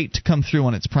the state to come through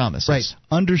on its promises? Right.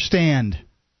 Understand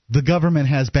the government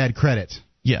has bad credit.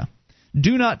 Yeah.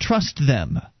 Do not trust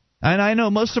them. And I know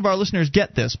most of our listeners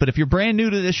get this, but if you're brand new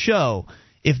to this show,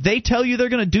 if they tell you they're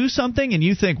going to do something and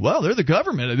you think, well, they're the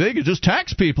government and they can just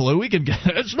tax people and we can get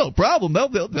it's no problem.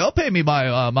 They'll pay me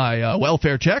my my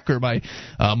welfare check or my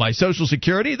Social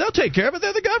Security. They'll take care of it.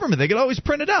 They're the government. They can always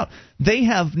print it out. They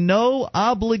have no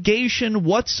obligation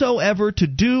whatsoever to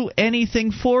do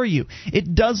anything for you.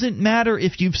 It doesn't matter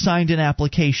if you've signed an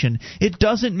application. It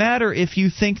doesn't matter if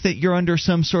you think that you're under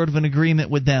some sort of an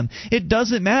agreement with them. It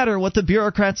doesn't matter what the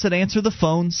bureaucrats that answer the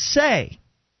phone say.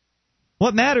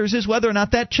 What matters is whether or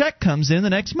not that check comes in the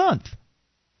next month.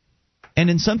 And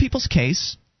in some people's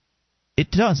case, it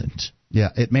doesn't. Yeah,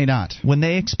 it may not. When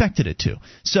they expected it to.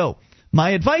 So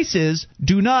My advice is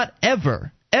do not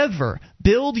ever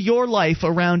build your life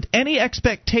around any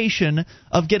expectation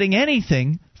of getting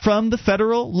anything from the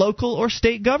federal, local, or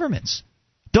state governments.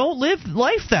 Don't live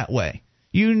life that way.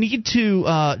 You need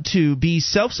to be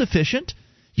self-sufficient.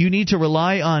 You need to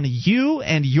rely on you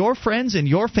and your friends and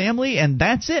your family, and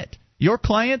that's it. Your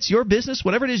clients, your business,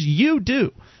 whatever it is you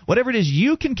do, whatever it is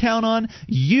you can count on,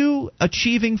 you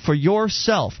achieving for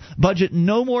yourself. Budget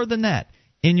no more than that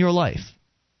in your life.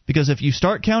 Because if you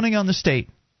start counting on the state,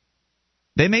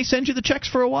 they may send you the checks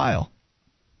for a while.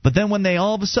 But then when they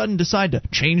all of a sudden decide to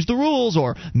change the rules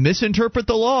or misinterpret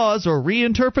the laws or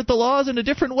reinterpret the laws in a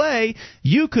different way,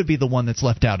 you could be the one that's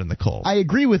left out in the cold. I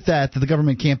agree with that the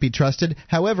government can't be trusted.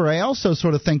 However, I also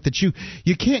sort of think that you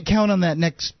can't count on that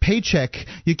next paycheck.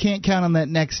 You can't count on that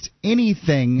next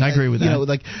anything. I agree with that. You know,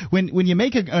 like when you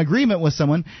make an agreement with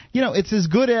someone, it's as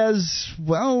good as,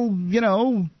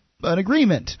 an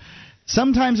agreement.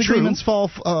 Sometimes agreements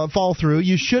fall through.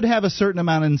 You should have a certain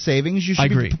amount in savings. You should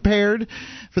be prepared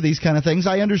for these kind of things.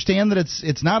 I understand that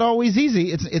it's not always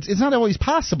easy. It's not always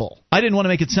possible. I didn't want to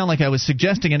make it sound like I was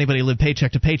suggesting anybody live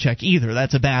paycheck to paycheck either.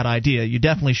 That's a bad idea. You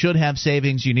definitely should have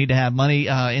savings. You need to have money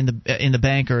in the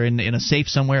bank or in a safe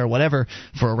somewhere or whatever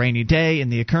for a rainy day in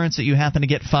the occurrence that you happen to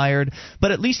get fired.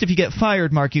 But at least if you get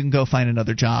fired, Mark, you can go find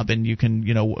another job and you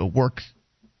can work.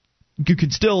 You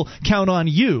can still count on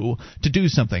you to do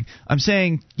something. I'm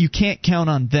saying you can't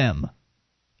count on them.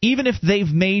 Even if they've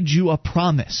made you a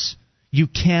promise, you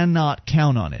cannot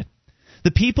count on it.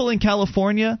 The people in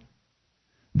California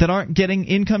that aren't getting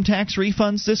income tax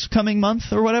refunds this coming month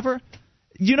or whatever,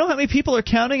 you know how many people are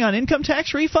counting on income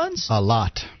tax refunds? A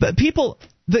lot. But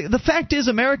the fact is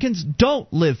Americans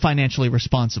don't live financially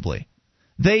responsibly.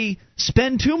 They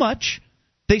spend too much.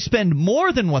 They spend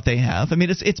more than what they have. I mean,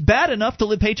 it's bad enough to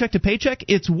live paycheck to paycheck.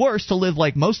 It's worse to live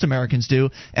like most Americans do,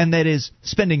 and that is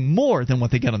spending more than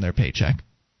what they get on their paycheck.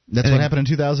 That's what happened in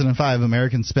 2005.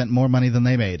 Americans spent more money than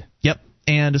they made. Yep.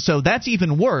 And so that's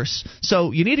even worse.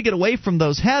 So you need to get away from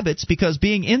those habits because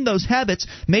being in those habits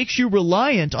makes you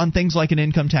reliant on things like an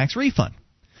income tax refund.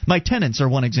 My tenants are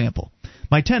one example.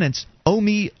 My tenants owe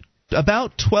me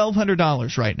about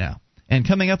 $1,200 right now. And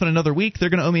coming up in another week, they're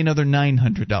going to owe me another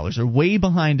 $900. They're way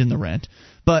behind in the rent.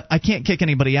 But I can't kick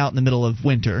anybody out in the middle of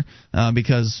winter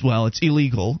because, well, it's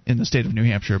illegal in the state of New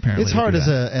Hampshire, apparently. It's hard as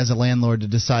a landlord to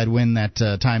decide when that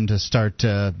time to start,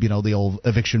 the old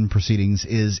eviction proceedings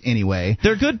is anyway.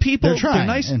 They're good people. They're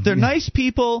trying. They're nice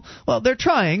people. Well, they're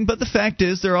trying, but the fact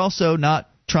is they're also not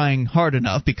trying hard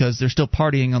enough because they're still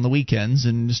partying on the weekends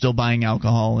and still buying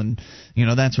alcohol and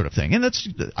that sort of thing. And that's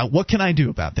what can I do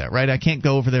about that, right? I can't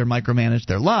go over there and micromanage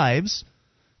their lives.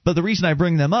 But the reason I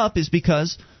bring them up is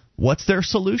because what's their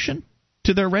solution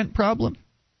to their rent problem?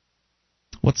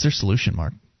 What's their solution,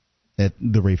 Mark?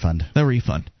 The refund. The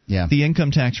refund. Yeah. The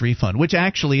income tax refund, which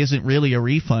actually isn't really a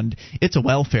refund. It's a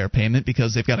welfare payment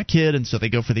because they've got a kid, and so they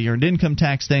go for the earned income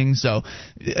tax thing. So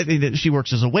she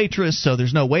works as a waitress, so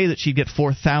there's no way that she'd get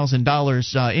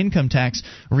 $4,000 income tax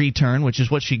return, which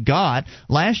is what she got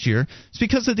last year. It's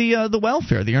because of the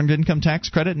welfare, the earned income tax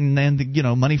credit, and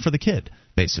the money for the kid,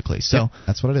 basically. So yeah,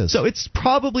 that's what it is. So it's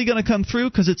probably going to come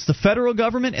through because it's the federal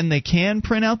government, and they can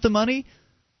print out the money.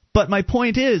 But my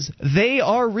point is, they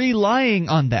are relying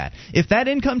on that. If that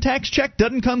income tax check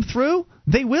doesn't come through,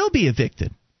 they will be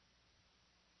evicted.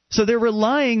 So they're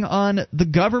relying on the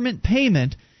government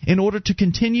payment in order to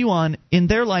continue on in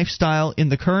their lifestyle in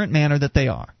the current manner that they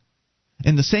are.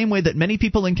 In the same way that many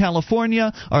people in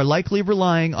California are likely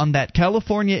relying on that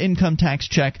California income tax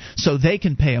check so they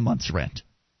can pay a month's rent.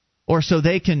 Or so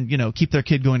they can, keep their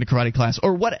kid going to karate class,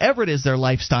 or whatever it is their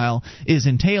lifestyle is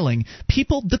entailing.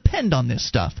 People depend on this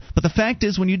stuff. But the fact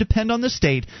is, when you depend on the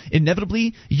state,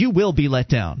 inevitably you will be let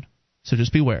down. So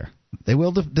just beware. They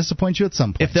will disappoint you at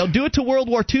some point. If they'll do it to World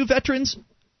War II veterans,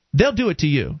 they'll do it to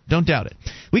you. Don't doubt it.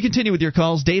 We continue with your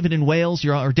calls. David in Wales,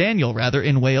 or Daniel, rather,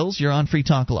 in Wales. You're on Free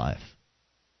Talk Live.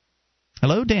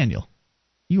 Hello, Daniel.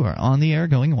 You are on the air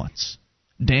going once.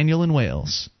 Daniel in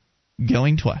Wales.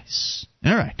 Going twice.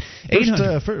 All right.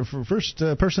 First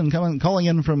person calling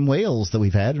in from Wales that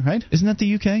we've had, right? Isn't that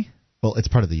the UK? Well, it's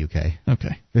part of the UK.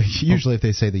 Okay. Usually if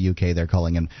they say the UK, they're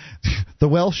calling in. The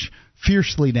Welsh,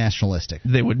 fiercely nationalistic.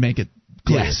 They would make it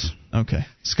clear. Yes. Okay.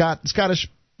 Scottish,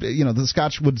 the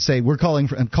Scotch would say we're calling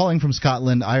from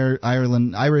Scotland.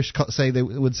 Ireland, Irish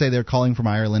would say they're calling from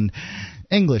Ireland.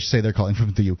 English say they're calling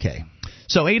from the UK.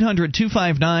 So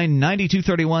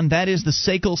 800-259-9231, that is the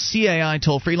SACL CAI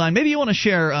toll-free line. Maybe you want to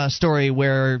share a story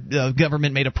where the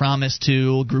government made a promise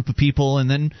to a group of people and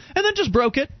then just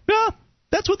broke it. Yeah,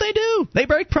 that's what they do. They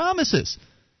break promises.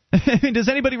 I mean, does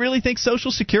anybody really think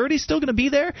Social Security is still going to be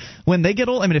there when they get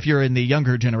old? I mean, if you're in the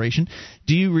younger generation,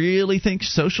 do you really think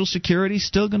Social Security is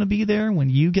still going to be there when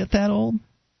you get that old?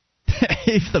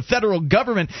 If the federal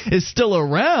government is still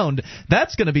around,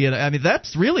 that's going to be I mean,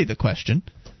 that's really the question.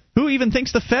 Who even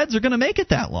thinks the feds are going to make it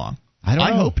that long? I don't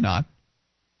know. I hope not.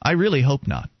 I really hope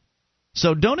not.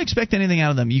 So don't expect anything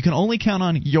out of them. You can only count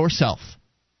on yourself.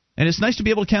 And it's nice to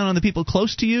be able to count on the people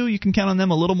close to you. You can count on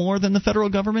them a little more than the federal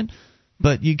government.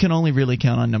 But you can only really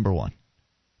count on number one.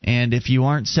 And if you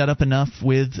aren't set up enough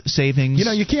with savings... You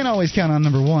know, you can't always count on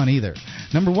number one either.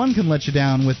 Number one can let you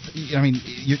down with... I mean,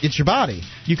 it's your body.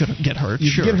 You could get hurt,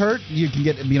 You can get hurt. You can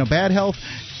get, bad health.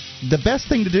 The best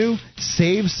thing to do,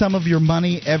 save some of your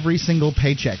money every single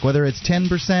paycheck, whether it's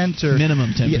 10% or...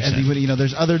 Minimum 10%.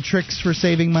 There's other tricks for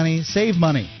saving money. Save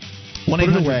money.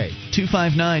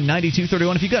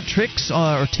 1-800-259-9231. If you've got tricks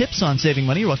or tips on saving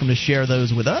money, you're welcome to share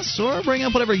those with us or bring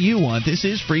up whatever you want. This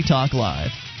is Free Talk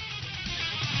Live.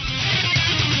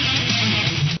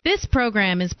 This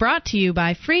program is brought to you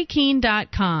by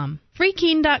FreeKeene.com.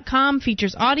 FreeKeene.com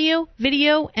features audio,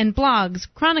 video, and blogs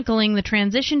chronicling the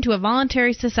transition to a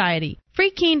voluntary society.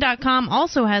 FreeKeene.com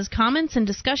also has comments and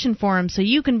discussion forums so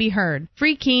you can be heard.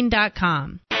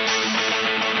 FreeKeene.com.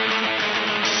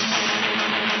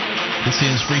 This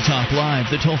is Free Talk Live,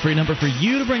 the toll-free number for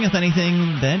you to bring up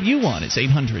anything that you want. It's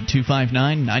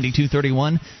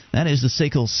 800-259-9231. That is the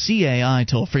SACL CAI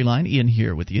toll-free line. Ian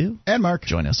here with you. And Mark.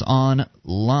 Join us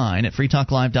online at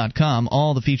freetalklive.com.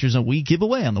 All the features that we give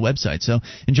away on the website. So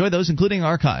enjoy those, including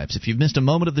archives. If you've missed a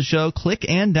moment of the show, click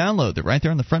and download. They're right there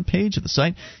on the front page of the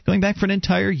site, going back for an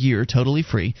entire year, totally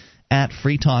free, at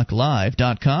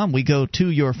freetalklive.com. We go to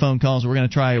your phone calls. We're going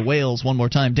to try Wales one more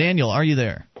time. Daniel, are you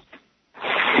there?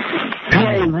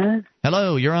 Hey, man.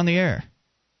 Hello, you're on the air.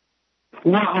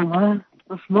 Wow, man.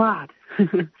 That's mad.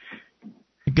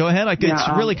 Go ahead. It's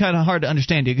really kind of hard to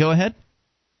understand you. Go ahead.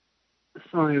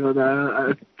 Sorry about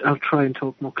that. I'll try and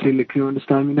talk more clearly. Can you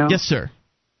understand me now? Yes, sir.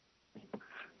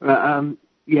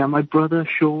 My brother,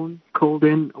 Sean, called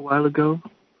in a while ago.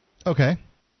 Okay.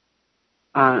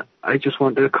 I just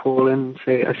wanted to call in and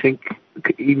say I think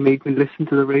he made me listen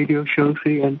to the radio show,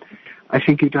 and I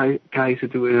think you guys are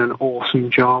doing an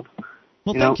awesome job.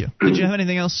 Well, thank you. Did you have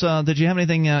anything else? Did you have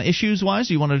anything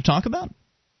issues-wise you wanted to talk about?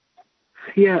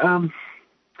 Yeah,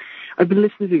 I've been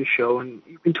listening to your show, and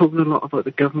you've been talking a lot about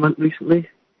the government recently,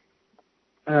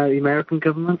 the American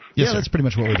government. Yes, that's pretty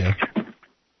much what we do.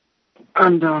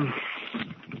 And,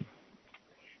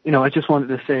 I just wanted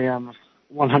to say I'm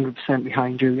 100%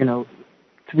 behind you. To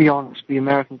be honest, the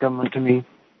American government, to me,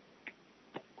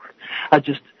 they're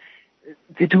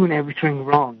doing everything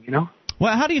wrong,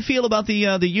 Well, how do you feel about the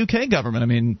UK government? I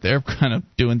mean, they're kind of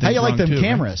doing things wrong. How do you like them too,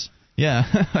 cameras? Right?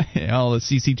 Yeah, all the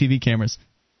CCTV cameras.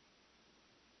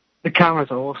 The cameras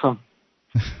are awesome.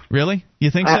 Really?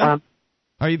 You think so?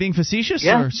 Are you being facetious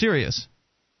or serious?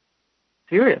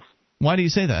 Serious. Why do you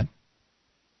say that?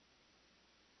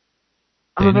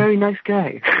 I'm a very nice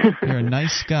guy. You're a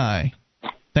nice guy.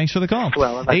 Thanks for the call.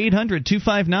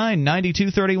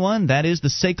 800-259-9231. That is the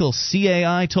SACL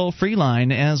CAI toll-free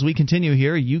line. As we continue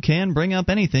here, you can bring up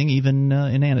anything, even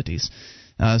inanities.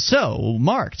 So,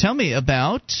 Mark, tell me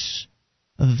about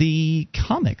the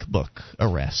comic book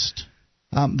arrest.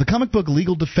 The Comic Book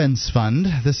Legal Defense Fund.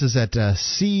 This is at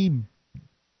cbldf.org.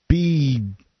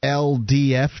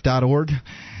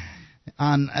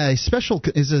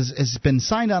 Has been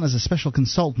signed on as a special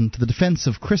consultant to the defense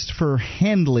of Christopher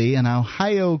Handley, an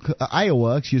Iowa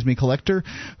collector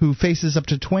who faces up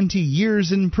to 20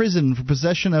 years in prison for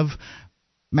possession of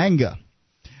manga.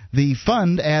 The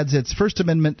fund adds its First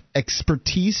Amendment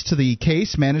expertise to the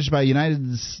case, managed by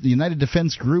United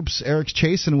Defense Group's Eric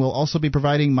Chase, and will also be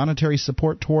providing monetary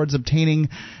support towards obtaining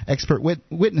expert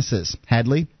witnesses.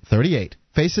 Hadley, 38,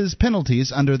 faces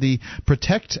penalties under the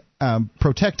Protect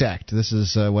Act. This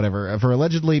is for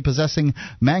allegedly possessing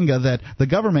manga that the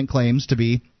government claims to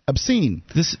be obscene.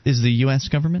 This is the U.S.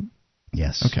 government?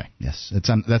 Yes. Okay. Yes,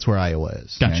 that's where Iowa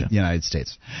is. Gotcha. United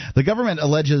States. The government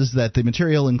alleges that the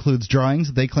material includes drawings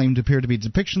that they claim to appear to be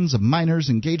depictions of minors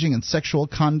engaging in sexual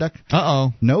conduct.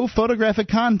 Uh-oh. No photographic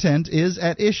content is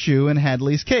at issue in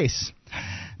Hadley's case.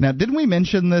 Now, didn't we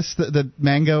mention this, that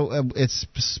manga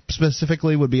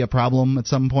specifically would be a problem at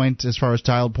some point as far as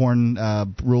child porn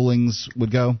rulings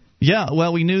would go? Yeah,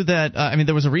 well, we knew that,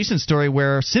 there was a recent story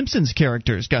where Simpsons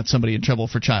characters got somebody in trouble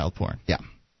for child porn. Yeah.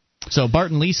 So Bart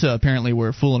and Lisa apparently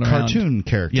were fooling around. Cartoon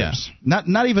characters. Yeah.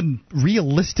 Not even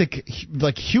realistic,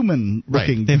 like human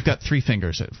looking. Right. They've got 3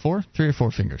 fingers. 3 or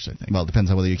 4 fingers, I think. Well, it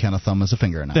depends on whether you count a thumb as a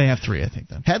finger or not. They have 3, I think,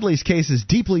 then. Hadley's case is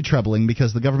deeply troubling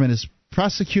because the government is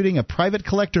prosecuting a private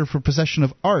collector for possession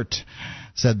of art,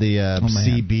 said the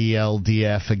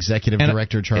CBLDF executive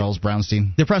director Charles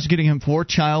Brownstein. They're prosecuting him for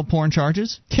child porn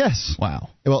charges? Yes. Wow.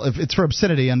 Well, if it's for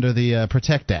obscenity under the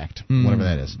Protect Act, whatever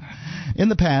that is. In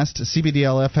the past,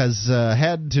 CBDLF has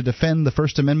had to defend the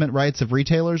First Amendment rights of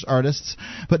retailers, artists,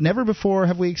 but never before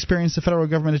have we experienced the federal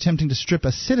government attempting to strip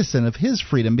a citizen of his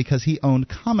freedom because he owned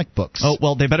comic books. Oh,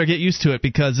 well, they better get used to it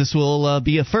because this will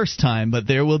be a first time, but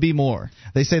there will be more.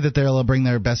 They say that they'll bring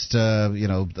their best,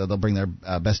 they'll bring their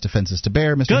best defenses to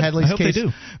bear. Mr. Hadley's case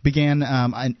began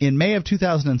in May of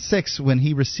 2006 when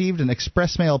he received an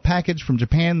express mail package from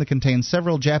Japan that contained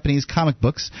several Japanese comic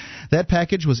books. That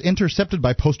package was intercepted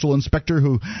by postal inspector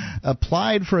who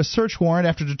applied for a search warrant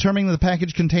after determining that the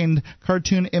package contained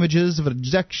cartoon images of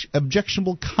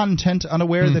objectionable content.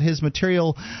 Unaware that his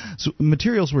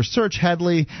materials were searched,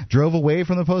 Hadley drove away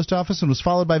from the post office and was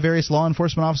followed by various law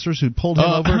enforcement officers who pulled him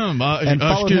over and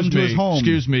followed him to his home.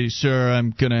 Excuse me, sir,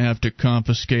 I'm going to have to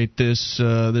confiscate this.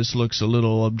 This looks a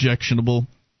little objectionable.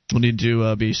 We'll need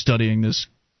to be studying this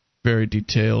very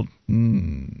detailed.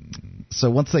 So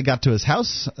once they got to his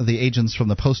house, the agents from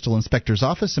the Postal Inspector's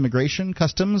Office, Immigration,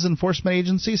 Customs Enforcement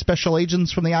Agency, special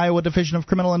agents from the Iowa Division of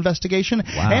Criminal Investigation,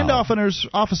 and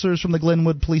officers from the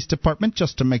Glenwood Police Department,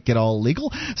 just to make it all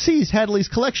legal, seized Hadley's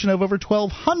collection of over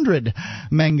 1,200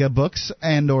 manga books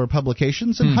and or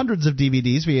publications and hundreds of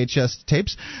DVDs, VHS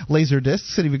tapes, laser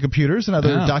discs, and even computers and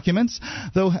other documents.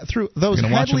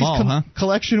 Hadley's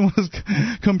collection was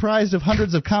comprised of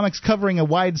hundreds of comics covering a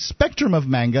wide spectrum of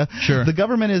manga. Sure. The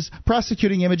government is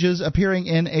prosecuting images appearing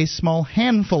in a small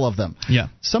handful of them. Yeah.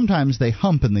 Sometimes they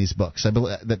hump in these books. I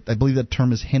believe that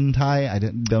term is hentai. I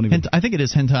think it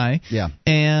is hentai. Yeah.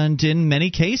 And in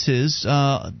many cases,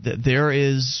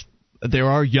 there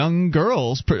are young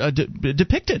girls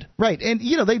depicted. Right, and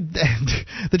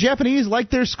the Japanese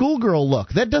like their schoolgirl look.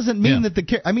 That doesn't mean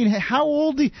that how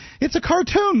old? It's a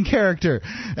cartoon character,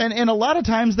 and a lot of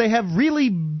times they have really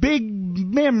big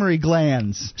mammary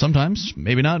glands. Sometimes,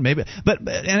 maybe not, but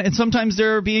sometimes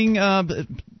they're being.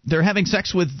 They're having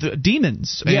sex with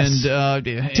demons and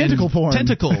tentacle porn,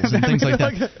 tentacles and things like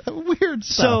that. Weird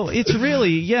stuff. So it's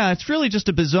really just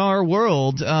a bizarre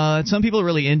world. Some people are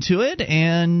really into it,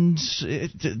 and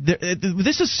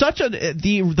this is such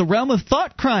the realm of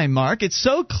thought crime, Mark. It's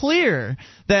so clear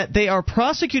that they are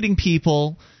prosecuting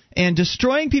people and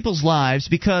destroying people's lives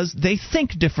because they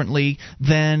think differently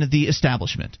than the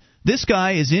establishment. This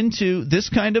guy is into this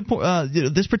kind of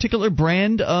this particular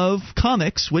brand of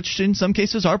comics, which in some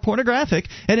cases are pornographic,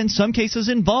 and in some cases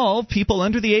involve people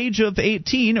under the age of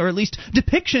 18, or at least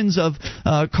depictions of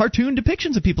cartoon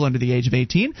depictions of people under the age of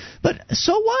 18. But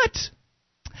so what?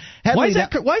 Why is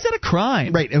that a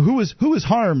crime? Right. Who was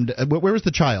harmed? Where was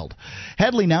the child?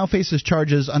 Hadley now faces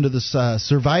charges under the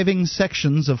surviving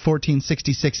sections of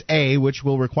 1466A, which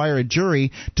will require a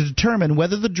jury to determine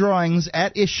whether the drawings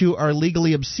at issue are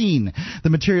legally obscene. The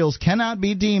materials cannot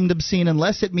be deemed obscene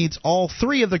unless it meets all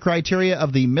 3 of the criteria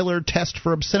of the Miller test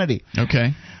for obscenity.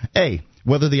 Okay. A.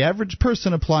 Whether the average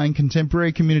person applying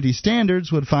contemporary community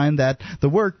standards would find that the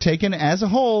work taken as a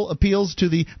whole appeals to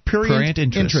the prurient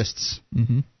interests.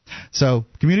 Mm-hmm. So,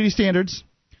 community standards.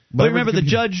 But remember, the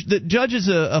judges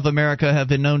of America have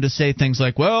been known to say things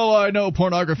like, well, I know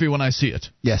pornography when I see it.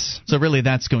 Yes. So really,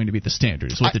 that's going to be the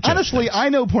standard, is what the judge honestly, says. I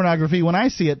know pornography when I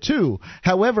see it, too.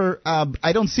 However,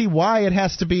 I don't see why it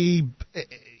has to be,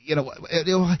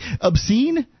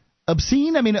 obscene.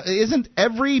 Obscene? I mean, isn't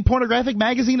every pornographic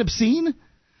magazine obscene?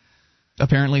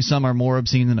 Apparently some are more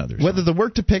obscene than others. Whether the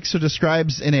work depicts or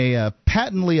describes in a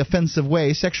patently offensive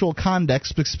way sexual conduct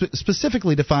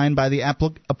specifically defined by the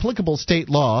applicable state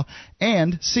law,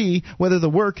 and C, whether the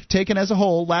work taken as a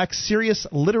whole lacks serious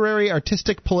literary,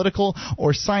 artistic, political,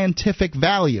 or scientific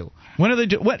value. Why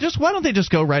don't they just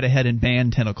go right ahead and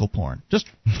ban tentacle porn? Just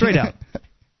straight out.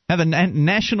 Have a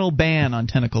national ban on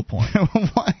tentacle porn.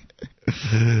 Why?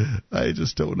 I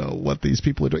just don't know what these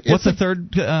people are doing. What's the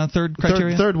third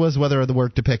criteria? Third was whether the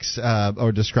work depicts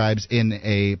or describes in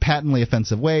a patently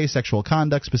offensive way sexual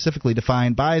conduct specifically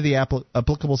defined by the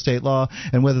applicable state law,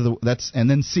 and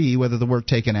then C, whether the work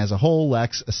taken as a whole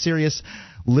lacks a serious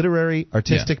literary,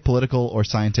 artistic, political, or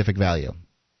scientific value.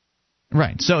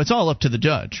 Right. So it's all up to the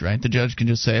judge, right? The judge can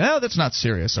just say, "Oh, that's not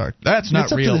serious art. That's not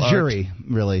real art." It's up to the jury,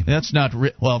 really. That's not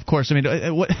well, of course. I mean,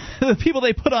 the people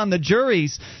they put on the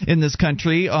juries in this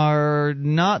country are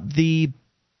not the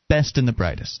best and the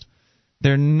brightest.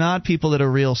 They're not people that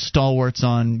are real stalwarts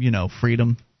on,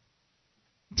 freedom.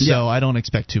 So I don't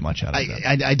expect too much out of them.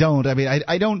 I don't. I mean,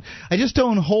 I just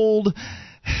don't hold.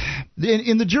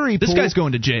 In the jury pool, this guy's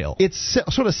going to jail. It's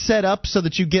sort of set up so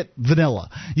that you get vanilla.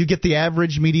 You get the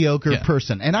average mediocre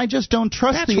person, and I just don't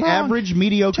trust average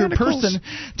mediocre person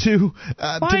to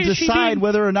decide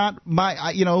whether or not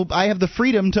I have the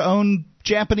freedom to own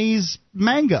Japanese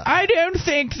manga. I don't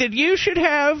think that you should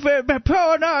have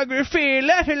pornography,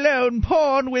 let alone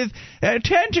porn with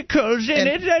tentacles in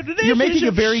it. You're making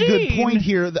a very good point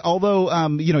here, although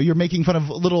you're making fun of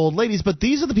little old ladies, but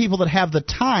these are the people that have the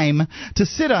time to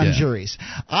sit on juries.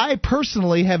 I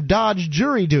personally have dodged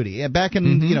jury duty back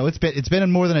in it's been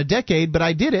in more than a decade, but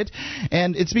I did it,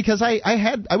 and it's because I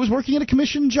was working at a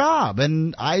commission job,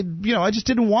 and I just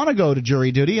didn't want to go to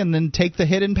jury duty and then take the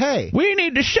hit and pay. We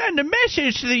need to send a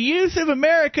message to the youth of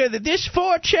America that this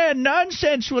 4chan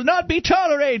nonsense will not be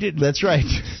tolerated. That's right.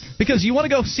 Because you want to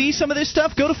go see some of this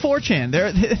stuff, go to 4chan.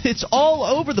 It's all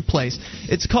over the place.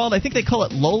 It's called, I think they call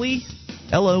it loli,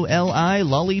 L-O-L-I,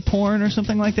 lolly porn or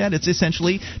something like that. It's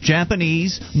essentially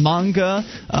Japanese manga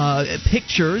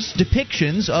pictures,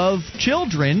 depictions of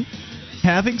children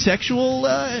having sexual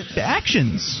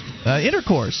actions,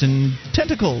 intercourse and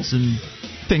tentacles and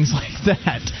things like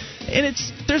that. And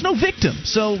there's no victim,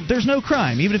 so there's no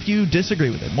crime, even if you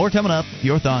disagree with it. More coming up.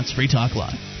 Your thoughts, Free Talk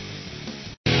Live.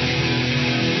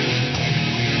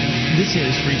 This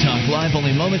is Free Talk Live.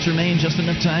 Only moments remain, just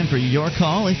enough time for your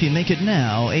call. If you make it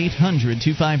now,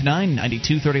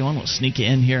 800-259-9231. We'll sneak you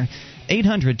in here.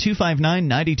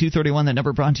 800-259-9231. That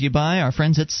number brought to you by our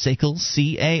friends at SACL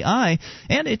CAI.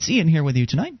 And it's Ian here with you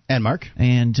tonight. And Mark.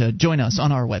 And join us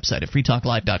on our website at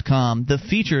freetalklive.com. The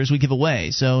features we give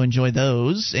away, so enjoy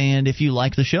those. And if you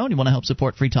like the show and you want to help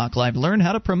support Free Talk Live, learn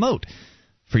how to promote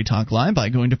Free Talk Live by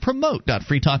going to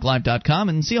promote.freetalklive.com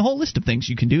and see a whole list of things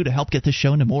you can do to help get this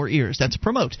show into more ears. That's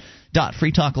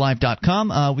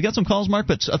promote.freetalklive.com. We got some calls, Mark,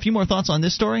 but a few more thoughts on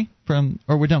this story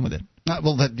or we're done with it.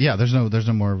 There's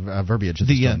no more verbiage.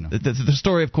 The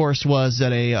story, of course, was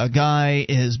that a guy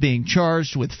is being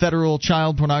charged with federal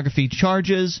child pornography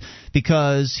charges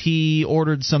because he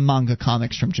ordered some manga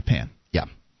comics from Japan. Yeah.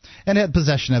 And had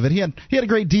possession of it. He had a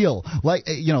great deal.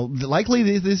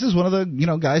 Likely this is one of the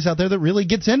guys out there that really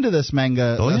gets into this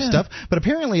manga stuff. But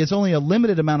apparently it's only a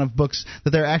limited amount of books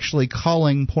that they're actually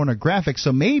calling pornographic.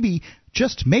 So maybe,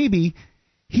 just maybe,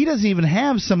 he doesn't even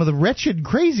have some of the wretched,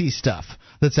 crazy stuff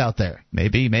that's out there.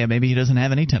 Maybe he doesn't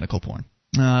have any tentacle porn.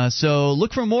 So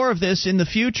look for more of this in the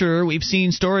future. We've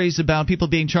seen stories about people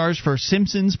being charged for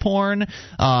Simpsons porn.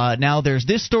 Now there's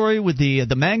this story with the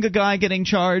manga guy getting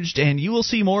charged, and you will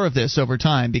see more of this over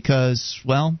time because,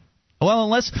 unless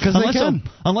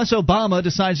Obama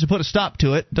decides to put a stop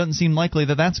to it, doesn't seem likely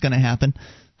that that's going to happen.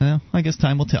 Well, I guess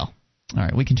time will tell. All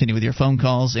right, we continue with your phone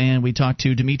calls, and we talk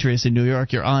to Demetrius in New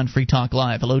York. You're on Free Talk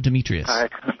Live. Hello, Demetrius. Hi.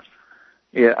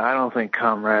 Yeah, I don't think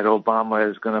Comrade Obama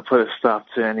is going to put a stop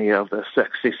to any of the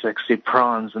sexy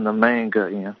prawns in the manga,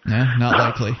 Yeah, not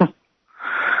likely.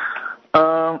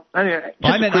 Anyway,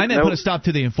 I meant put a stop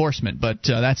to the enforcement, but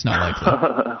that's not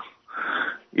likely.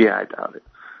 Yeah, I doubt it.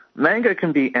 Manga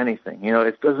can be anything.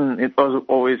 It doesn't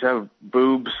always have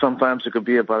boobs. Sometimes it could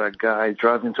be about a guy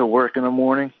driving to work in the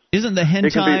morning. Isn't the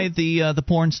hentai the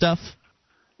porn stuff?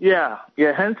 Yeah,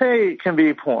 hentai can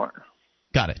be porn.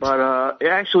 Got it. But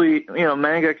actually,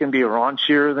 manga can be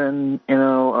raunchier than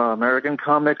American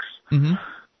comics. Mm-hmm.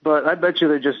 But I bet you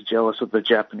they're just jealous of the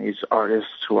Japanese artists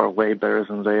who are way better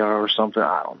than they are, or something.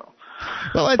 I don't know.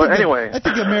 Well, I think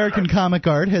American comic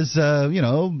art has,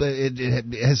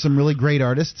 it has some really great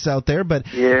artists out there, but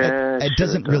it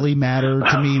doesn't really matter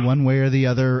to me one way or the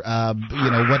other.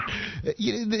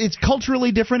 It's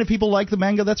culturally different. If people like the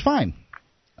manga, that's fine.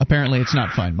 Apparently, it's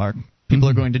not fine, Mark. People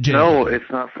are going to jail. No, it's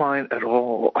not fine at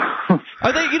all.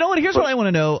 Are they? You know what? Here's what I want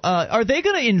to know. Are they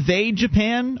going to invade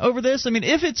Japan over this? I mean,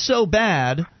 if it's so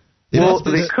bad, they could.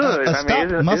 Isn't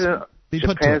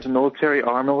Japan's military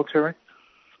our military?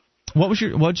 What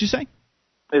did you say?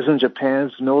 Isn't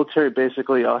Japan's military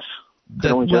basically us?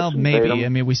 Well, maybe. I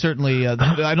mean, we certainly.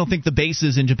 I don't think the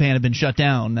bases in Japan have been shut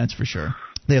down. That's for sure.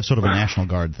 They have sort of a National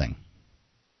Guard thing.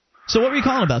 So, what were you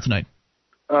calling about tonight?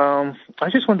 I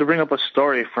just wanted to bring up a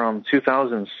story from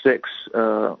 2006.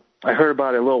 I heard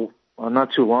about it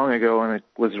not too long ago, and it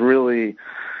was really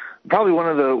probably one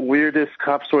of the weirdest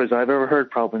cop stories I've ever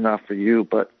heard. Probably not for you,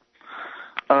 but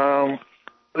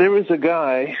there was a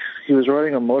guy. He was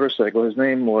riding a motorcycle. His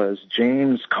name was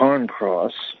James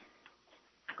Carncross,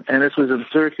 and this was in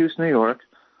Syracuse, New York.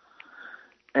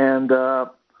 And I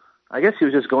guess he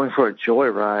was just going for a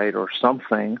joyride or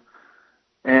something.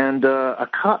 And a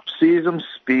cop sees him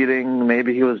speeding.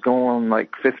 Maybe he was going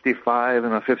like 55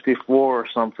 and a 54 or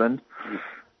something.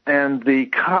 And the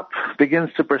cop begins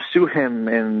to pursue him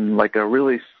in like a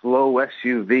really slow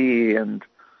SUV. And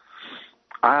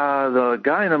the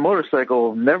guy in the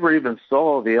motorcycle never even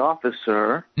saw the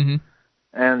officer. Mm-hmm.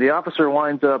 And the officer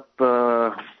winds up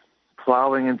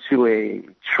plowing into a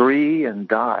tree and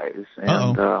dies.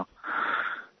 And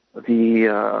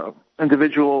the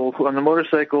individual on the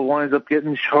motorcycle winds up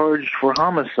getting charged for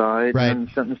homicide and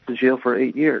sentenced to jail for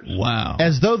 8 years. Wow!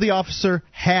 As though the officer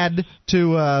had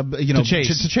to, to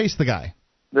chase the guy.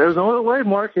 There's no other way,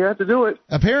 Mark. You have to do it.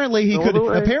 Apparently he could.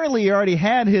 Apparently he already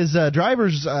had his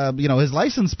driver's, his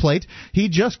license plate. He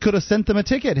just could have sent them a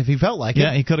ticket if he felt like it.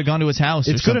 Yeah, he could have gone to his house.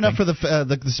 It's good enough for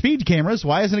the speed cameras.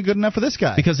 Why isn't it good enough for this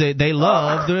guy? Because they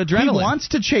love the adrenaline. He wants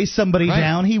to chase somebody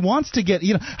down. He wants to get.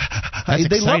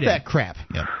 They love that crap.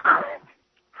 Yep.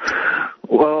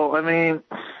 Well, I mean,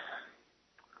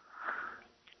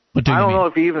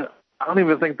 I don't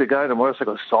even think the guy on the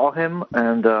motorcycle saw him,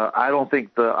 and I don't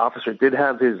think the officer did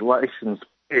have his license.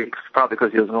 It's probably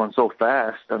because he was going so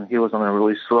fast, and he was on a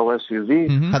really slow SUV.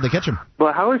 Mm-hmm. How'd they catch him?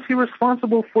 But how is he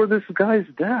responsible for this guy's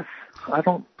death?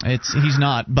 He's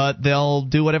not, but they'll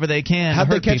do whatever they can. How'd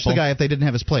to hurt they catch people. the guy if they didn't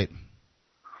have his plate?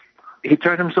 He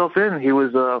turned himself in. He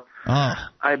was,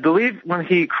 I believe when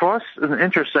he crossed an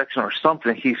intersection or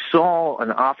something, he saw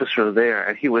an officer there,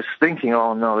 and he was thinking,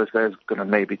 oh, no, this guy's going to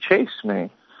maybe chase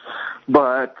me.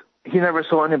 But he never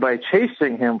saw anybody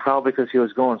chasing him, probably because he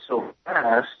was going so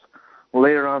fast.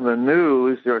 Later on the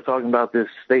news, they were talking about this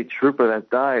state trooper that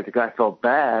died. The guy felt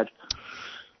bad,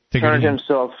 turned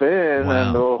himself in,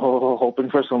 and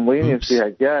hoping for some leniency, I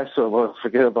guess. So we'll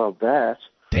forget about that.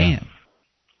 Damn.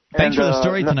 Thanks for the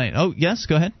story tonight. Oh, yes,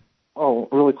 go ahead. Oh,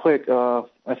 really quick.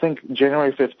 I think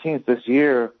January 15th this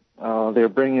year, they're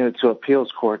bringing it to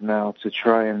appeals court now to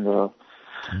try and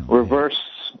reverse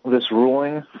this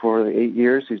ruling for the 8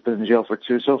 years. He's been in jail for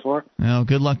 2 so far. Oh,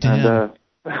 good luck to him.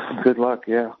 Good luck,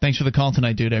 yeah. Thanks for the call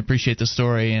tonight, dude. I appreciate the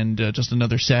story, and just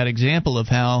another sad example of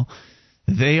how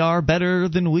they are better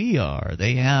than we are.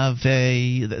 They have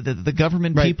the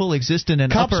government people exist in an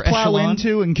Cops upper plow echelon.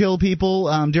 into and kill people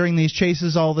during these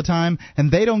chases all the time, and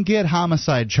they don't get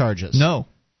homicide charges.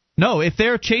 No, if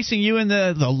they're chasing you in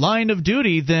the line of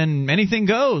duty, then anything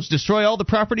goes. Destroy all the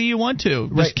property you want to.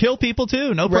 Just kill people,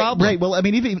 too. No problem. Right. Well, I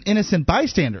mean, even innocent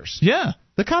bystanders. Yeah.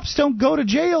 The cops don't go to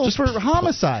jail for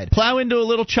homicide. Plow into a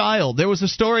little child. There was a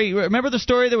story. Remember the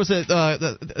story? There was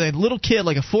a little kid,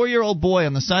 like a 4-year-old boy,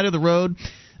 on the side of the road.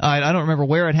 I don't remember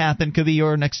where it happened. Could be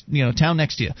your next, town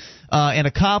next to you. And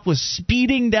a cop was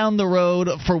speeding down the road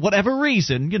for whatever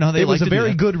reason. It was a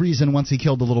very good reason once he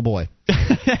killed the little boy.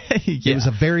 It was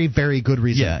a very, very good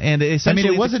reason. Yeah, and essentially, I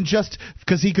mean, it wasn't just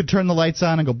because he could turn the lights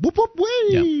on and go boop boop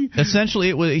wee. Yeah. Essentially,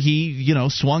 it was he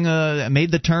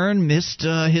made the turn, missed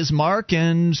his mark,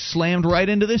 and slammed right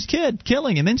into this kid,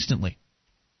 killing him instantly.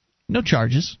 No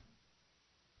charges.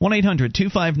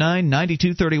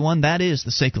 1-800-259-9231. That is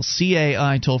the SACL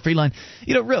CAI toll-free line.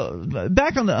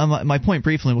 Back on my point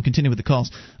briefly, and we'll continue with the calls,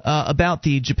 about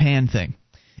the Japan thing.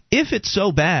 If it's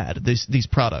so bad, these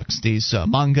products, these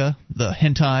manga, the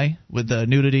hentai with the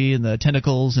nudity and the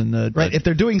tentacles and the... Right, if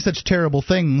they're doing such terrible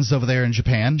things over there in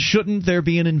Japan... Shouldn't there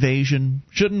be an invasion?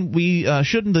 Shouldn't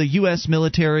the U.S.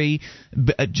 military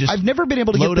just I've never been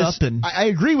able to load get this... up and... I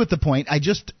agree with the point. I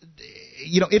just...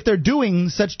 if they're doing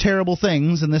such terrible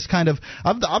things and this kind of...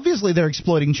 Obviously, they're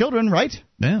exploiting children, right?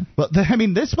 Yeah. But,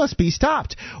 this must be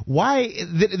stopped. Why...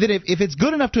 If it's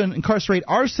good enough to incarcerate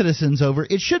our citizens over,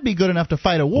 it should be good enough to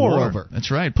fight a war over.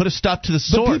 That's right. Put a stop to the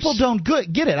source. But people don't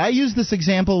get it. I use this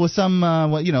example with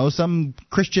some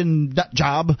Christian nut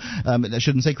job. I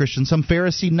shouldn't say Christian. Some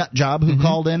Pharisee nut job who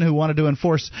called in, who wanted to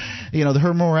enforce,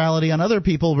 her morality on other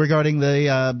people regarding the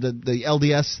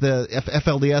LDS, the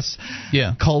FLDS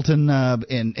cult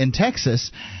in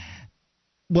Texas.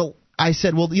 Well, I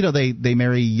said, they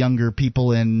marry younger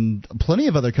people in plenty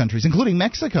of other countries, including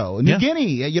Mexico, New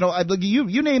Guinea.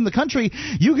 You name the country,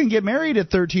 you can get married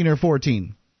at 13 or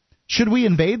 14. Should we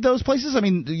invade those places? I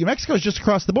mean, Mexico's just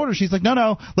across the border. She's like,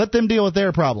 no, let them deal with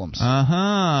their problems.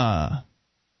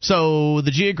 So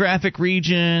the geographic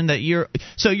region that you're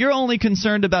only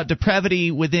concerned about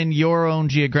depravity within your own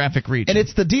geographic region. And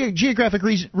it's the geographic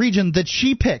region that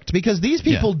she picked, because these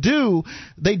people do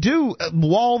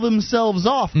wall themselves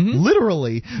off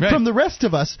literally from the rest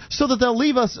of us, so that they'll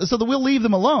leave us, so that we'll leave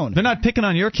them alone. They're not picking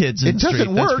on your kids in the street. It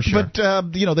doesn't work, sure.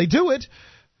 but they do it.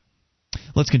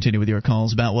 Let's continue with your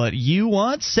calls about what you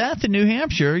want. Seth in New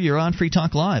Hampshire, you're on Free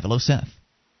Talk Live. Hello, Seth.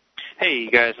 Hey,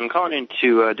 you guys. I'm calling in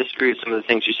to disagree with some of the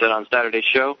things you said on Saturday's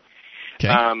show.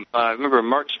 Okay. I remember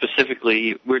Mark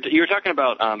specifically, you were talking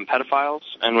about pedophiles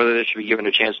and whether they should be given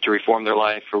a chance to reform their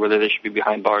life or whether they should be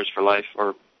behind bars for life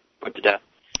or put to death.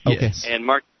 Okay. And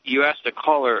Mark, you asked a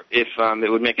caller if it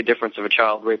would make a difference if a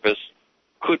child rapist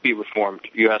could be reformed.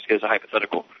 You asked it as a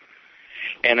hypothetical.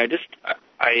 And I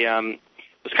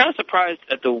was kind of surprised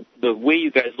at the way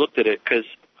you guys looked at it because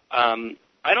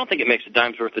I don't think it makes a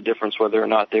dime's worth of difference whether or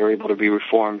not they were able to be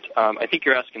reformed. I think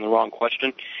you're asking the wrong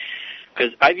question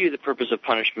because I view the purpose of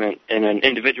punishment in an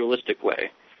individualistic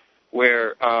way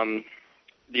where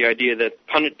the idea that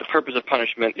the purpose of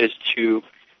punishment is to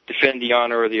defend the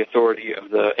honor or the authority of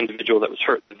the individual that was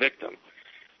hurt, the victim.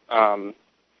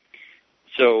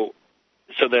 So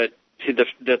that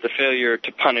the failure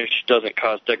to punish doesn't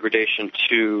cause degradation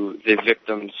to the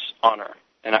victim's honor.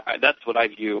 And that's what I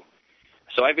view.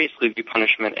 So I basically view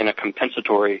punishment in a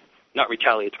compensatory, not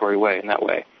retaliatory way in that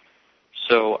way.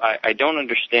 So I don't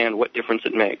understand what difference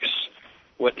it makes,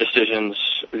 what decisions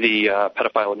the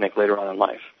pedophile would make later on in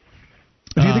life.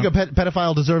 Do you think a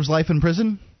pedophile deserves life in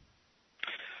prison?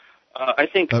 I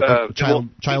think child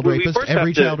rapist,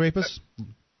 every child rapist?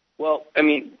 Well, I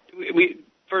mean,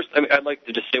 I'd like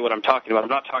to just say what I'm talking about. I'm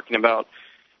not talking about,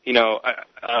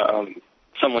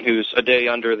 someone who's a day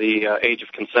under the age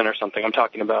of consent or something. I'm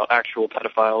talking about actual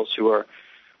pedophiles who are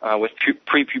with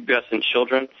prepubescent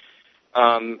children.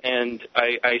 And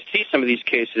I see some of these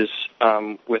cases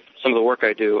with some of the work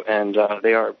I do, and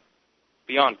they are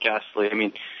beyond ghastly. I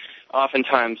mean,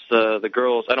 oftentimes the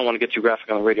girls, I don't want to get too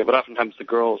graphic on the radio, but oftentimes the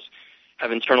girls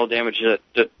have internal damage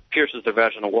that pierces their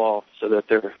vaginal wall so that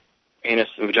their anus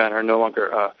and vagina are no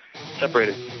longer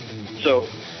separated. So,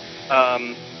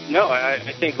 no,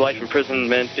 I think life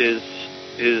imprisonment is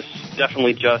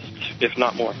definitely just, if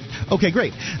not more. Okay,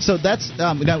 great. So that's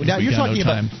now you're talking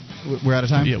about. We're out of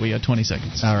time? Yeah, we got 20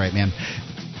 seconds. All right, man.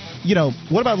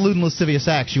 What about lewd and lascivious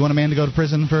acts? You want a man to go to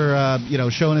prison for,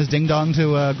 showing his ding-dong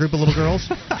to a group of little girls?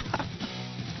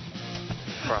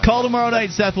 Call tomorrow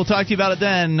night, Seth. We'll talk to you about it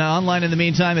then. Online in the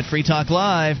meantime at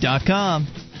freetalklive.com.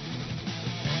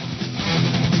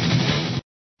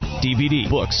 DVD,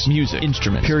 books, music,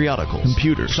 instruments, periodicals,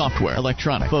 computers, software,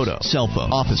 electronic, photo, cell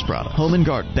phone, office product, home and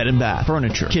garden, bed and bath,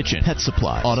 furniture, kitchen, pet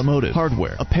supply, automotive,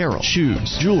 hardware, apparel,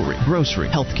 shoes, jewelry, grocery,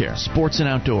 healthcare, sports and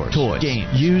outdoors, toys,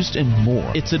 games, used, and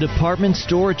more. It's a department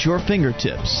store at your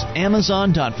fingertips.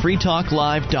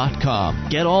 Amazon.freetalklive.com.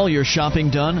 Get all your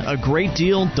shopping done, a great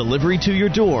deal, delivery to your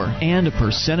door, and a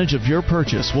percentage of your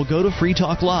purchase will go to Free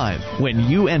Talk Live when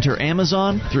you enter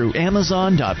Amazon through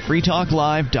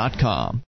Amazon.freetalklive.com.